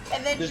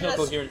and then there's no just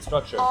coherent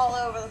structure. all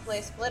over the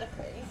place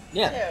politically.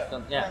 Yeah.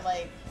 Too. Yeah.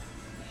 Or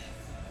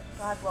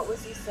God, what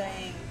was he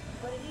saying?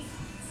 What did he?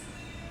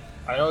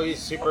 I know he's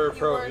super he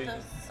pro. wore the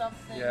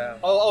something. Yeah.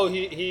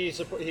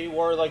 He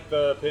wore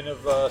the pin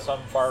of some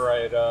far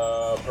right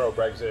pro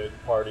Brexit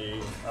party,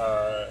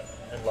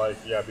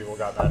 and people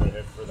got mad at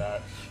him for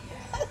that.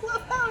 I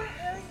love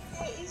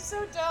how he's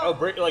so dumb.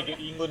 Oh,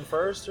 England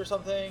first or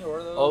something,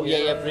 or those? Oh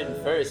yeah, Britain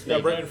first. Yeah,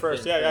 maybe. Britain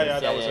first. Yeah,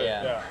 that was it.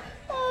 yeah.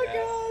 Oh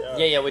god.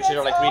 Yeah, which That's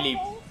are really,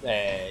 awful.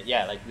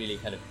 really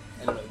kind of,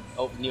 I don't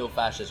know,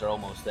 neo-fascists are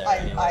almost there. I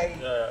anyway.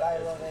 I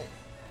love it.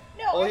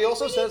 No, Well, I he think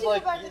also we says, need to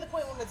go back to the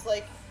point when it's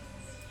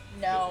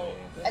no.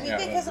 I mean,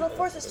 because it'll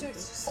force us to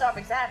stop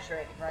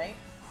exaggerating, right?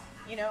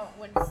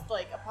 When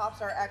a pop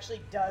star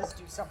actually does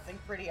do something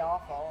pretty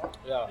awful.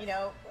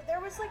 Yeah. There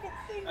was a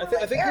thing where I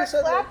think he Eric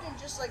said that- Clapton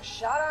just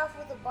shot off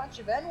with a bunch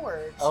of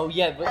N-words. Oh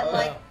yeah, but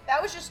And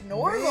that was just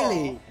normal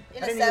Really?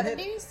 in I the didn't even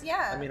hear- 70s.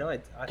 Yeah. I mean, I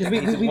because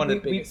think he's one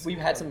of the biggest. we've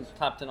had some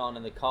Clapton on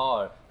in the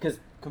car because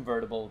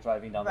convertible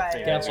driving down the Right,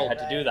 freeway, we right, had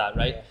to right. do that,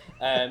 right?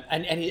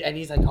 And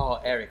he's like,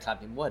 oh, Eric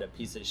Clapton, what a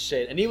piece of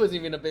shit, and he wasn't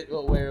even a bit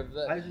aware of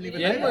the I didn't even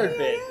the know N-word that.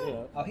 bit.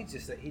 Oh, he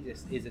just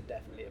is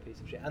definitely a piece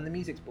of shit, and the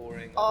music's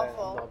boring.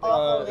 Awful, I'm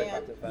not a big man.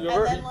 Clapton fan. You and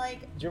ever- then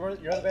Do you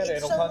remember the band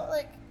it's Anal Cunt?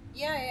 so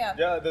yeah.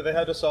 Yeah, they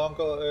had a song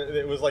called.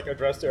 It was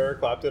addressed to Eric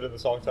Clapton, and the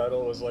song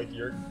title was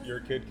 "Your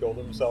kid killed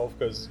himself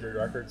because your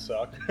records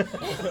suck."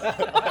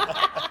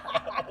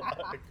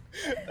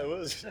 It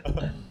was.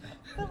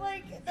 But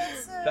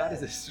that's That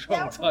is a strong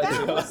that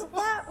title.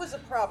 was a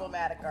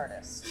problematic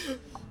artist.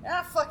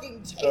 Not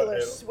fucking Taylor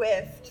Taylor.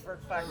 Swift for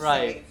fuck's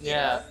Right? sake.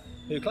 Yeah.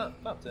 Who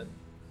Clapton?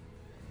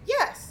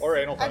 Yes. Or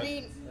Anal I Cunt.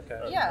 mean,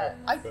 Okay. yeah.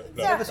 But- The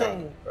Exactly.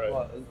 song, Right.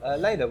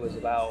 Layla was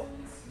about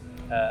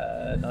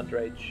an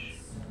underage.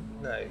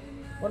 No,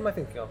 what am I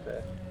thinking of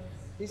here?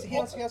 He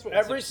has written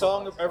Every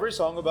some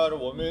song about a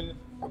woman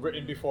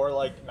written before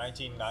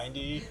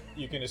 1990,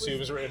 you can assume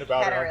is written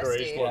about an Pederasty.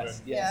 underage woman.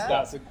 Yes,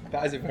 Yeah.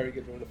 that is a very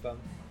good rule of thumb.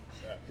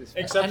 Yeah. Just-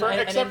 Except for And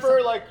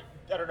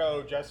I don't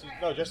know,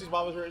 Jesse's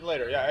mom was written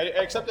later. Yeah,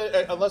 except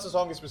unless the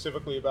song is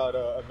specifically about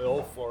a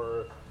MILF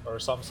or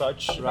some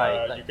such,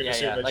 Right. you can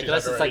assume that she's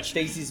unless it's underage.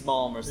 Stacy's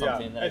mom or Yeah,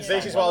 something. and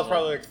Stacey's mom is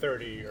probably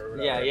 30 or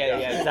whatever. Yeah,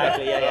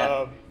 exactly.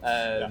 Yeah.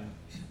 Yeah.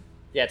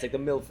 Yeah, it's like the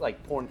MILF,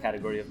 porn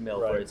category of MILF,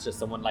 where Right. it's just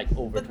someone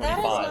over But that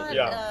 25. has not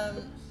Yeah.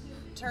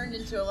 turned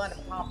into a lot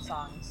of pop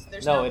songs.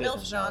 There's No, no, it MILF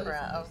isn't.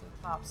 genre of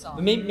pop songs.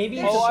 Maybe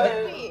There it's just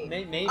should be.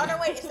 maybe. Oh no,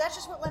 wait, is that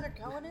just what Leonard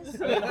Cohen is?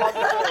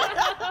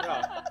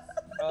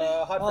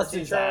 Hot Oh, for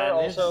Teacher Suzanne,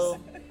 also.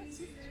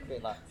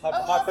 Great laugh.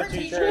 Hot for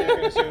Teacher, you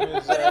can assume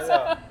is But it's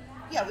yeah.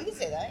 Yeah, we can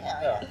say that.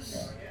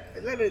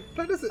 Yeah. Leonard,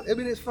 that doesn't. I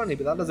mean, it's funny,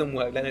 but that doesn't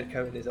work. Leonard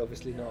Cohen is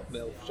obviously not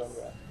MILF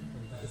genre.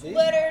 Is he?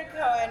 Leonard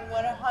Cohen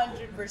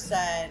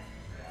 100%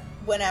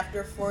 went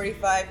after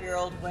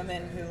 45-year-old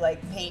women who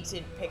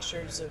painted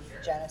pictures of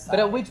genocide. But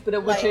at which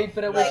age?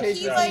 But at which age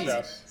he was liked, he?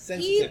 Yes.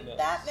 Sensitive.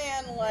 that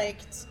man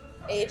liked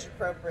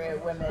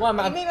age-appropriate women. Well,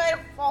 he might have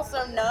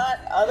also not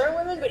other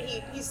women, but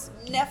he's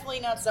definitely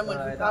not someone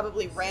Right, who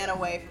probably ran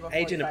away from a 45-year-old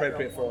Age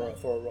inappropriate woman.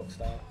 for a rock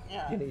star.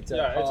 Yeah. You need to.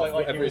 Yeah, it's like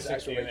half he was every 60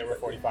 actual and they were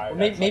 45.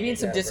 Maybe in That's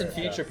some like distant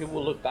inappropriate, future, people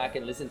will look back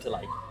and listen to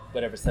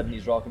whatever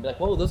 70s rock and be like,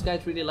 "Whoa, those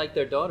guys really like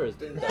their daughters,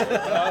 didn't they?"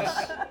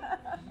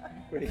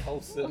 Pretty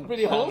wholesome.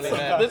 Pretty wholesome.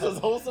 This is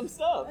wholesome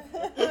stuff.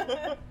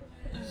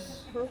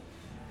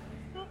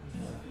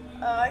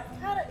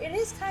 It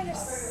is kind of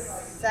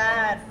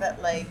sad that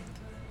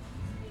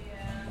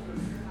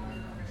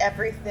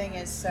everything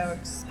is so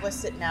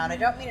explicit now, and I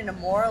don't mean in a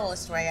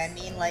moralist way. I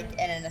mean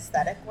in an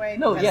aesthetic way.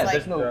 No, because, yeah,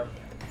 there's no.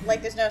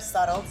 like there's no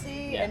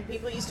subtlety, Yeah. and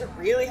people used to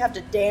really have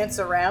to dance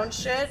around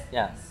shit.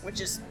 Yeah.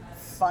 Which is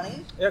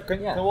funny.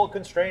 Well,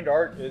 constrained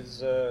art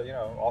is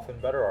often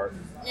better art.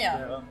 Yeah.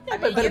 You know? I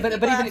mean, give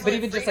people absolute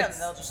even just like freedom,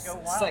 they'll just go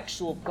wild.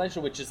 sexual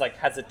pleasure, which is like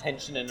has a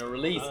tension and a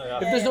release. Oh, yeah.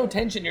 If there's no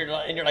tension, you're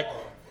like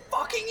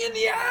fucking in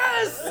the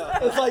ass.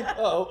 It's like,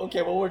 oh,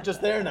 okay, well we're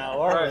just there now,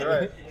 aren't we?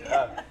 Right.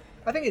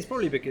 I think it's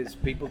probably because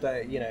people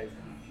don't,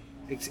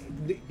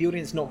 the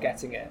audience not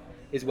getting it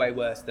is way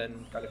worse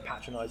than kind of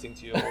patronising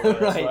to your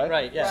audience,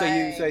 right, yeah.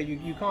 So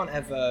you can't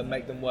ever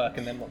make them work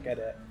and then not get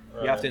it.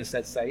 You have to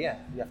instead say,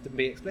 you have to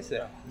be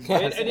explicit.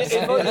 And this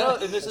is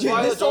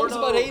why This song's Adorno.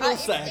 about anal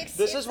sex.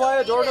 This is why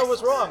Adorno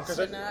was wrong, because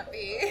Should not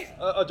be.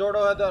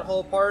 Adorno had that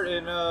whole part in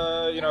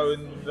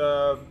in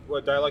the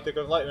Dialectic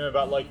of Enlightenment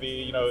about like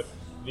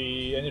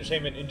the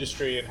entertainment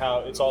industry and how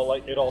it's all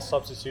like it all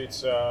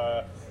substitutes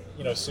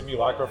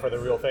simulacra for the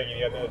real thing, and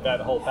he had that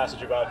whole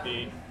passage about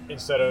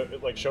instead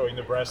of like showing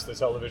the breast, the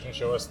television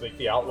show us like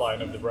the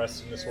outline of the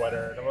breast in the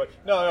sweater, and I'm like,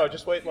 no,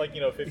 just wait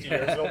 50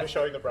 years, they'll be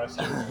showing the breast.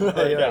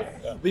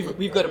 Right.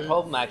 We've got a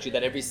problem actually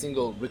that every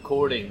single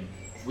recording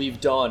we've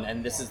done,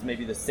 and this is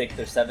maybe the 6th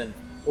or 7th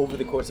over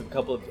the course of a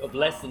couple of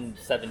less than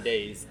 7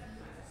 days,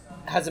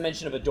 has a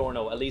mention of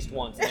Adorno at least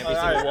once in every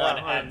single one,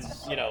 and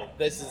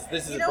this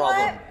is You a know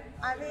problem. what?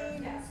 I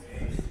mean,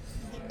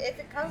 if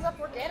it comes up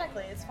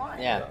organically, it's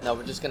fine. Yeah, no,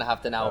 we're just gonna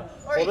have to now.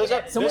 Or Well, you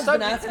can- Someone's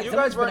been asking, you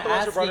guys weren't the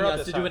ones who brought it up us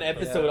this to do an time.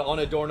 episode on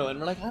Adorno, and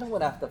we're like, I don't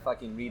want to have to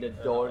fucking read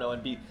Adorno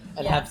and Yeah.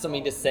 have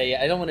something to say.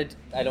 I don't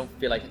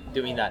feel like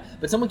doing that.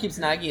 But someone keeps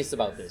nagging us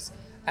about this,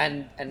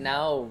 and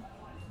now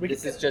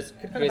this is just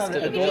Chris to the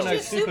You can Adorno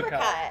just do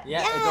supercut. supercut.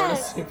 Yeah,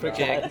 Yes. Adorno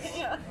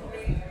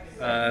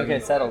supercut. Okay,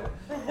 settled.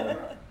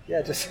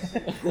 Yeah, just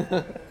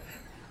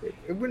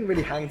it wouldn't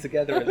really hang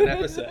together in an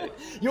episode.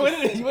 You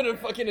want a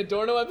fucking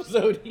Adorno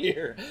episode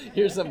here?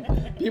 Here's some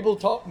people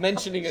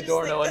mentioning Just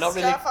Adorno like and the not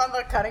really. stuff on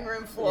the cutting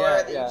room floor Yeah,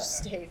 that you yeah. just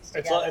staged It's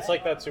together.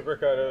 like that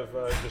supercut of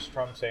just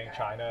Trump saying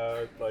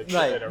China, like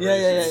Right. in a Yeah,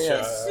 yeah, racist, yeah.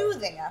 It's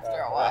soothing after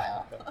a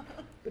while.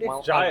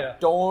 Well, China.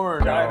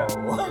 Adorno.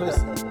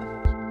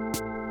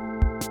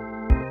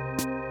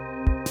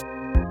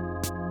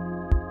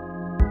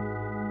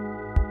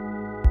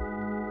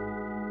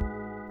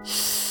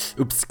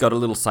 Oops, got a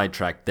little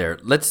sidetracked there.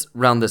 Let's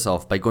round this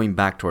off by going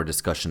back to our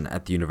discussion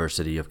at the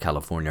University of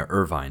California,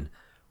 Irvine,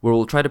 where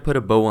we'll try to put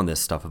a bow on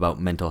this stuff about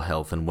mental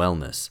health and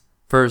wellness.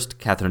 First,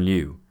 Catherine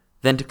Liu.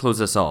 Then to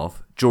close us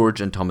off, George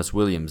and Thomas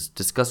Williams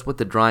discuss what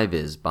the drive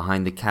is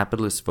behind the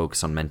capitalist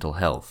focus on mental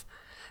health.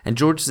 And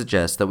George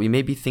suggests that we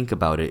maybe think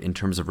about it in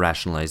terms of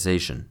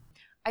rationalization.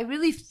 I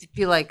really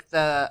feel like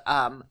the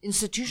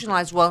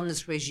institutionalized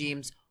wellness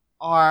regimes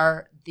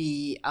are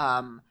the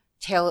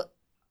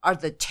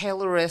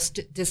Taylorist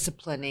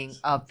disciplining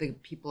of the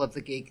people of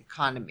the gig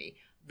economy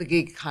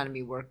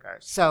worker.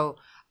 So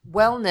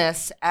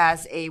wellness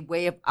as a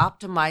way of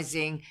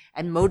optimizing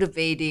and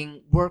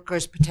motivating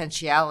workers'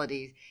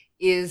 potentiality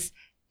is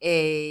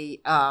a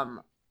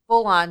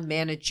full-on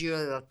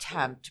managerial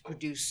attempt to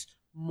produce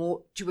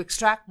more, to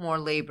extract more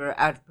labor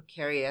out of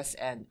precarious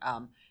and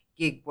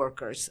gig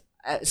workers,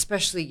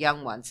 especially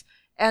young ones.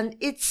 And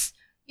it's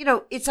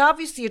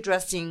obviously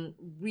addressing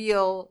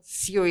real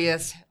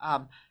serious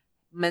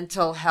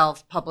mental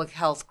health, public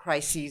health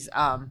crises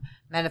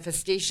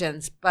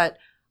manifestations. But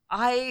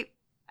I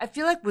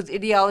feel like with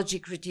ideology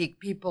critique,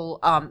 people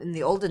in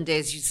the olden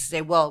days used to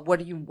say, well, what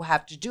do you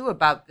have to do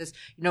about this?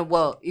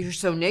 Well, you're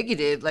so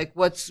negative, like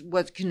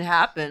what can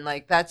happen?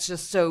 Like that's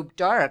just so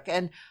dark.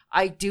 And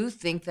I do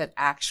think that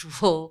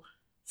actual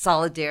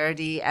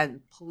solidarity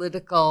and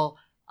politically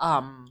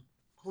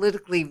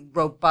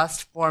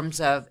robust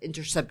forms of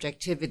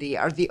intersubjectivity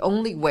are the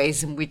only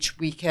ways in which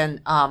we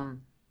can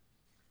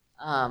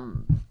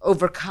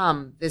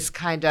overcome this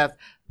kind of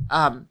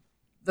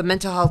the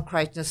mental health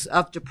crisis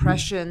of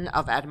depression,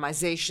 of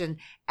atomization,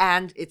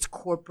 and its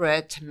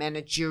corporate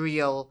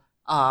managerial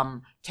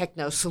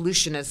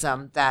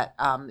techno-solutionism that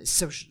is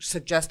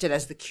suggested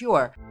as the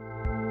cure.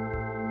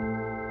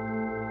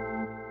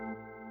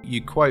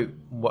 You quote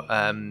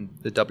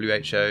the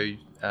WHO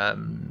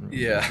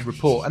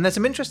report, and there's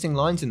some interesting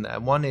lines in there.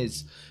 One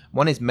is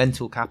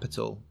mental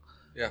capital.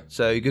 Yeah.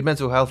 So good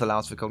mental health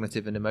allows for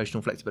cognitive and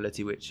emotional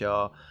flexibility, which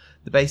are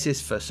the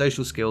basis for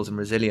social skills and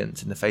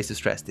resilience in the face of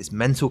stress. This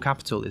mental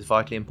capital is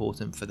vitally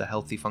important for the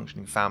healthy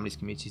functioning of families,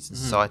 communities, and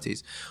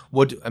societies.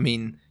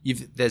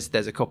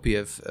 There's a copy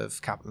of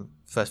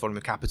first volume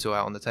of Capital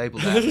out on the table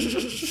there.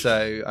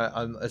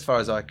 So as far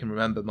as I can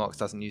remember, Marx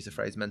doesn't use the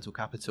phrase mental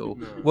capital.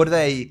 No. What do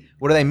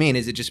they mean?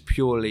 Is it just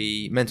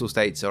purely mental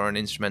states are an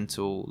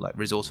instrumental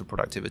resource of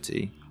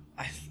productivity?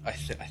 I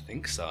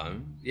think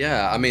so.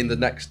 Yeah. The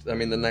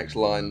next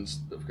lines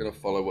that are going to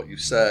follow what you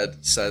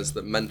said says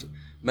that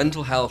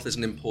mental health is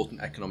an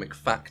important economic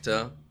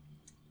factor.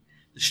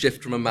 The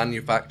shift from a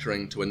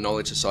manufacturing to a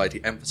knowledge society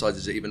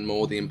emphasizes even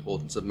more the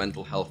importance of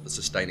mental health for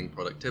sustaining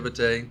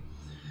productivity.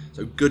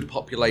 So good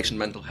population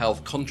mental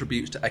health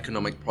contributes to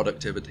economic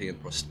productivity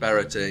and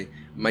prosperity,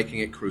 making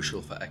it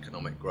crucial for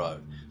economic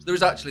growth. So there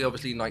is actually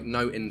obviously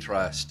no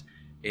interest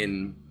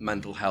in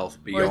mental health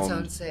For beyond its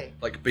own sake.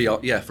 like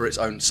beyond for its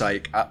own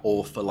sake,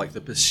 or for like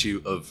the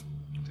pursuit of,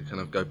 to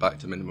kind of go back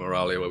to minima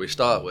moralia where we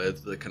start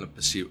with, the kind of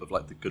pursuit of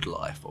like the good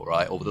life, all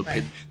right, or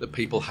that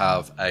people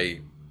have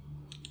a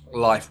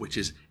life which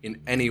is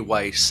in any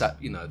way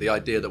the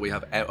idea that we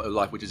have a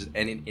life which is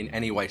in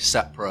any way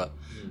separate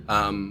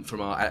from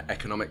our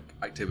economic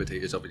activity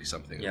is obviously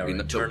something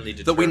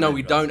that we know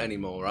we don't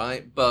anymore,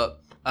 right?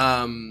 But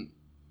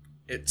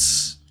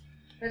it's.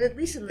 But at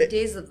least in the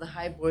days of the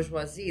high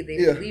bourgeoisie, they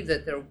believed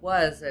that there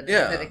was an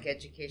aesthetic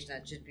education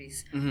that should be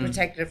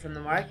protected from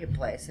the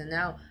marketplace. And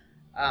now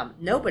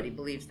nobody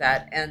believes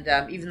that. And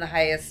even the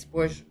highest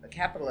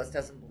capitalist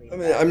doesn't believe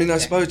that. I mean, I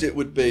suppose it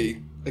would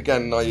be,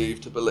 again,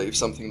 naive to believe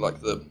something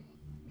like the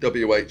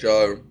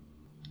WHO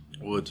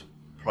would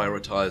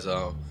prioritize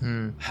our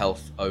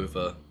health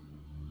over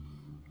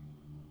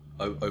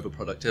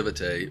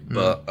productivity.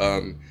 But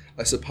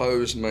I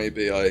suppose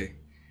maybe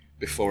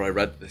before I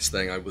read this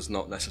thing, I was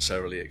not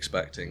necessarily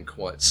expecting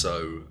quite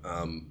so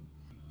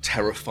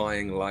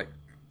terrifying language.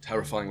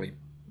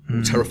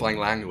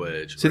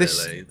 So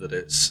really, that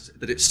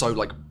it's so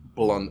like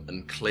blunt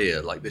and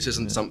clear. Like this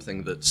isn't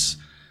something that's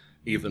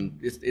even.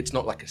 It's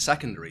not like a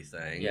secondary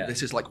thing. Yeah.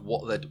 This is like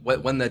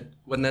when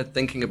they're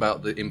thinking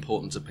about the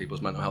importance of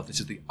people's mental health. This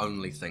is the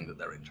only thing that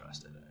they're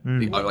interested in.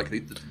 The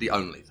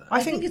only thing.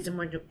 I think it's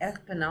important to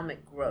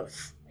economic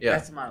growth. Yeah.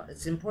 That's my.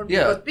 It's important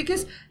growth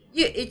because.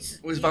 Yeah,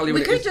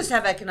 we could just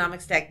have economic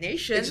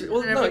stagnation.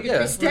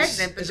 Be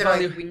stagnant,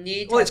 but we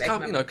need. Well, it's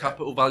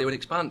capital value and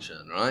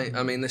expansion, right?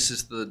 I mean, this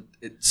is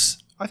it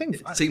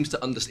seems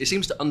to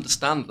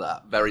understand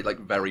that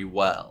very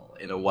well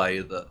in a way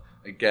that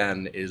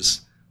again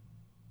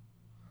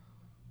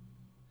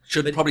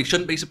probably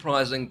shouldn't be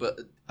surprising, but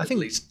I think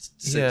at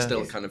least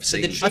still kind of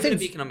seems. The treatment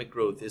of economic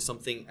growth is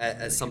something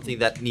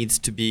that needs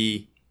to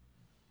be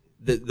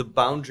the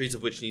boundaries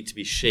of which need to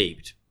be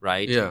shaped.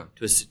 Right. Yeah.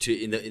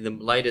 To in the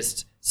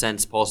lightest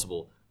sense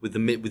possible, with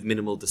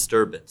minimal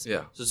disturbance.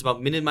 Yeah. So it's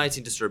about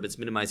minimizing disturbance,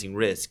 minimizing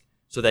risk,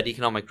 so that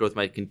economic growth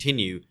might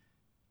continue,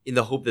 in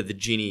the hope that the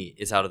genie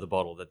is out of the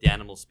bottle, that the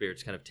animal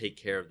spirits kind of take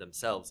care of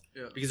themselves.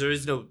 Yeah. Because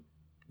there's no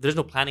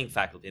planning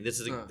faculty, and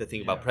this is the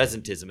thing about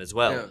presentism as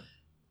well. Yeah.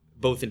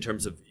 Both in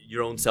terms of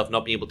your own self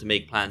not being able to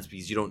make plans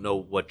because you don't know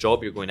what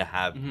job you're going to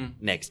have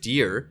next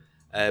year,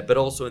 but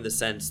also in the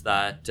sense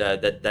that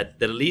that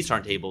elites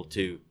aren't able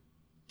to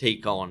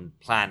take on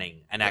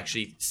planning and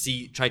actually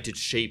try to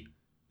shape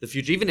the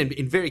future, even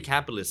in very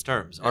capitalist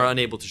terms, are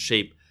unable to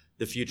shape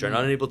the future and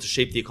unable to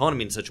shape the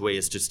economy in such a way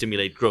as to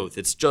stimulate growth.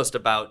 It's just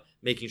about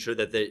making sure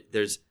that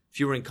there's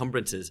fewer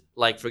encumbrances,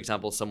 like, for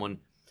example, someone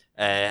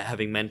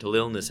having mental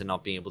illness and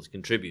not being able to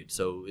contribute.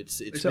 So it's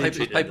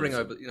papering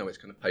over, it's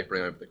kind of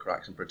papering over the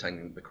cracks and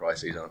pretending that the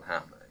crises aren't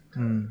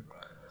happening.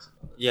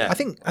 Yeah, I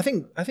think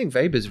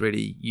Weber's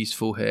really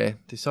useful here.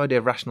 This idea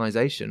of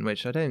rationalization,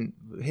 which I don't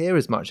hear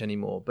as much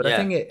anymore, but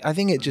I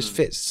think it just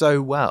fits so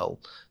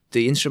well.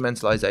 The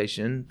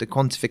instrumentalization, the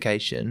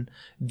quantification,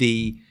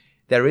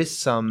 there is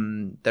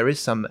some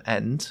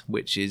end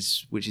which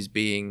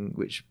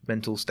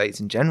mental states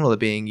in general are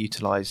being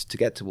utilized to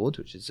get towards,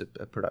 which is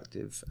a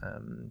productive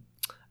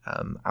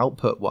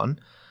output one.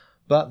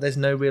 But there's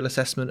no real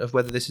assessment of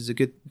whether this is a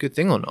good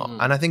thing or not.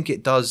 And I think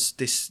it does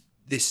this.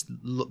 This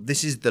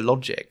is the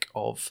logic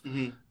of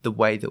the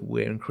way that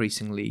we're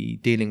increasingly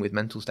dealing with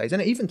mental states, and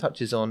it even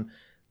touches on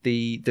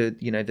the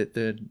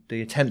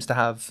attempts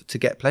to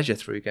get pleasure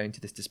through going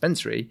to this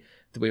dispensary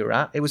that we were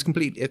at. It was a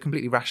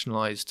completely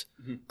rationalized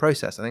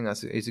process. I think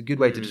is a good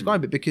way to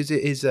describe it, because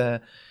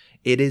it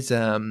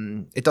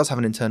does have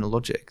an internal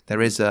logic.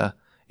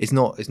 It's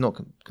not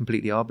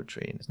completely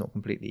arbitrary, and it's not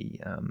completely.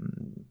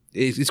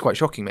 It's quite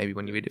shocking maybe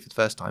when you read it for the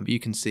first time, but you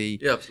can see.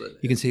 Yeah, absolutely.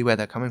 You can see where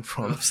they're coming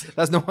from.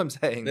 That's not what I'm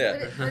saying.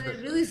 Yeah. But it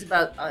really is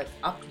about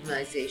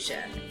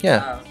optimization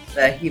of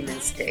the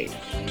human state.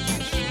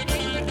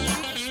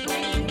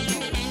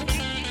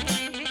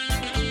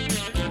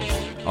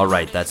 All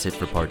right, that's it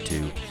for part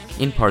 2.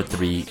 In part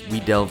 3, we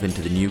delve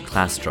into the new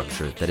class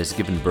structure that has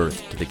given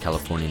birth to the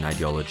Californian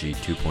ideology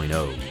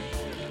 2.0,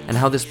 and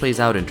how this plays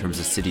out in terms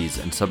of cities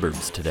and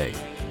suburbs today.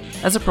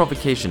 As a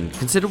provocation,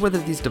 consider whether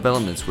these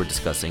developments we're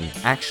discussing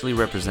actually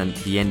represent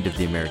the end of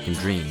the American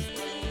dream.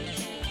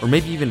 Or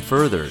maybe even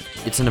further,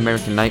 it's an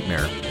American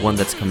nightmare, one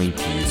that's coming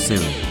to you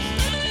soon.